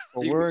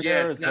 Well, He we're goes, in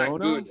yeah, it's not Arizona.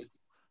 good.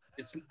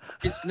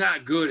 It's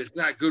not good. It's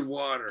not good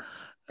water.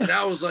 And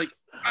I was like,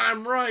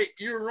 I'm right.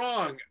 You're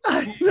wrong.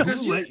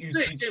 Because let you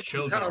say it teach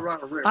came from children.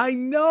 Colorado River. I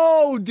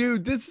know,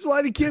 dude. This is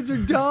why the kids are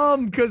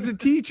dumb, because the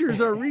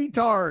teachers are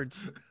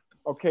retards.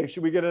 Okay,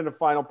 should we get into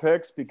final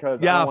picks?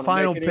 Because Yeah, I don't want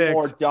final to make any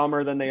more picks.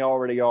 dumber than they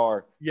already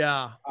are.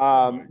 Yeah.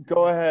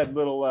 Go ahead,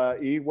 little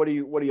E. What do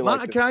you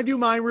like? Can I do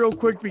mine real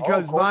quick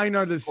because course, mine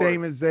are the of course.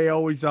 same as they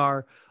always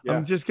are. Yeah.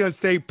 I'm just gonna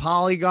say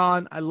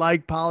Polygon. I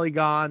like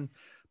Polygon.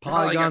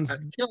 Polygon's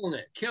killing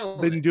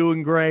it. been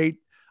doing great.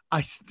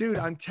 Dude,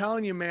 I'm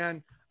telling you,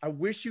 man. I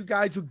wish you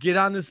guys would get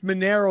on this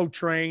Monero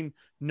train.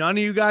 None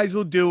of you guys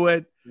will do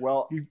it.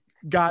 Well, you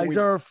guys we-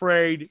 are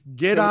afraid.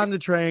 Get Can we- on the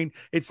train.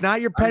 It's not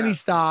your penny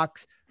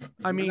stocks.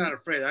 I mean, I'm not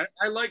afraid.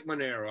 I like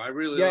Monero. I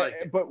really yeah, like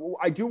it. but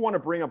I do want to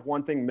bring up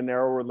one thing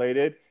Monero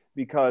related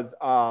because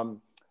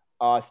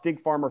Stig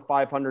Farmer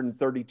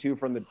 532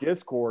 from the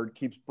Discord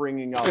keeps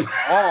bringing up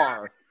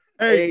R.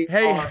 Hey,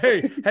 A-R.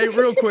 hey,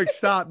 real quick,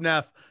 stop,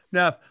 Neff.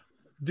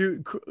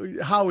 Do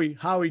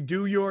Howie,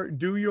 do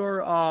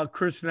your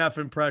Chris Neff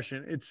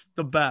impression. It's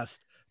the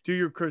best. Do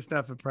your Chris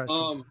Neff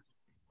impression.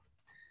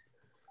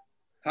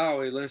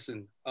 Howie,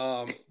 listen.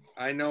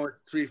 I know it's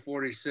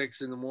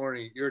 3:46 in the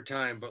morning, your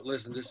time, but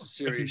listen, this is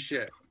serious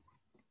shit.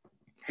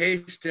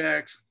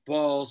 Haystacks,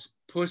 Balls,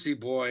 Pussy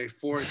Boy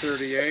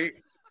 438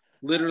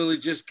 literally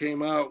just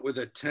came out with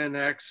a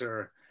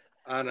 10Xer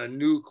on a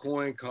new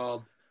coin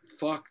called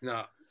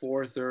Fucknut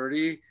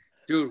 430.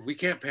 Dude, we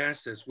can't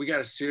pass this. We got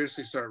to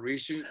seriously start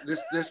reaching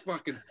this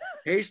fucking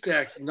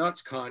Haystacks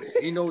nuts cunt.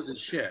 He knows his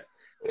shit.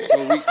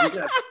 So we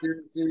got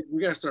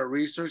to start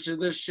researching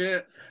this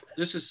shit.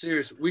 This is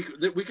serious. We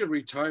could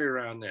retire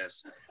on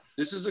this.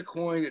 This is a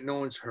coin that no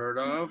one's heard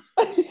of.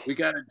 We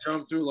got to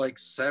jump through like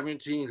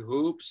 17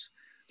 hoops.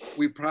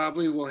 We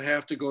probably will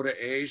have to go to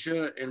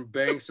Asia and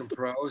bang some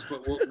pros,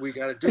 but we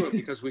got to do it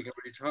because we can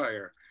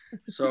retire.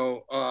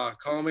 So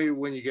call me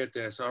when you get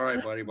this. All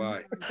right, buddy.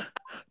 Bye.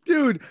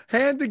 Dude,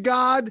 hand to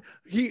God.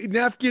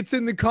 Neff gets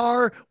in the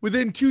car.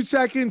 Within 2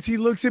 seconds, he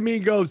looks at me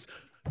and goes,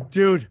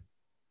 dude,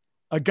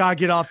 I gotta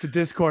get off the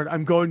Discord.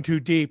 I'm going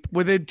too deep.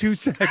 Within 2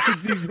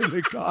 seconds, he's in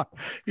the car.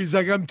 He's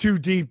like, I'm too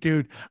deep,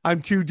 dude.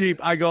 I'm too deep.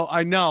 I go,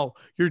 I know.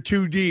 You're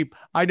too deep.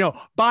 I know.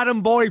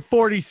 Bottom Boy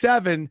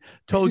 47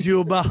 told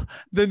you about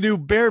the new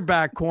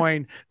bareback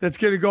coin that's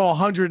going to go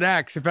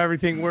 100x if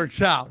everything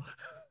works out.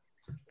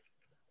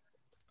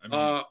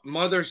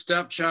 Mother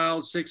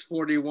Stepchild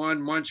 641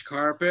 Munch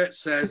Carpet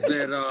says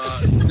that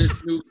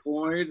this new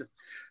coin,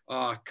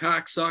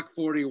 Cocksuck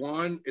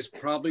 41, is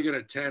probably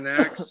going to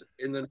 10x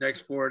in the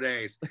next 4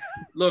 days.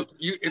 Look,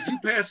 if you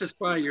pass this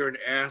by, you're an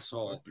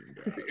asshole.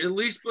 At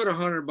least put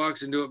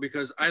 $100 into it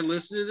because I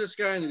listen to this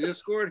guy in the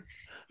Discord.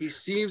 He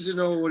seems to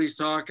know what he's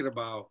talking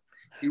about.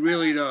 He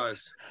really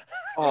does.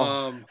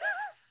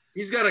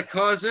 He's got a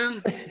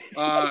cousin,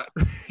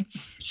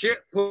 Shit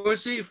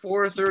Pussy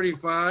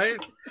 435,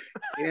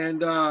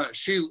 and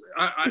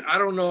I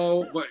don't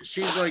know, but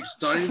she's like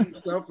studying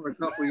stuff for a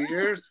couple of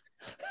years.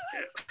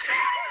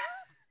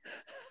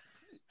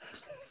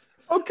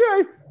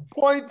 Okay,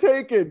 point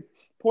taken.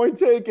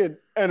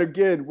 And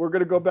again, we're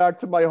going to go back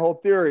to my whole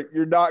theory.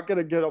 You're not going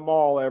to get them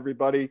all,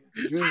 everybody.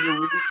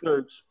 Do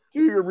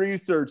your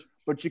research,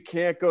 but you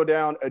can't go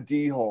down a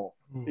D hole.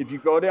 If you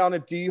go down a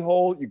D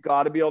hole, you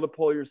got to be able to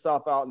pull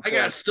yourself out. And I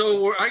got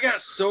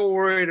so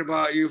worried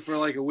about you for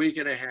like a week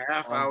and a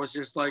half. I was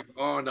just like,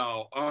 oh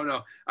no.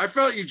 I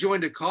felt you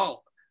joined a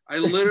cult. I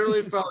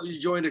literally felt you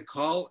joined a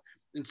cult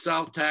in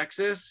South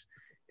Texas,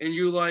 and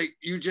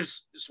you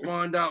just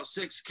spawned out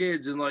 6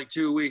 kids in like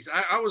 2 weeks.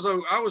 I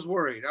was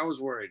worried.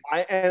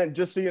 And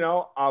just so you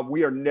know,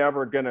 we are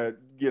never gonna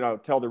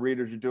tell the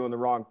readers you're doing the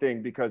wrong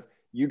thing because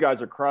you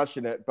guys are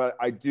crushing it. But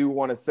I do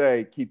want to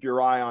say, keep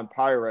your eye on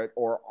Pirate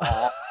or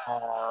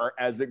R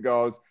as it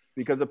goes,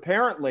 because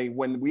apparently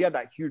when we had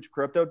that huge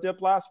crypto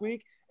dip last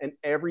week and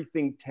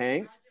everything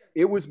tanked,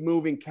 it was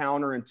moving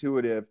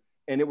counterintuitive.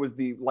 And it was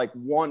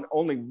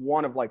only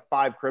one of like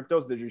 5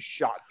 cryptos that just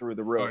shot through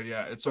the roof. Oh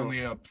yeah, it's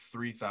only up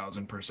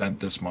 3,000%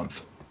 this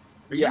month.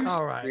 Are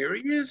you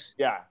serious?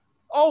 Yeah.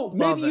 Oh,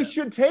 maybe you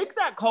should take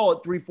that call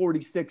at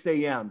 3:46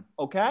 a.m.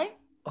 Okay.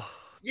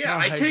 Yeah,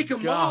 I take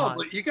them all,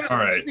 but you got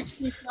like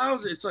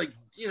 16,000. It's like,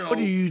 What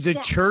are you, the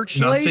church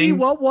Nothing. lady?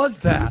 What was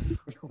that?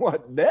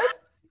 What, this?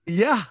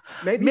 Yeah.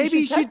 Maybe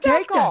you should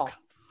take that call.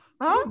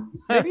 Huh?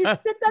 Maybe you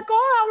should take that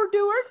call, Howard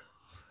Dewar.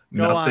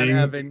 Go on,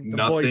 Evan,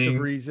 the voice of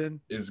reason.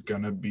 Is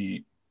gonna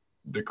beat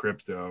the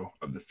crypto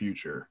of the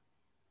future,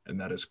 and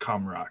that is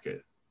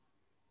CumRocket.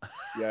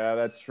 Yeah,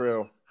 that's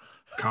true.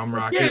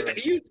 CumRocket.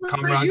 Yeah,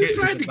 CumRocket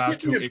is about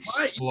to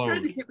explode. You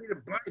tried to get me to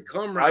buy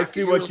CumRocket. I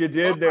see what you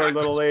did there,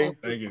 Little League.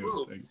 Thank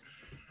you.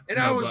 And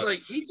I was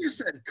like, he just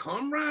said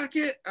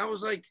CumRocket. I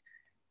was like,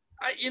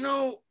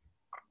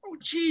 oh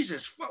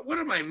Jesus, what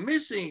am I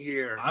missing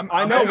here?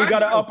 I know we got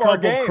to up our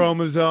game.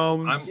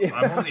 Chromosomes.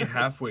 I'm only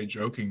halfway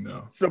joking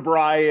though.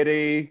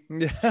 Sobriety.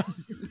 Yeah.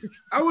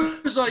 I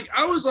was like,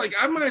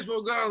 I might as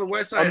well go on the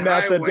West Side A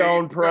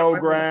methadone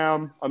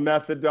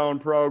Highway.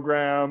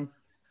 program.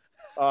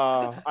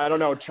 I don't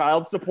know.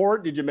 Child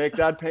support. Did you make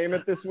that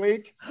payment this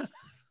week?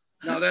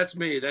 No, that's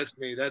me.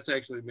 That's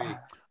actually me.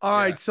 All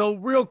right. So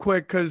real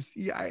quick, because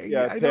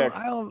I picks.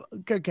 don't.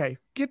 Okay,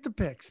 get the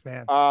picks,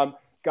 man.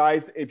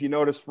 Guys, if you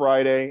notice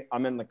Friday,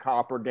 I'm in the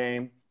copper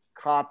game.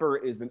 Copper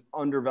is an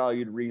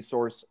undervalued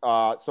resource.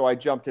 So I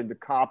jumped into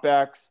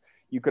CopX.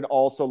 You could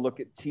also look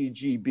at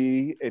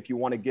TGB if you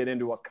want to get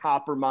into a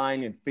copper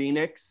mine in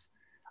Phoenix.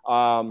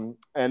 And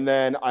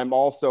then I'm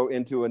also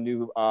into a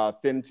new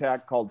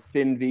fintech called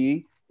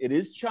FinV. It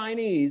is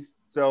Chinese,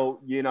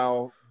 so,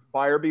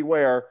 buyer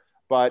beware,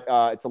 but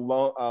it's a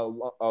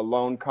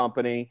loan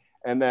company.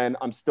 And then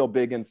I'm still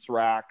big in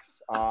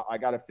SRAX. I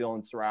got a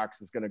feeling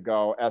SRAX is going to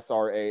go,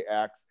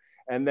 SRAX.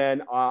 And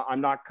then I'm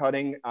not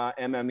cutting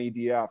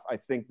MMEDF. I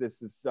think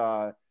this is,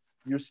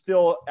 you're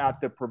still at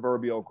the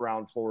proverbial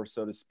ground floor,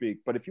 so to speak.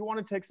 But if you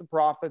want to take some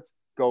profits,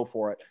 go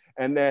for it.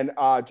 And then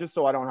just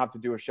so I don't have to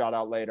do a shout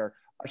out later,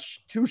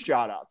 2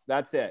 shout outs.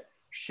 That's it.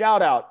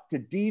 Shout out to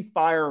D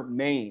Fire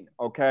Maine,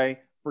 okay,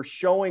 for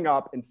showing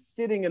up and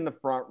sitting in the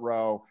front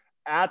row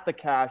at the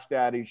Cash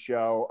Daddy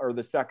show, or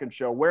the second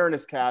show, wearing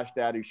his Cash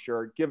Daddy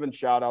shirt, giving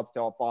shout outs to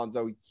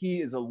Alfonso.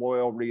 He is a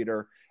loyal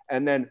reader.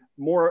 And then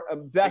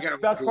best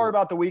part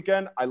about the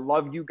weekend, I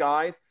love you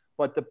guys,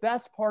 but the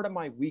best part of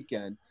my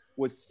weekend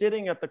was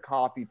sitting at the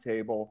coffee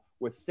table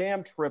with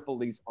Sam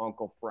Tripoli's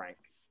Uncle Frank.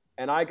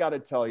 And I got to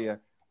tell you,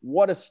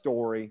 what a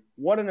story.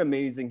 What an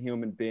amazing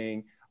human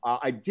being.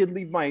 I did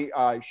leave my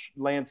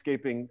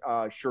landscaping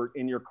shirt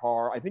in your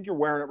car. I think you're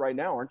wearing it right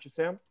now, aren't you,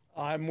 Sam?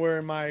 I'm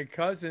wearing my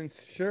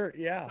cousin's shirt.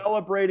 Yeah.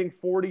 Celebrating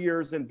 40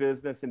 years in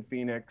business in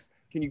Phoenix.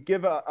 Can you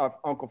give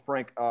Uncle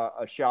Frank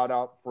a shout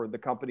out for the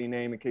company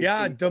name in case?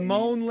 Yeah,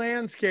 Damone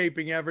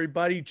Landscaping,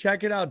 everybody.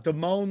 Check it out.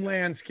 Damone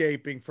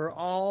Landscaping for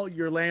all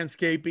your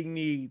landscaping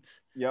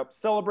needs. Yep.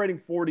 Celebrating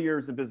 40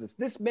 years in business.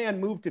 This man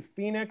moved to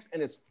Phoenix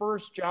and his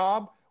first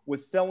job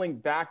was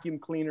selling vacuum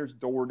cleaners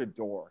door to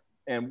door.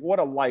 And what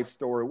a life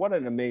story. What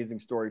an amazing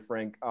story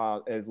Frank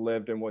has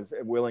lived and was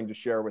willing to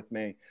share with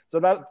me. So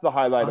that's the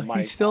highlight of my.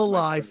 He's still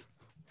alive.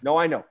 No,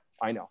 I know.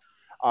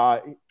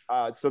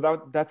 So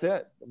that's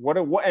it.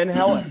 And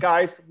hell,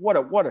 guys, what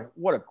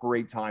a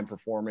great time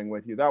performing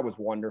with you. That was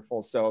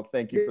wonderful. So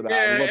thank you for that. Yeah,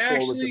 I look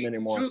forward actually, to many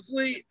more.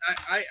 truthfully,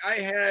 I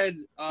had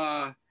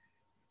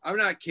I'm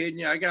not kidding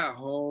you. I got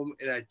home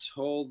and I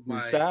told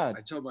my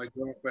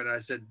girlfriend, I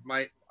said,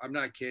 I'm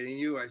not kidding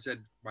you. I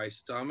said, my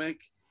stomach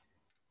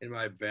and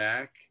my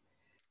back,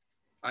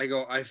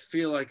 I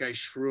feel like I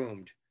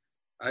shroomed.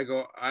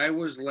 I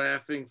was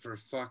laughing for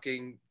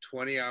fucking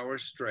 20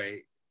 hours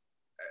straight,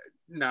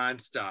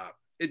 nonstop.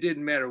 It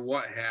didn't matter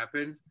what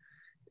happened.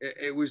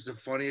 It was the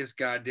funniest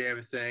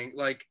goddamn thing.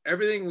 Like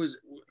everything was,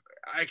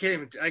 I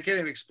can't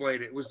even explain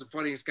it. It was the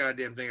funniest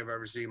goddamn thing I've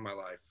ever seen in my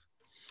life.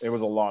 It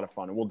was a lot of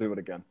fun, and we'll do it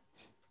again.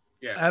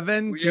 Yeah.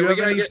 Evan, do you have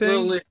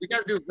anything? We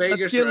got to do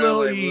Vegas. Let's get a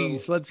little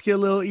ease. Let's get a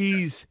little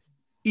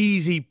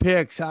easy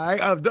picks.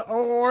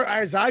 Or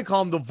as I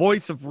call him, the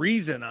voice of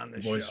reason on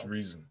this show. Voice of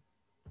reason.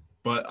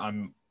 But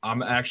I'm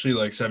actually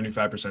like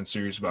 75%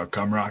 serious about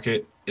Cum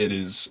Rocket. It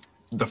is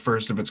the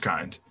first of its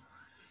kind.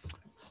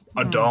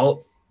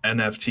 Adult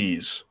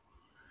NFTs.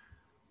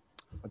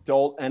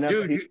 Adult NFT.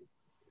 Dude,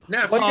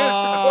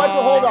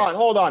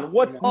 hold on.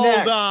 What's next?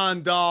 Hold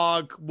on,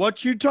 dog.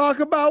 What you talk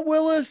about,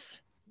 Willis?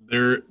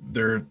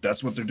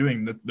 That's what they're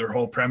doing. Their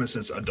whole premise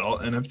is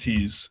adult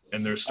NFTs,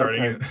 and they're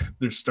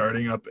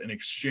starting up an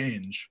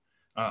exchange.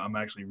 I'm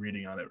actually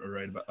reading on it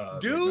right about.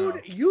 Dude,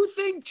 right now. You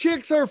think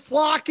chicks are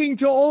flocking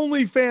to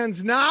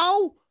OnlyFans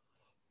now?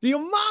 The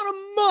amount of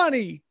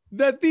money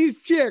that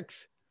these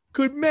chicks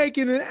could make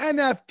in an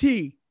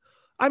NFT.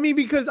 I mean,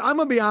 because I'm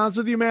gonna be honest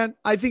with you, man.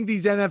 I think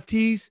these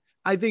NFTs,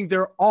 I think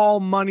they're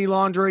all money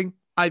laundering.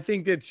 I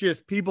think it's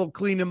just people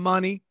cleaning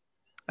money.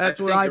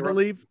 That's what I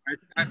believe.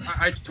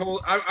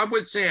 I'm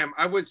with Sam.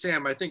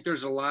 I think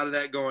there's a lot of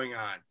that going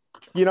on.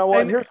 You know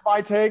what? Here's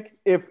my take.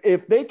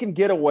 If they can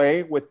get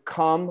away with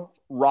Cum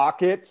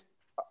Rocket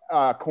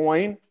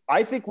coin,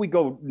 I think we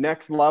go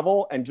next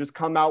level and just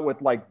come out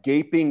with like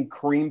gaping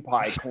cream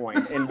pie coin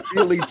and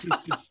really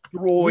just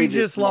destroy. We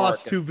just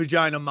lost two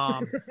vagina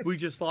mom.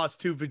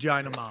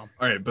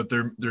 All right, but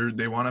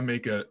they want to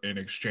make an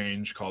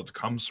exchange called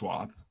Cum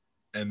Swap.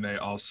 And they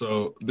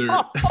also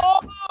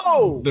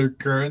their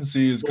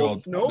currency is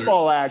called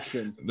snowball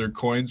action. Their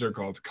coins are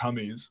called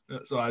cummies.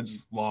 So I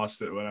just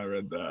lost it when I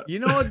read that. You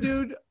know what,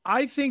 dude?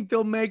 I think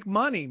they'll make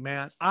money,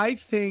 man. I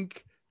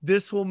think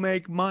this will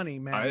make money,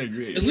 man. I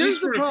agree. At least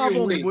for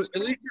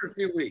a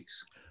few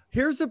weeks.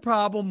 Here's the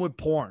problem with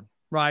porn,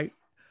 right?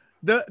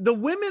 The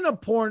women of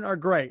porn are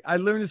great. I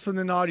learned this from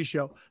the Naughty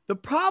Show. The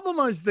problem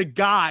is the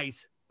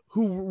guys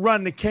who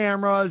run the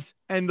cameras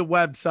and the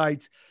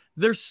websites.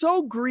 They're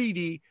so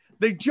greedy.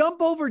 They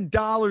jump over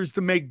dollars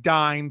to make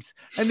dimes,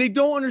 and they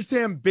don't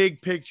understand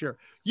big picture.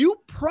 You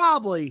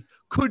probably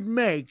could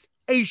make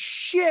a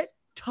shit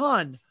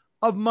ton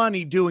of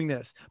money doing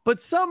this, but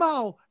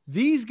somehow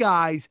these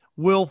guys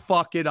will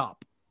fuck it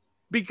up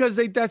because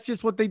that's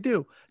just what they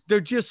do.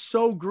 They're just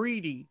so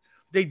greedy.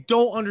 They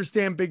don't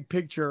understand big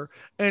picture.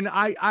 And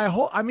I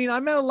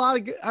met a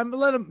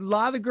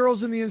lot of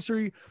girls in the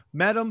industry,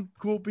 met them,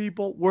 cool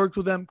people, worked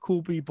with them,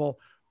 cool people.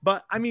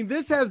 But I mean,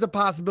 this has the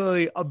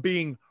possibility of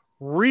being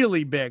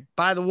really big.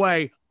 By the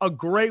way, a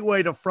great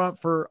way to front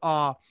for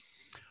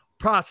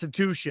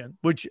prostitution,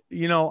 which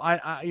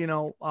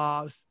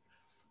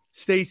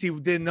Stacy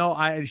didn't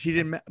know. She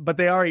didn't, but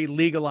they already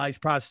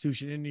legalized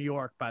prostitution in New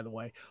York, by the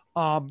way.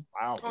 Wow.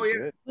 Oh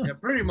yeah,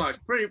 pretty much.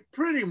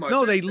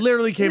 No, they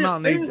literally came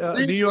out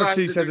and New York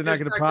City said they're not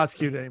going to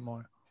prosecute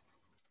anymore.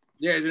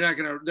 Yeah, they're not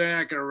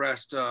gonna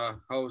arrest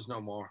hoes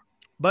no more.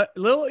 But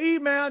Lil E,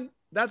 man,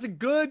 that's a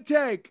good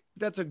take.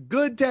 That's a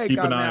good take Keep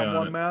on an eye that on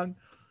one, it. man.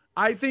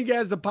 I think it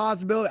has a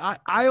possibility.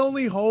 I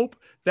only hope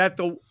that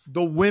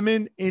the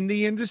women in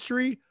the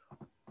industry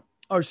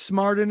are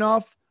smart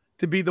enough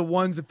to be the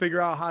ones to figure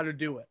out how to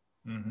do it.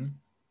 Mm-hmm.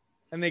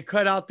 And they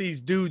cut out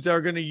these dudes that are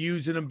going to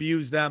use and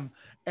abuse them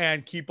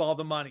and keep all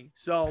the money.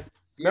 So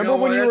Remember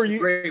when that's you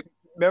great.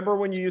 remember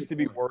when you used to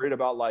be worried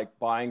about like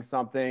buying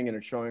something and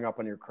it showing up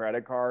on your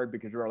credit card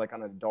because you were like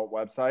on an adult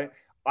website?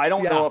 I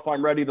don't know if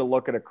I'm ready to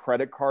look at a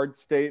credit card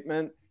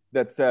statement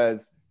that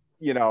says,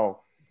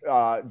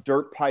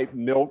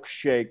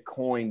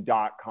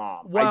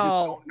 dirtpipemilkshakecoin.com. I just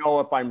don't know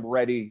if I'm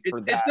ready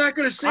for that. It's not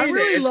going to say that.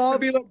 It's going to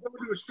be like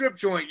going to a strip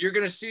joint. You're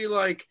going to see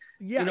like,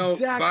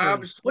 exactly.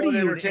 Bob's What are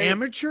you, an Entertainment.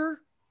 amateur?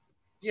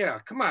 Yeah,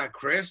 come on,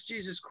 Chris.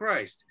 Jesus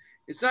Christ.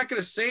 It's not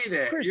going to say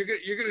that. Chris.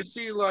 You're going to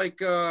see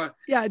like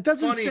it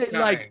doesn't funny say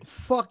time. like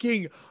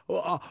fucking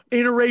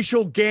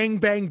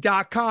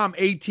interracialgangbang.com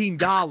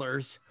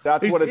 $18.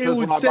 That's what it says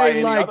when I buy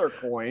any other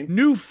coin.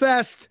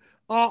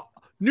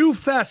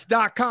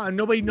 Newfest.com.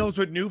 Nobody knows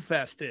what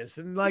Newfest is,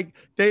 and like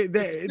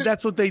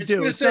that's what they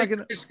do. It's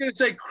going to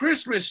say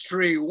Christmas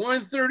tree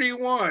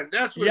 131.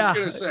 That's what it's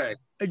going to say.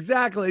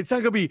 Exactly. It's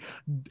not going to be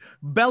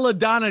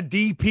Belladonna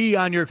DP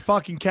on your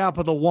fucking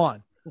Capital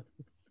One.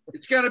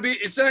 It's not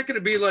going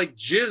to be like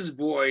Jizz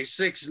Boy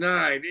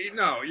 6'9".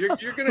 No,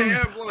 you're going to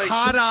have like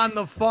hot on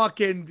the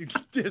fucking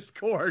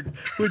Discord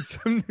with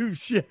some new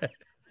shit.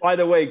 By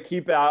the way,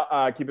 keep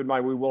in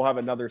mind, we will have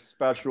another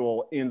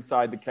special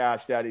Inside the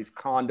Cash Daddies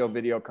condo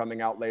video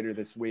coming out later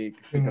this week.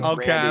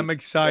 Okay, I'm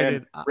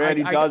excited.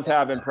 Randy does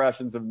have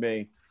impressions of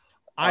me.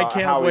 I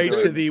can't wait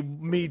to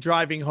me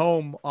driving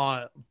home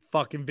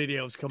fucking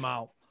videos come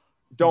out.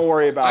 Don't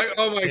worry about it.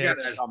 Oh my God,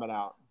 that's coming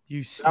out.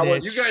 You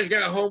snitch. You guys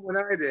got home when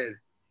I did.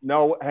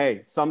 No,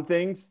 hey, some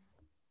things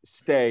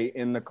stay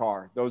in the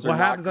car. Those are what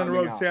not happens on the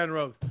road, out. stay on the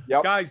road.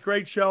 Yep. Guys,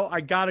 great show.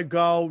 I gotta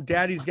go.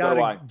 Daddy's got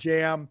a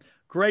jam.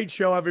 Great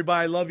show,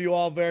 everybody. Love you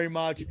all very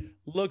much.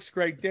 Looks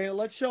great. Dana,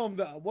 let's show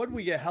them what did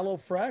we get? Hello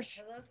Fresh?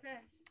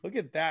 Look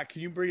at that.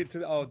 Can you bring it to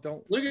the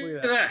look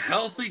at that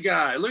healthy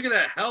guy. Look at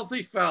that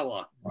healthy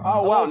fella.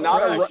 Oh wow,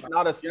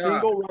 not a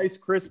single Rice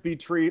Krispie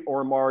treat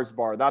or Mars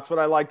bar. That's what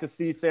I like to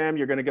see, Sam.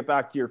 You're gonna get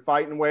back to your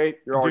fighting weight.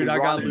 You're already I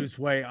gotta lose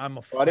weight. I'm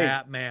a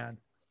fat man.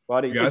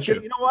 Buddy, you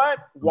know what?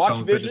 Watch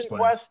Vision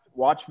Quest.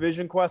 Watch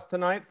Vision Quest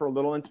tonight for a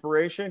little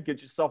inspiration.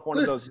 Get yourself one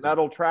of those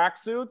metal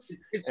tracksuits.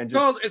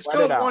 It's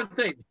called one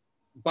thing.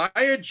 Buy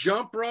a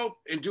jump rope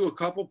and do a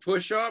couple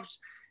push-ups.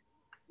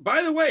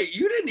 By the way,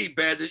 you didn't eat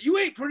bad. You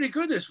ate pretty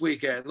good this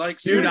weekend. Like,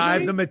 dude, seriously? I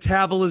have the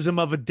metabolism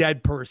of a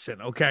dead person.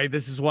 Okay,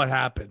 this is what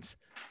happens.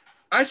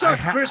 I saw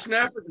Chris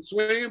Neff at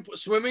the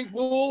swimming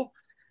pool.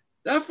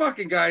 That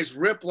fucking guy's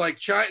ripped like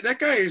China. That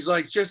guy is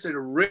like just a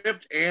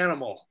ripped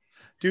animal.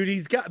 Dude,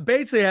 he's got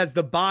basically has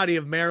the body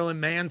of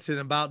Marilyn Manson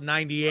about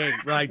 98,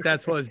 right?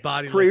 That's what his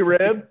body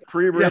pre-rib.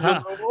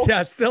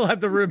 Yeah, still have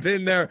the rib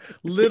in there.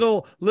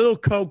 Little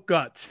coke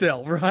gut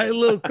still, right?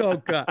 Little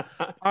coke gut.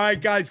 All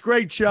right, guys,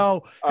 great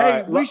show.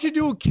 Hey, we should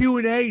do a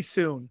Q&A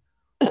soon.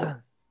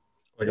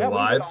 Like a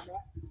live?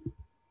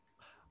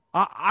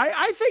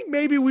 I think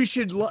maybe we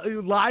should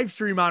live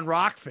stream on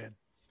Rockfin.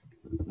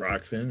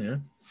 Rockfin, yeah.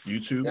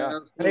 YouTube. Yeah.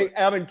 Hey,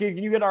 Evan, can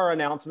you get our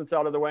announcements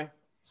out of the way?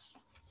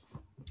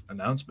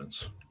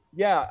 Announcements.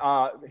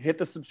 Yeah, hit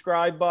the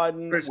subscribe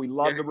button. We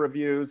love the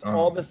reviews,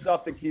 all the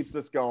stuff that keeps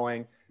us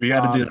going. We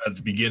got to do it at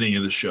the beginning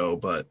of the show,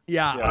 but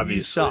obviously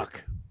you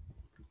suck.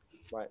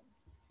 Right.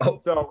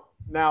 So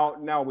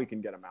now we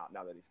can get him out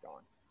now that he's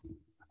gone.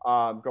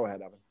 Go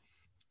ahead, Evan.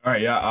 All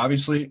right, yeah.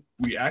 Obviously,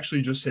 we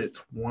actually just hit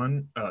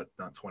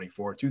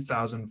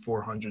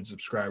 2,400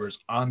 subscribers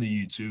on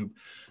the YouTube.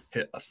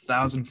 Hit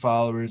 1,000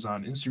 followers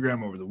on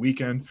Instagram over the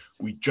weekend.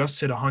 We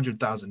just hit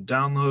 100,000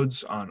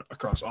 downloads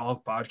across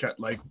all podcasts.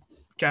 Like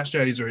Cash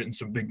Daddies are hitting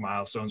some big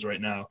milestones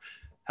right now.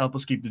 Help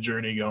us keep the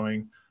journey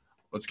going.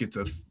 Let's get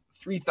to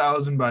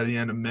 3,000 by the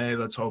end of May.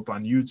 Let's hope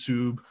on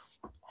YouTube.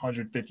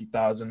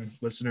 150,000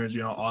 listeners.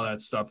 All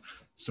that stuff.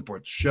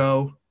 Support the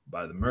show.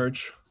 Buy the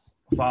merch.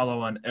 Follow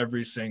on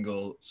every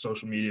single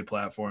social media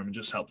platform and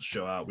just help the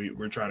show out.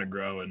 We're trying to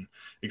grow and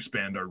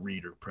expand our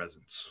reader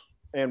presence.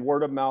 And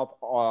word of mouth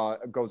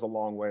goes a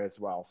long way as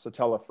well. So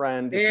tell a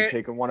friend. If you're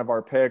taking one of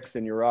our picks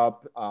and you're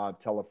up,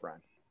 tell a friend.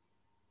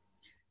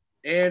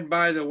 And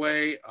by the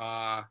way,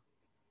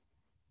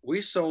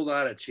 we sold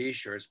out of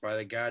T-shirts by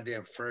the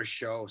goddamn first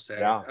show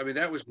Saturday. Yeah. I mean,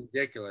 that was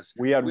ridiculous.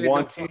 We had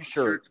one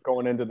T-shirt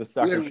going into the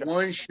second show. We had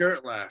one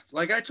shirt left.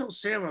 Like I told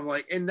Sam, I'm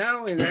like, and not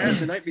only that,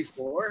 the night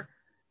before,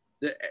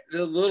 the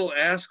little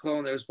ass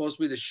clone that was supposed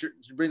to be to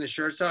bring the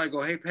shirts out, I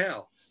go, hey,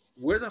 pal,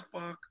 where the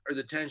fuck are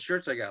the 10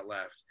 shirts I got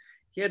left?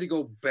 He had to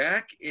go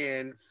back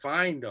in,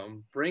 find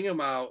them, bring them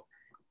out.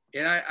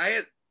 And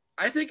I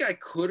think I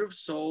could have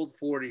sold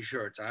 40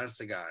 shirts, honest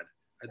to God.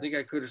 I think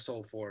I could have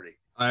sold 40.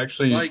 I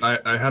actually,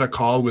 I had a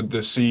call with the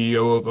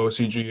CEO of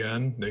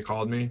OCGN. They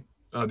called me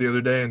the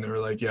other day and they were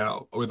like, yeah,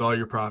 with all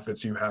your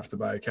profits, you have to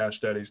buy Cash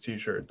Daddies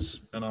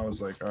T-shirts. And I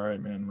was like, all right,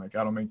 man. Like,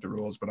 I don't make the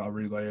rules, but I'll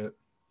relay it.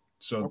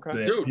 So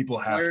people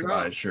have to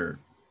buy a shirt.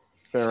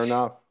 Fair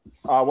enough.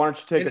 Why don't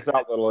you take us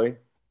out, Lily?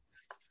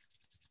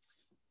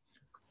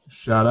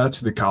 Shout out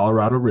to the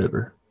Colorado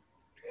River.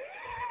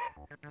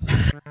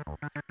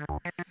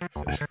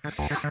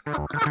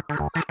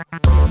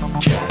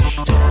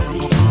 Cash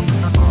Daddies.